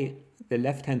by the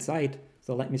left-hand side.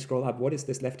 So let me scroll up. What is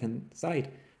this left-hand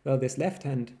side? Well, this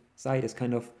left-hand side is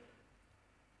kind of,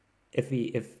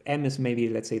 if M is maybe,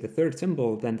 let's say, the third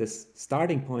symbol, then this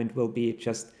starting point will be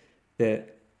just the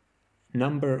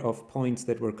number of points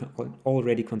that were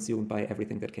already consumed by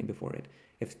everything that came before it.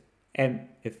 If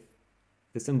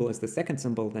the symbol is the second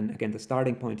symbol, then again, the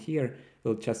starting point here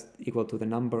will just equal to the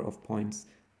number of points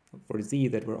for Z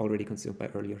that were already consumed by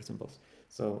earlier symbols.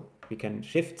 So we can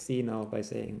shift C now by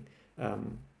saying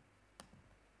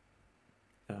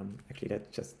actually let's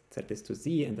just set this to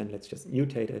Z, and then let's just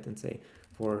mutate it and say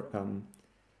for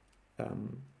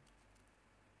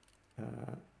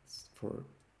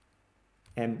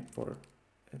M for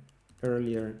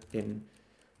earlier in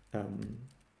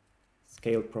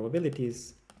scaled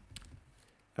probabilities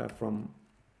from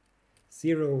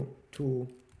 0 to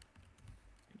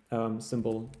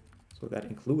symbol, so that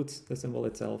includes the symbol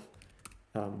itself.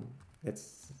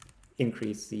 Let's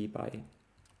increase Z by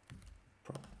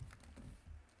prob.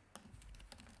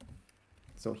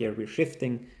 So here we're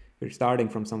shifting, we're starting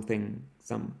from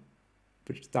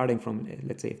we're starting from,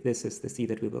 let's say if this is the C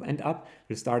that we will end up,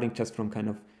 we're starting just from kind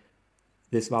of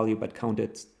this value, but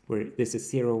counted where this is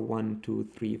 0, 1, 2,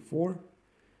 3, 4.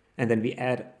 And then we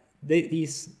add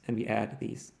these and we add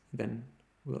these. Then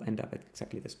we'll end up at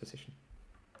exactly this position.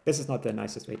 This is not the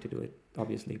nicest way to do it,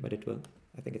 obviously, but it will.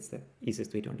 I think it's the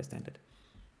easiest way to understand it.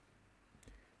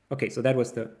 Okay, so that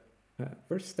was the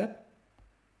first step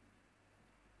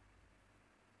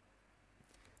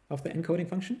of the encoding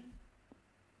function.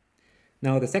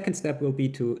 Now the second step will be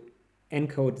to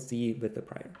encode Z with the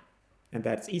prior. And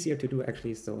that's easier to do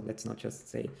actually, so let's not just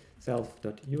say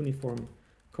self.uniform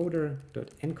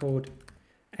coder.encode,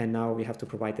 and now we have to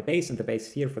provide the base, and the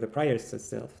base here for the prior is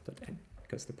self.n,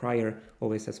 because the prior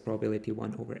always has probability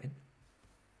 1 over n.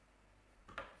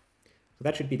 So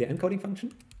that should be the encoding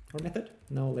function or method.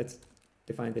 Now let's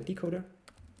define the decoder.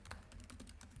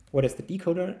 What does the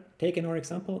decoder take in our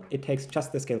example? It takes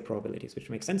just the scaled probabilities, which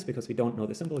makes sense because we don't know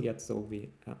the symbol yet, so we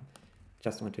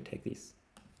just want to take these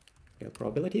scaled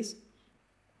probabilities.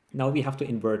 Now we have to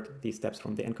invert these steps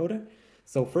from the encoder.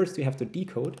 So first we have to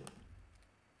decode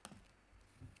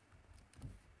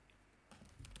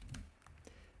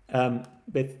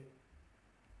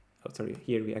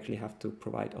here we actually have to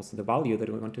provide also the value that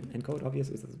we want to encode,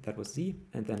 obviously, that was Z,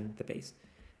 and then the base.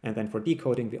 And then for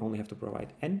decoding, we only have to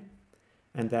provide N,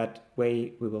 and that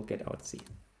way we will get out Z.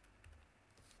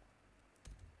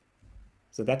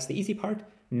 So that's the easy part.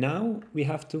 Now we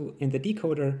have to, in the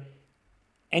decoder,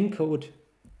 encode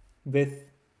with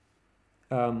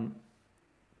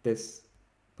this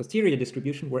posterior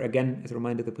distribution, where again, as a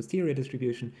reminder, the posterior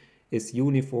distribution is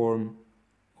uniform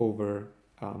over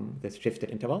this shifted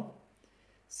interval.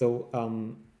 So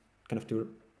kind of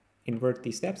to invert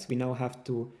these steps, we now have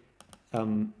to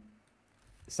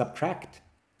subtract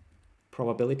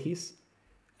probabilities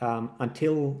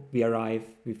until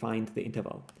we find the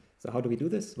interval. So how do we do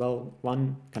this? Well,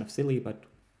 one kind of silly but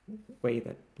way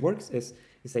that works is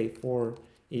you say for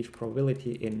each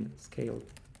probability in scaled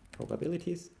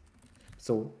probabilities.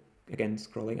 So again,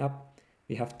 scrolling up,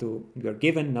 we are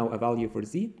given now a value for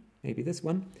Z, maybe this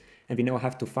one, and we now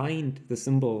have to find the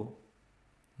symbol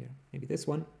here, maybe this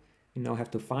one. We now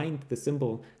have to find the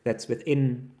symbol that's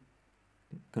within,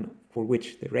 for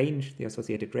which the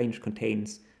associated range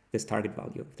contains this target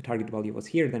value. If the target value was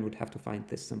here, then we'd have to find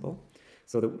this symbol.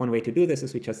 So the one way to do this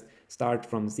is we just start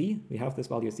from Z. We have this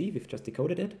value Z, we've just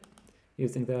decoded it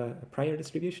using the prior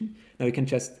distribution. Now we can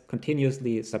just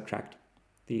continuously subtract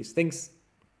these things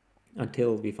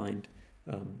until we find,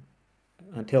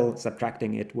 until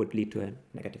subtracting it would lead to a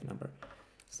negative number.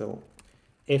 So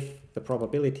if the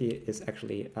probability is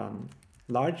actually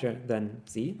larger than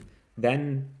Z,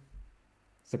 then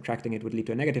subtracting it would lead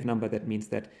to a negative number. That means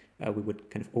that we would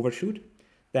kind of overshoot.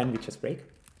 Then we just break.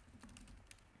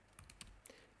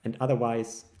 And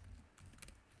otherwise,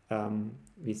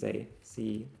 we say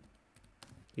C,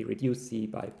 we reduce C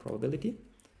by probability.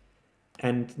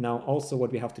 And now also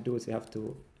what we have to do is we have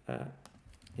to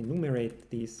enumerate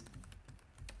these.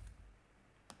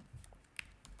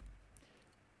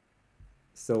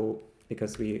 So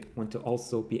because we want to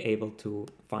also be able to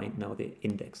find now the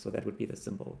index, so that would be the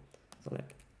symbol. So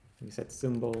like we said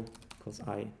symbol equals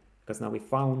I, because now we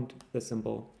found the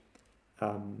symbol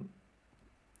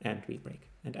and we break.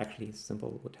 And actually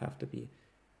symbol would have to be,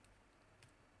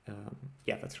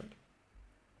 yeah, that's right.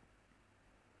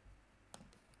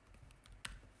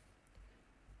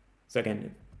 So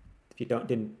again, if you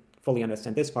didn't fully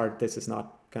understand this part, this is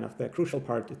not kind of the crucial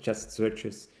part. It just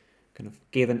searches, kind of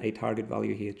given a target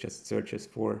value here, it just searches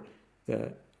for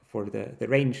the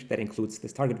range that includes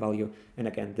this target value. And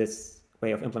again, this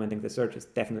way of implementing the search is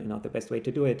definitely not the best way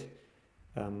to do it.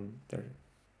 There are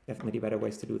definitely better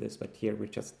ways to do this, but here we're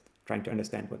just trying to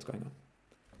understand what's going on.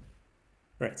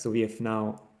 Right, so we have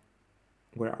now,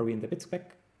 where are we in the bitspec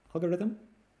algorithm?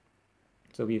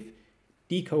 So we've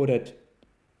decoded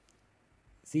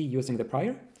Z using the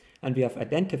prior, and we have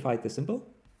identified the symbol.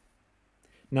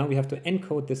 Now we have to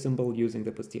encode the symbol using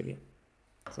the posterior.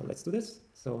 So let's do this.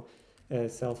 So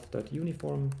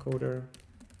self.uniform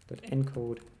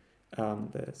coder.encode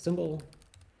the symbol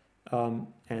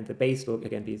And the base will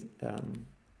again be,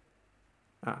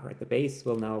 the base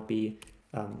will now be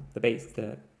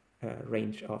the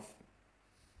range of,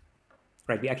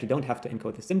 we actually don't have to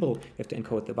encode the symbol, we have to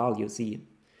encode the value z.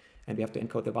 And we have to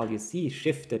encode the value z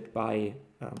shifted by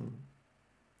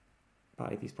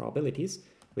these probabilities,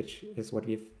 which is what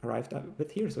we've arrived at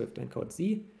with here. So we have to encode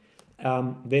z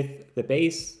with the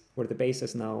base, where the base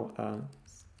is now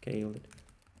scaled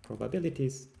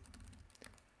probabilities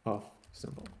of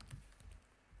symbol.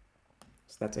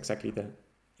 So that's exactly the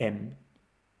m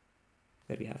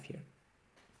that we have here.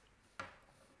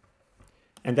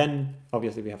 And then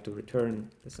obviously we have to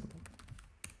return the symbol.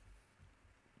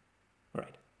 All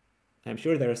right. I'm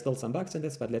sure there are still some bugs in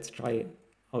this, but let's try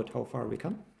out how far we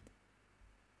come.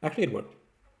 Actually, it worked.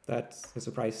 That's a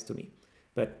surprise to me.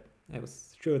 But I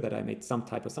was sure that I made some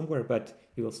typo somewhere, but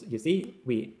you see,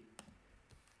 we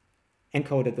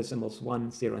encoded the symbols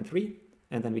 1, 0, and 3,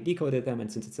 and then we decoded them,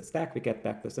 and since it's a stack, we get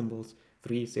back the symbols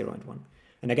 3, 0, and 1.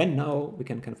 And again, now we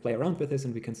can kind of play around with this,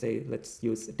 and we can say, let's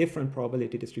use a different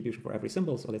probability distribution for every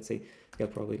symbol. So let's say scale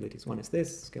probabilities 1 is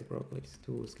this, scale probabilities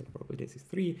 2, scale probabilities is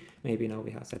 3. Maybe now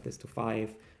we have set this to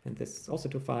 5, and this also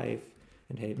to 5.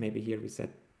 And hey, maybe here we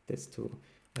set this to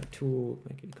 2,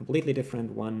 make it completely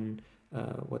different. 1,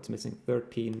 what's missing?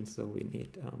 13, so we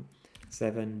need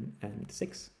 7 and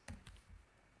 6.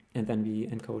 And then we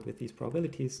encode with these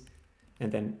probabilities,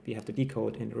 and then we have to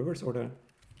decode in reverse order.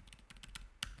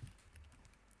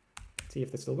 See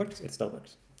if this still works. It still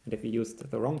works. And if we used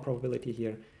the wrong probability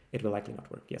here, it will likely not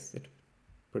work. Yes, it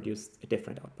produced a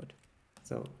different output.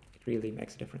 So it really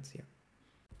makes a difference here.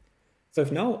 So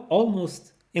if now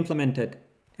almost implemented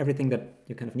everything that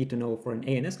you kind of need to know for an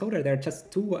ANS coder, there are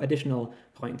just 2 additional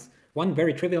points. One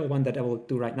very trivial one that I will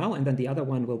do right now, and then the other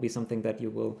one will be something that you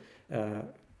will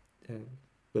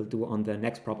do on the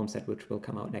next problem set, which will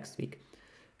come out next week,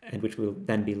 and which will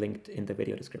then be linked in the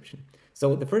video description.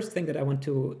 So the first thing that I want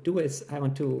to do is I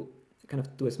want to kind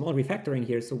of do a small refactoring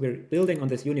here. So we're building on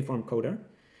this uniform coder.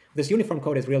 This uniform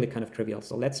code is really kind of trivial.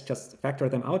 So let's just factor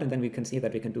them out, and then we can see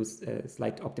that we can do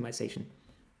slight optimization.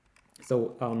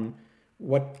 So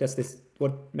what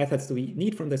methods do we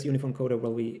need from this uniform coder?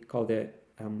 Well, we call the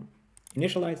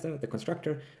initializer, the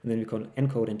constructor, and then we call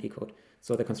encode and decode.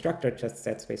 So the constructor just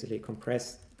sets basically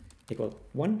compress equal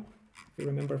 1, if you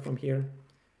remember from here.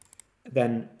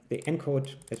 Then the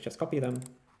encode, let's just copy them.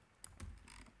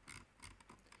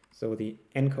 So the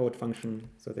encode function,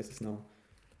 so this is now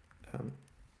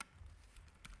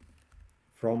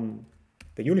from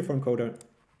the uniform coder.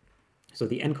 So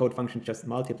the encode function just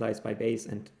multiplies by base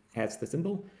and adds the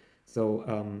symbol. So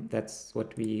that's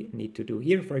what we need to do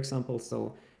here, for example.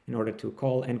 So in order to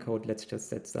call encode, let's just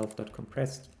set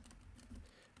self.compressed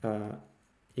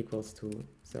equals to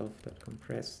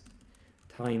self.compressed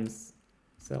times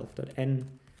self.n,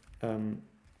 and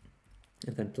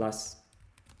then plus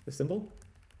the symbol.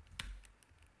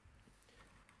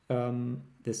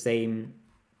 The same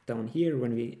down here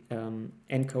when we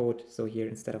encode. So here,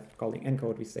 instead of calling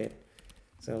encode, we say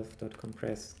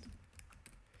self.compressed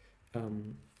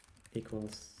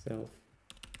equals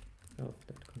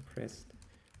self.compressed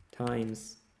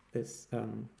times this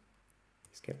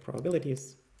scale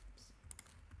probabilities,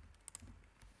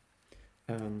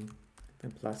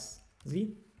 then plus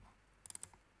z.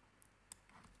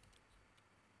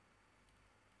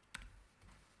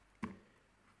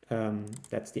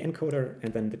 That's the encoder,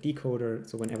 and then the decoder.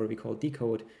 So whenever we call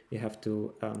decode, we have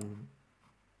to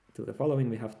do the following.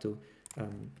 We have to,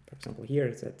 for example, here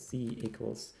it's at c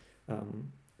equals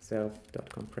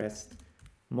self.compressed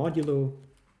modulo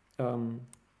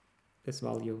this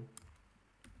value,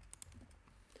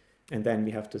 and then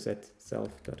we have to set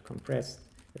self.compressed.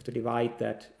 We have to divide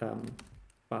that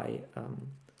by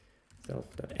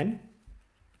self.n.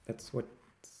 That's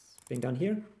what's being done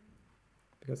here,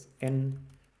 because n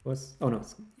was, oh no,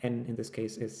 n in this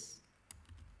case is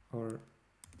our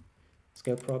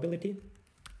scale probability.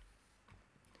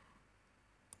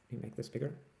 Let me make this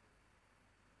bigger.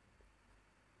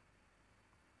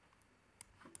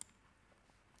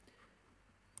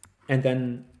 And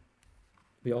then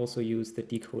we also use the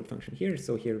decode function here.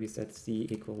 So here we set c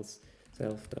equals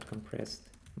self.compressed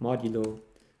modulo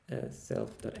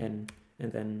self.n,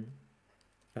 and then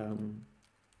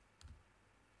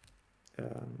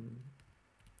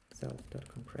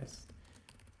self.compressed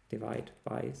divide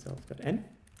by self.n.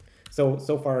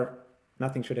 So far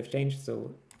nothing should have changed.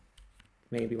 So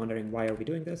you may be wondering, why are we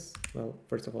doing this? Well,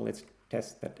 first of all, let's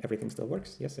test that everything still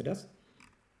works. Yes, it does.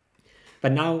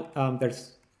 But now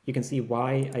you can see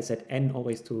why I set n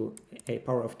always to a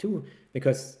power of 2,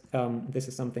 because this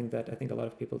is something that I think a lot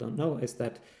of people don't know, is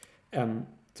that,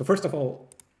 so first of all,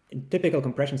 in typical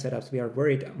compression setups, we are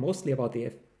worried mostly about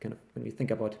the kind of, when we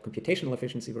think about computational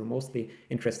efficiency, we're mostly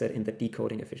interested in the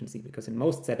decoding efficiency, because in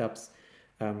most setups,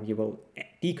 you will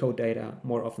decode data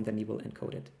more often than you will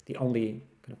encode it. The only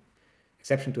kind of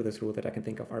exception to this rule that I can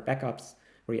think of are backups,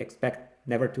 where you expect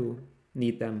never to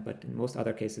need them, but in most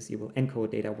other cases, you will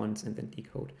encode data once and then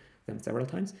decode them several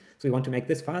times. So we want to make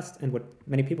this fast, and what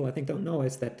many people I think don't know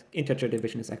is that integer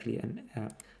division is actually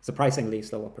a surprisingly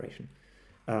slow operation.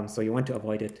 So you want to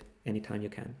avoid it anytime you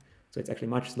can. So it's actually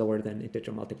much slower than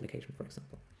integer multiplication, for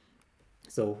example.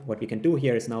 So what we can do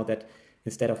here is now that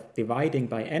instead of dividing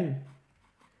by n,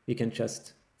 we can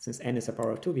just, since n is a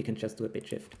power of 2, we can just do a bit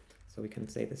shift. So we can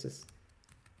say this is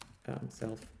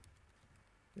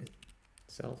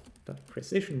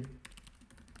self.precision,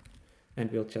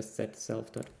 and we'll just set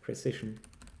self.precision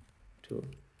to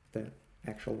the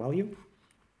actual value.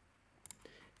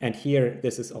 And here,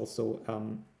 this is also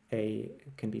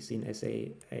can be seen as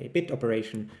a bit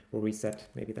operation where we set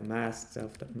maybe the mask,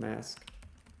 self.mask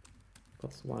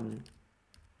equals 1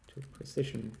 to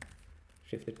precision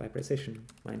shifted by precision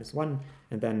minus 1,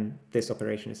 and then this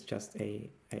operation is just a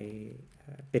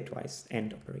bitwise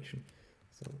AND operation.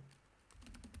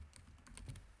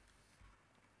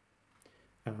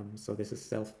 So this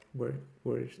is where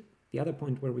the other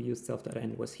point where we used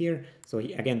self.end was here. So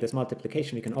again, this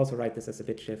multiplication, we can also write this as a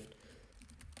bit shift.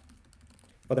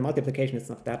 For the multiplication, it's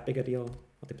not that big a deal.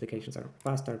 Multiplications are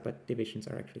faster, but divisions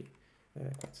are actually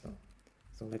quite slow.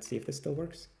 So let's see if this still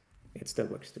works. It still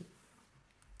works too.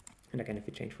 And again, if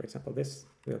we change, for example, this,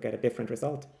 we'll get a different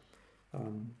result.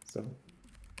 So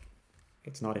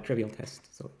it's not a trivial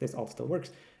test. So this all still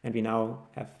works. And we now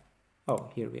have, oh,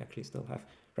 here we actually still have,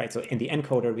 right. So in the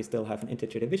encoder, we still have an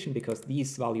integer division because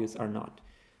these values are not,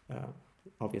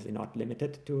 obviously not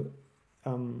limited to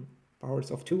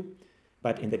powers of 2.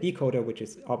 But in the decoder, which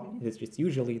is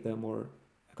usually the more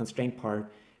constrained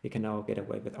part, we can now get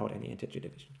away without any integer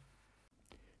division.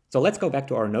 So let's go back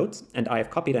to our notes, and I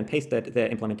have copied and pasted the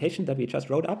implementation that we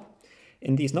just wrote up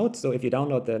in these notes. So if you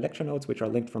download the lecture notes, which are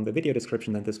linked from the video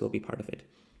description, then this will be part of it.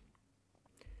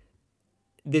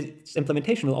 This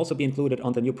implementation will also be included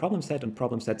on the new problem set and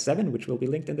problem set 7, which will be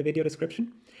linked in the video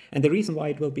description. And the reason why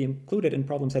it will be included in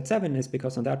problem set 7 is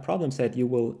because on that problem set, you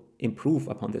will improve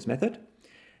upon this method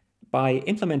by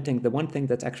implementing the one thing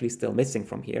that's actually still missing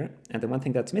from here. And the one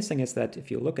thing that's missing is that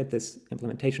if you look at this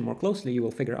implementation more closely, you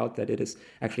will figure out that it is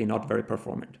actually not very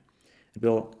performant.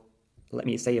 Let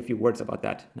me say a few words about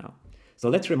that now. So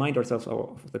let's remind ourselves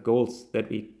of the goals that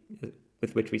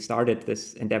with which we started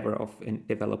this endeavor of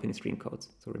developing stream codes.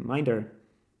 So reminder,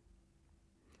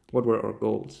 what were our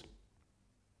goals?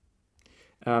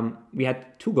 We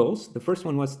had two goals. The first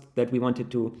one was that we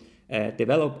wanted to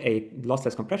develop a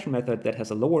lossless compression method that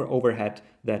has a lower overhead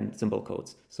than symbol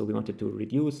codes. So we wanted to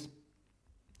reduce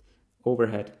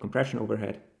overhead, compression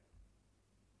overhead,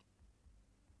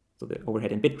 so the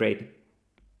overhead in bitrate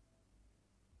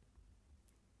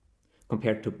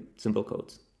compared to symbol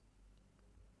codes.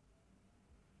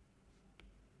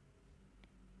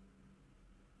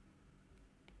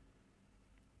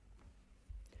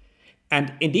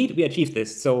 And indeed, we achieved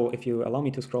this. So if you allow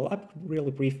me to scroll up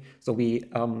really brief. So we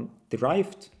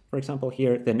derived, for example,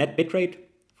 here the net bitrate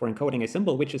for encoding a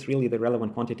symbol, which is really the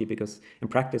relevant quantity because in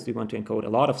practice, we want to encode a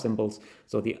lot of symbols.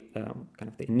 So the kind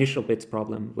of the initial bits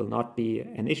problem will not be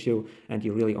an issue, and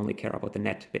you really only care about the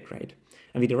net bitrate.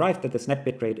 And we derived that this net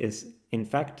bitrate is, in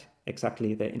fact,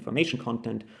 exactly the information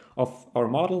content of our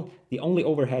model. The only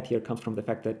overhead here comes from the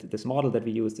fact that this model that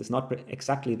we used is not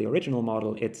exactly the original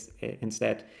model. It's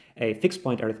instead a fixed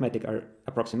point arithmetic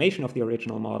approximation of the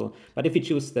original model. But if we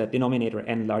choose the denominator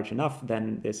n large enough,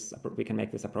 then we can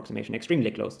make this approximation extremely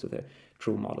close to the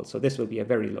true model. So this will be a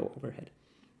very low overhead.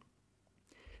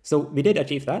 So we did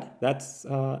achieve that. That's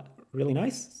really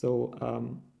nice. So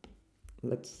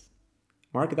let's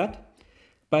mark that.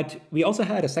 But we also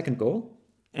had a second goal.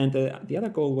 And the other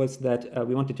goal was that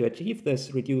we wanted to achieve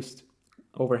this reduced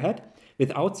overhead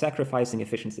without sacrificing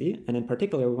efficiency. And in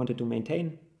particular, we wanted to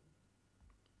maintain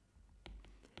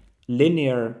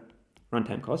linear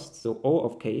runtime costs, so O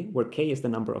of k, where k is the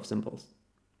number of symbols.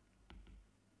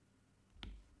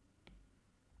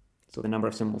 So the number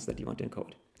of symbols that you want to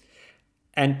encode.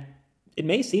 And it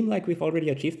may seem like we've already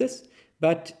achieved this,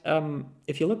 but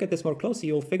if you look at this more closely,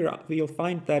 you'll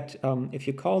find that if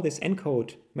you call this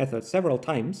encode method several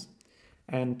times,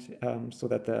 and so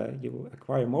that you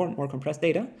acquire more and more compressed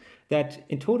data, that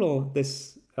in total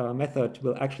this method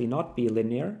will actually not be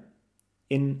linear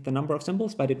in the number of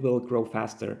symbols, but it will grow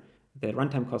faster. The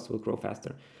runtime cost will grow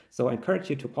faster. So I encourage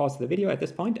you to pause the video at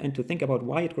this point and to think about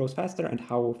why it grows faster and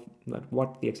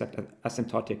what the exact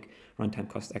asymptotic runtime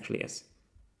cost actually is.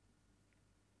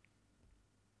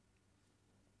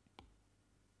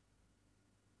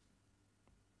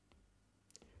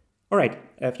 All right,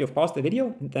 if you've paused the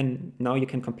video, then now you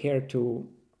can compare to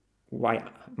why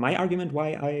my argument,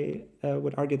 why I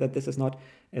would argue that this is not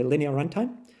a linear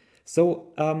runtime. So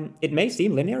it may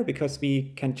seem linear because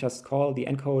we can just call the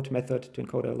encode method to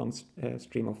encode a long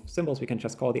stream of symbols. We can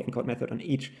just call the encode method on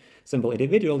each symbol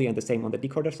individually, and the same on the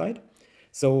decoder side.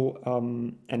 So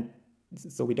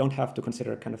so we don't have to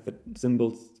consider kind of the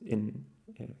symbols in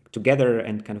together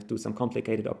and kind of do some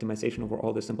complicated optimization over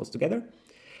all the symbols together.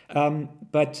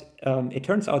 But it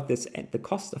turns out the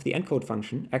cost of the encode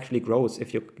function actually grows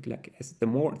if you the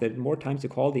more times you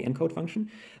call the encode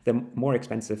function, the more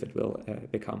expensive it will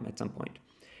become at some point.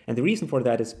 And the reason for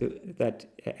that is that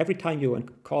every time you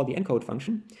call the encode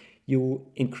function, you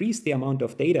increase the amount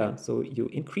of data. So you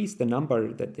increase the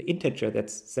number, the integer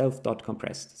that's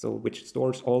self.compressed, so which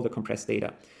stores all the compressed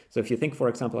data. So if you think, for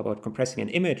example, about compressing an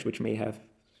image, which may have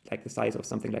like the size of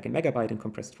something like a megabyte in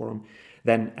compressed form,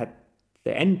 then at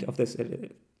the end of this,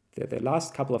 the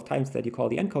last couple of times that you call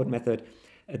the encode method,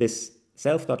 this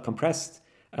self.compressed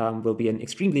will be an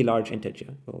extremely large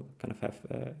integer. We'll kind of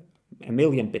have a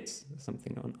million bits,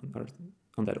 something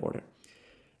on that order.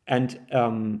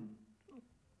 And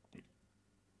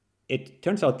it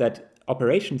turns out that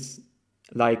operations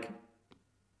like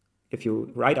if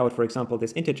you write out, for example,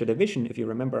 this integer division, if you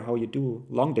remember how you do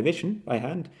long division by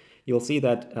hand, you'll see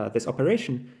that this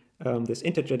operation, this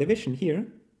integer division here,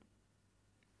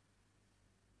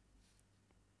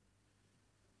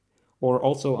 or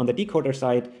also on the decoder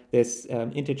side, this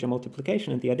integer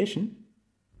multiplication and the addition,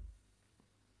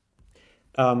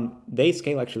 they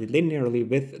scale actually linearly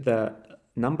with the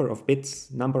number of bits,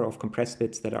 number of compressed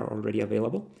bits that are already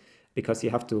available, because you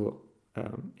have to,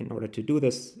 in order to do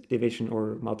this division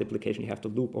or multiplication, you have to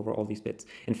loop over all these bits.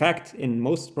 In fact, in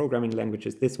most programming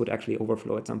languages, this would actually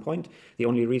overflow at some point. The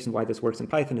only reason why this works in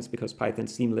Python is because Python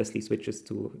seamlessly switches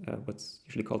to what's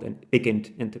usually called an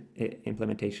big-int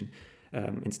implementation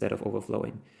instead of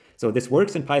overflowing. So this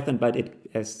works in Python, but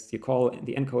as you call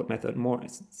the encode method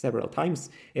several times,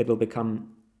 it will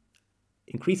become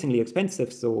increasingly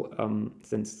expensive. So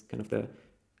since kind of the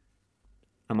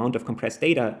amount of compressed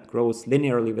data grows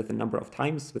linearly with the number of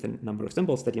times, with the number of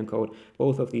symbols that you encode,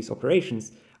 both of these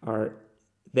operations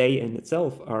they in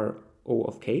itself are O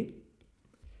of k.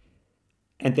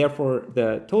 And therefore,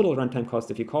 the total runtime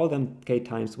cost, if you call them k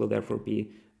times, will therefore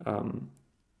be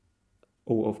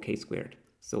O of k squared.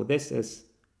 So this is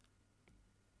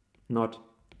not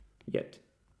yet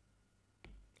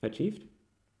achieved.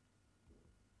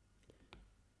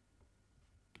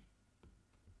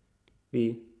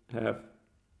 We have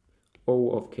O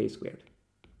of k squared.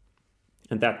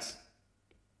 And that's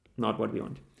not what we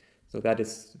want. So that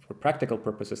is, for practical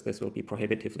purposes, this will be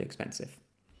prohibitively expensive.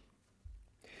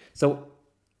 So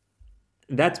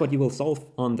that's what you will solve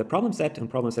on the problem set and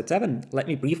problem set 7. Let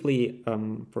me briefly,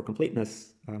 for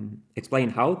completeness, explain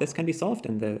how this can be solved.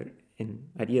 And the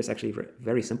idea is actually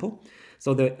very simple.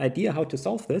 So the idea how to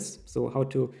solve this, so how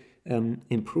to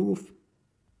improve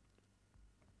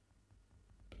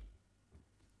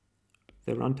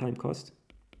the runtime cost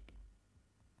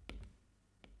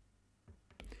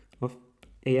of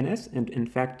ANS, and in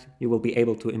fact, you will be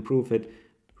able to improve it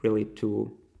really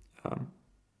to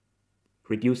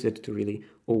reduce it to really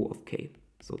O of k,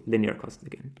 so linear cost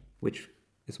again, which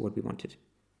is what we wanted.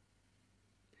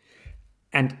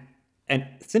 And a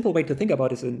simple way to think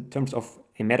about it is in terms of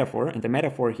a metaphor, and the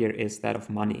metaphor here is that of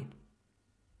money.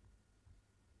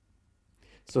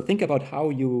 So think about how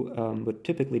you would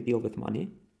typically deal with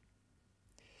money.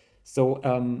 So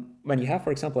when you have,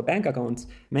 for example, bank accounts,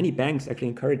 many banks actually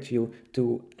encourage you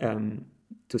to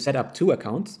set up two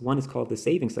accounts. One is called the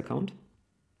savings account.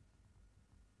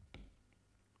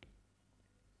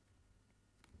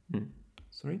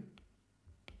 Sorry.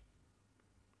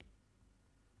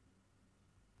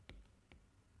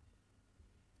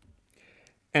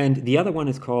 And the other one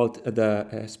is called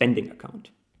the spending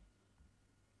account.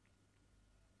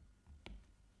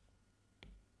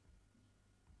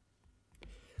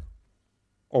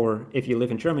 Or if you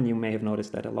live in Germany, you may have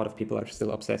noticed that a lot of people are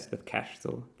still obsessed with cash.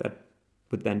 So that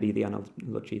would then be the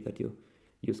analogy that you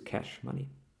use cash money.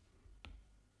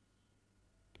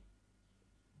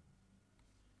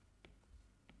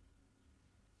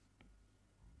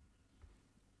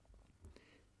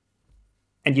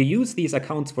 And you use these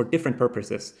accounts for different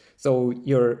purposes. So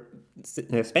your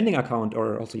spending account,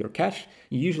 or also your cash,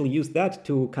 you usually use that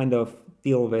to kind of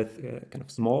deal with kind of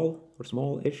small or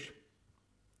small-ish,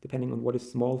 depending on what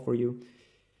is small for you,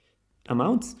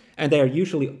 amounts. And they are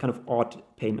usually kind of odd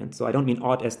payments. So I don't mean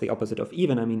odd as the opposite of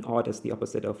even, I mean odd as the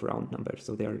opposite of round numbers.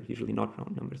 So they are usually not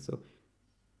round numbers. So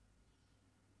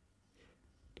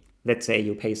let's say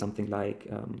you pay something like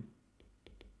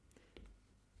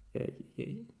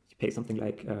you pay something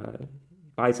like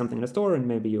buy something in a store, and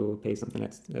maybe you pay something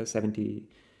like 70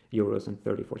 euros and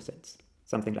 34 cents,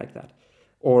 something like that.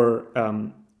 Or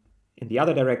in the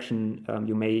other direction,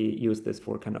 you may use this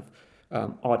for kind of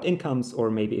odd incomes,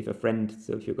 or maybe if a friend,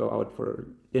 so if you go out for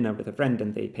dinner with a friend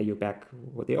and they pay you back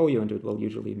what they owe you, and it will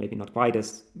usually maybe not quite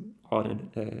as odd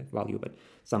value, but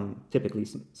some typically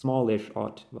smallish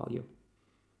odd value.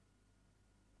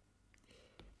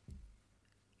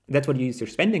 That's what you use your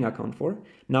spending account for.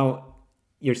 Now,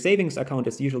 your savings account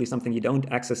is usually something you don't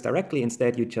access directly.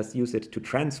 Instead, you just use it to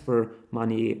transfer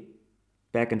money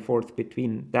back and forth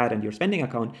between that and your spending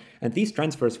account. And these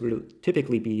transfers will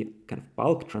typically be kind of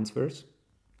bulk transfers.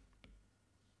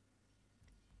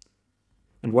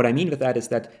 And what I mean with that is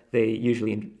that they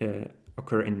usually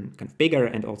occur in kind of bigger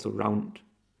and also round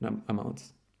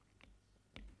amounts.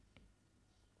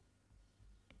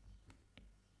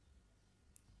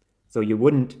 So you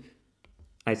wouldn't,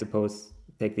 I suppose,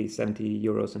 take these 70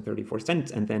 euros and 34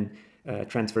 cents and then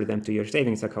transfer them to your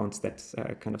savings accounts. That's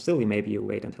kind of silly. Maybe you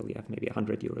wait until you have maybe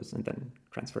 100 euros and then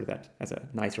transfer that as a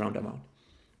nice round amount.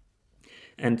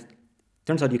 And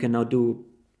turns out you can now do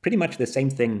pretty much the same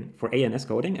thing for ANS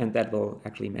coding, and that will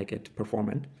actually make it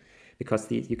performant,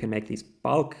 because you can make these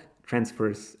bulk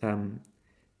transfers.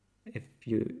 If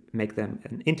you make them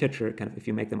an integer, kind of if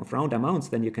you make them of round amounts,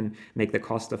 then you can make the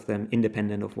cost of them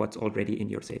independent of what's already in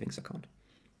your savings account.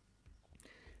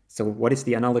 So what is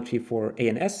the analogy for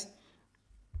ANS?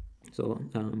 So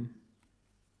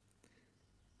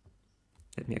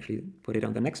let me actually put it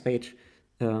on the next page.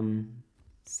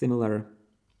 Similar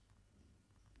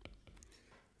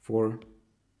for,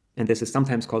 and this is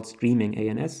sometimes called streaming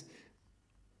ANS,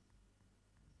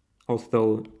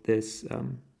 although this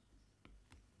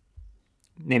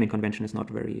naming convention is not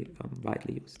very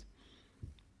widely used.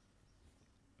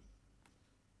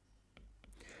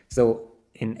 So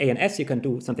in ANS, you can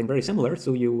do something very similar.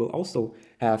 So you will also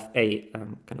have a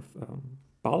kind of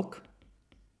bulk.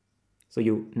 So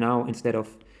you now, instead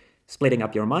of splitting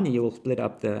up your money, you will split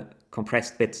up the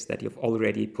compressed bits that you've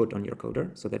already put on your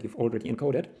coder, so that you've already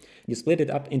encoded. You split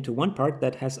it up into one part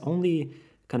that has only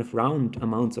kind of round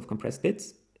amounts of compressed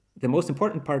bits. The most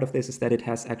important part of this is that it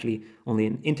has actually only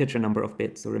an integer number of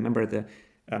bits. So remember, the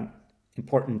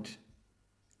important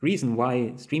reason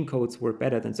why stream codes work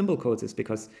better than symbol codes is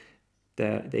because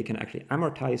they can actually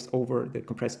amortize over the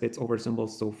compressed bits over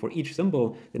symbols. So for each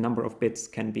symbol, the number of bits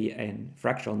can be a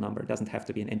fractional number. It doesn't have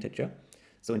to be an integer.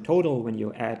 So in total, when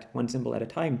you add one symbol at a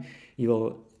time,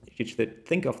 you should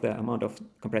think of the amount of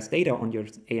compressed data on your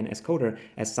ANS coder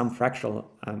as some fractional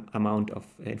amount of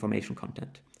information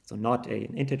content. So not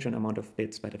an integer amount of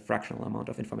bits, but a fractional amount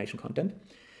of information content.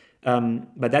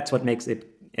 But that's what makes it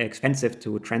expensive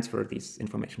to transfer these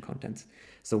information contents.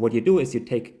 So what you do is you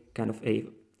take kind of a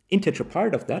integer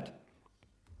part of that,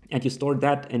 and you store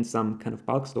that in some kind of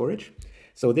bulk storage.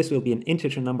 So this will be an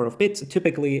integer number of bits.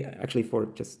 Typically, actually, for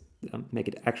just make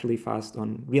it actually fast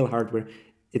on real hardware,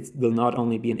 it will not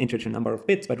only be an integer number of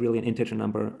bits, but really an integer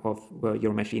number of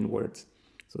your machine words.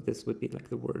 So this would be like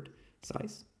the word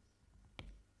size.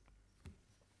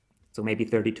 So maybe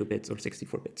 32 bits or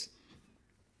 64 bits.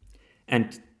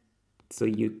 And so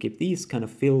you give these kind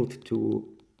of filled to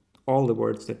all the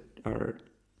words that are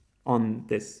on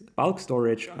this bulk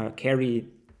storage carry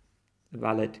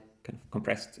valid kind of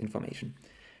compressed information.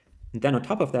 And then on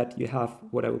top of that, you have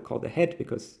what I would call the head,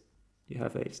 because you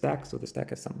have a stack. So the stack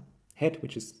has some head,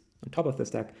 which is on top of the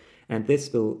stack. And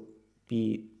this will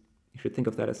be, you should think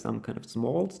of that as some kind of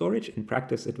small storage. In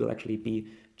practice, it will actually be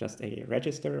just a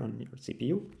register on your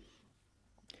CPU.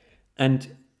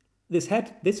 And this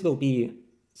head, this will be,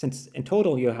 since in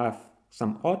total you have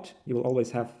some odd, you will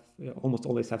always have, almost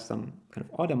always have some kind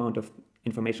of odd amount of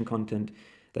information content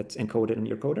that's encoded in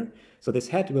your coder. So this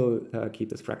head will keep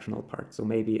this fractional part. So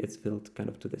maybe it's filled kind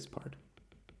of to this part,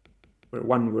 where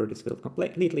one word is filled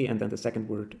completely, and then the second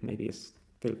word maybe is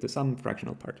filled to some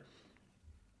fractional part.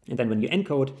 And then when you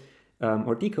encode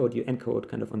or decode, you encode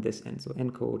kind of on this end. So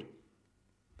encode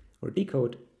or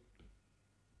decode.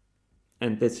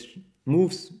 And this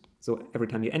moves, so every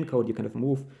time you encode, you kind of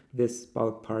move this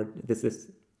bulk part,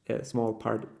 this small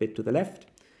part bit to the left.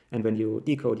 And when you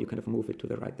decode, you kind of move it to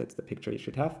the right. That's the picture you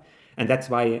should have. And that's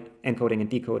why encoding and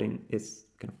decoding is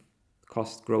kind of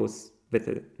cost grows with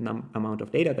the amount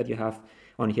of data that you have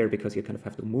on here, because you kind of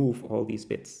have to move all these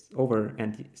bits over.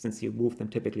 And since you move them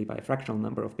typically by a fractional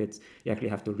number of bits, you actually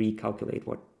have to recalculate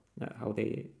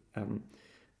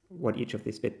what each of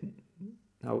these bits,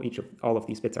 how all of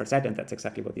these bits are set, and that's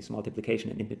exactly what these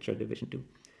multiplication and integer division do.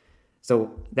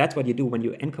 So that's what you do when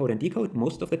you encode and decode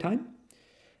most of the time.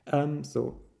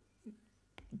 So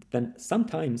then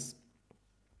sometimes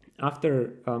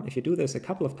after, if you do this a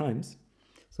couple of times,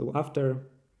 so after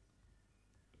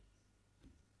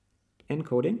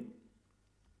encoding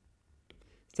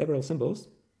several symbols,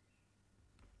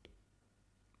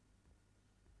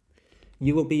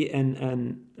 you will be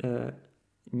in a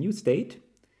new state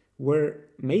where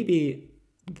maybe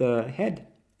the head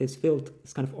is filled,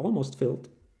 it's kind of almost filled.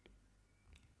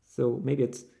 So maybe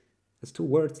it's two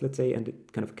words, let's say, and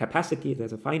it kind of capacity,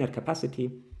 there's a finite capacity.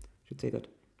 I should say that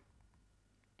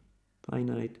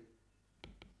finite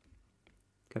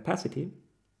capacity.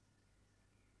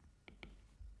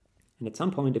 And at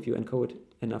some point, if you encode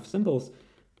enough symbols,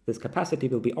 this capacity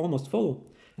will be almost full.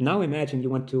 And now imagine you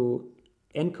want to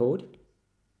encode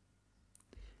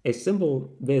a symbol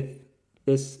with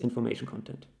this information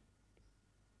content,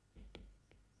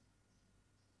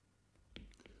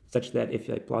 such that if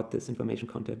I plot this information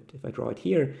content, if I draw it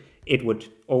here, it would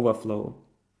overflow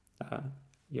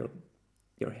your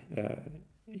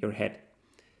head.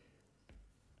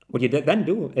 What you then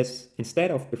do is,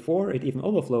 instead of before it even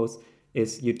overflows,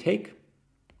 is you take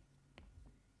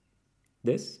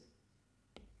this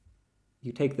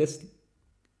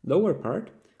lower part,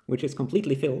 which is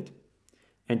completely filled,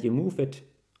 and you move it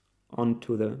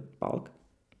onto the bulk.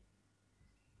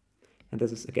 And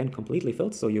this is again completely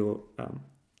filled, so you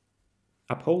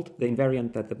uphold the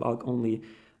invariant that the bulk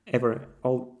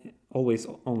always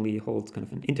only holds kind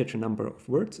of an integer number of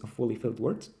words, of fully filled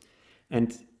words.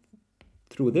 And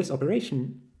through this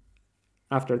operation,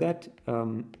 after that,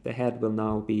 the head will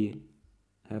now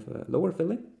have a lower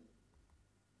filling.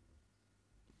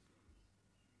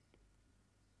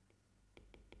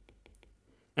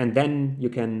 And then you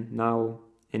can now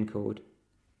encode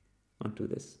onto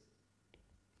this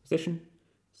position.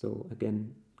 So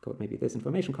again, code maybe this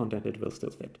information content, it will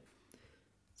still fit.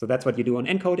 So that's what you do on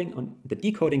encoding. On the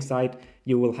decoding side,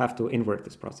 you will have to invert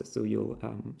this process. So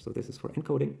so this is for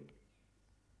encoding.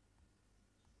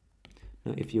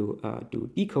 Now, if you do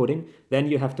decoding, then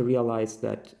you have to realize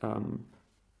that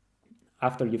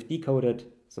after you've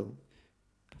decoded, so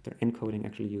after encoding,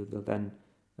 actually, you will then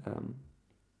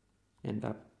end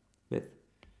up with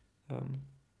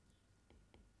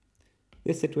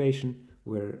this situation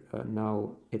where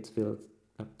now it's filled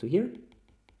up to here.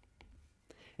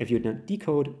 If you then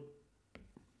decode,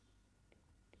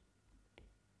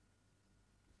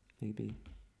 maybe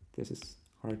this is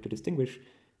hard to distinguish,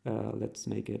 let's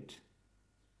make it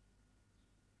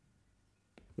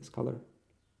this color.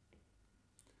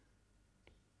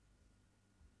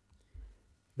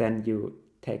 Then you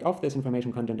take off this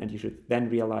information content and you should then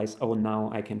realize, oh, now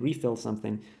I can refill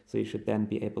something. So you should then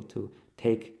be able to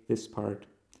take this part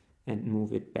and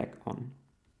move it back on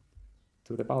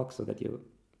to the bulk so that you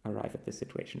arrive at this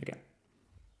situation again.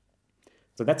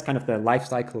 So that's kind of the life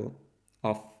cycle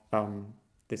of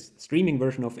this streaming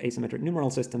version of asymmetric numeral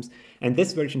systems. And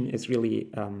this version is really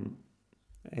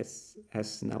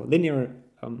has now linear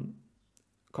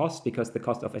cost, because the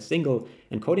cost of a single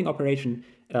encoding operation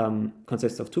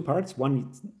consists of two parts.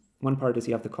 One part is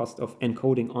you have the cost of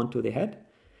encoding onto the head,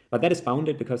 but that is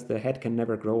bounded because the head can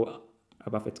never grow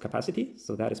above its capacity,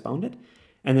 so that is bounded.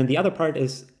 And then the other part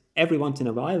is every once in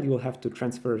a while you will have to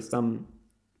transfer some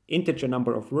integer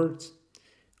number of words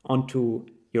onto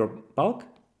your bulk.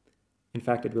 In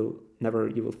fact, you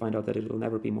will find out that it will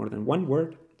never be more than one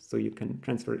word, so you can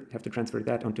have to transfer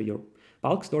that onto your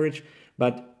bulk storage.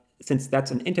 But since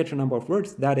that's an integer number of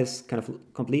words, that is kind of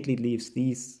completely leaves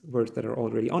these words that are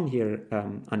already on here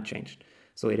unchanged.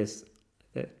 So it is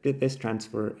this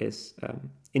transfer is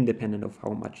independent of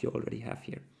how much you already have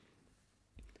here,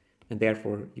 and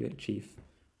therefore you achieve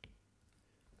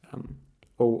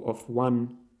O of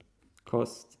 1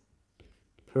 cost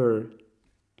per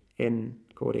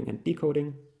encoding and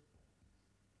decoding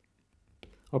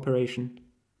operation,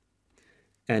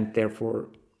 and therefore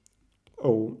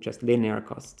O just linear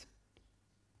cost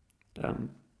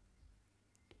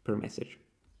per message.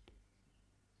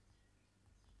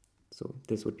 So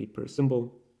this would be per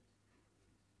symbol.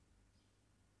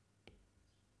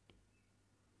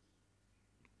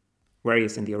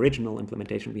 Whereas in the original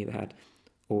implementation we had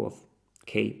O of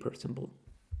k per symbol.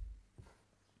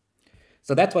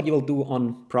 So that's what you will do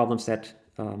on problem set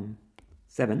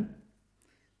 7.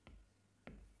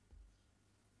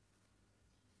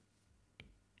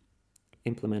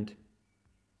 Implement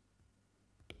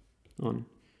on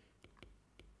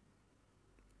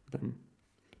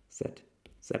set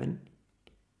 7.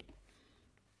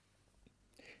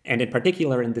 And in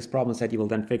particular, in this problem set, you will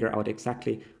then figure out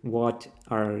exactly what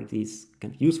are these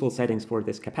kind of useful settings for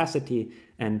this capacity,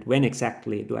 and when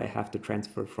exactly do I have to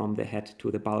transfer from the head to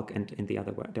the bulk and in the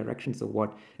other direction. So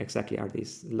what exactly are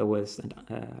these lowest and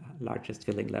largest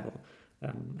filling level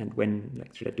and when,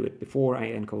 like, should I do it before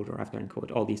I encode or after I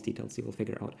encode? All these details you will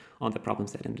figure out on the problem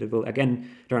set, and it will again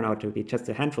turn out to be just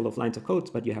a handful of lines of codes,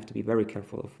 but you have to be very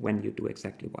careful of when you do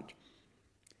exactly what.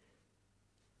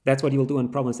 That's what you will do on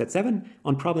problem set 7.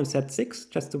 On problem set 6,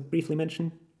 just to briefly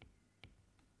mention,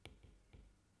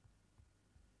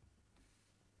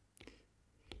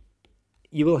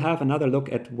 you will have another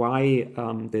look at why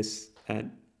this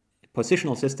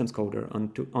positional systems coder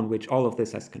on which all of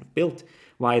this has kind of built,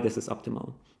 why this is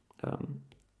optimal.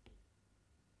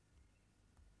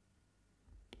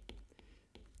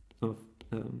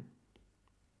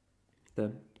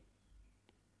 The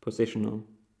positional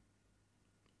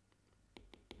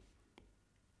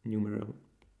numeral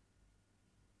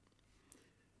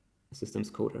systems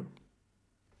coder.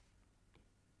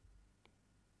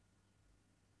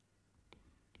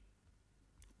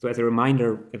 So as a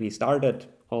reminder, we started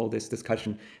all this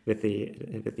discussion with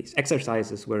these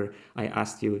exercises where I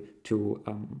asked you to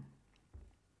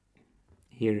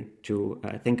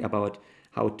think about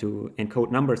how to encode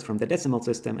numbers from the decimal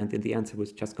system, and then the answer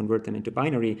was just convert them into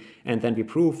binary. And then we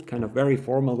proved kind of very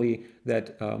formally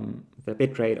that the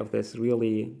bit rate of this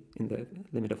really, in the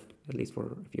limit of, at least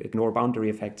for if you ignore boundary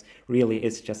effects, really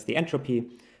is just the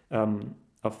entropy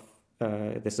of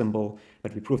the symbol.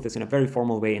 But we proved this in a very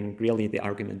formal way, and really the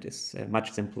argument is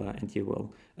much simpler, and you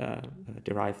will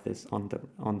derive this on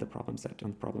the problem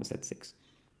set 6.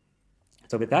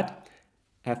 So with that,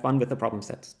 have fun with the problem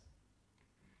sets.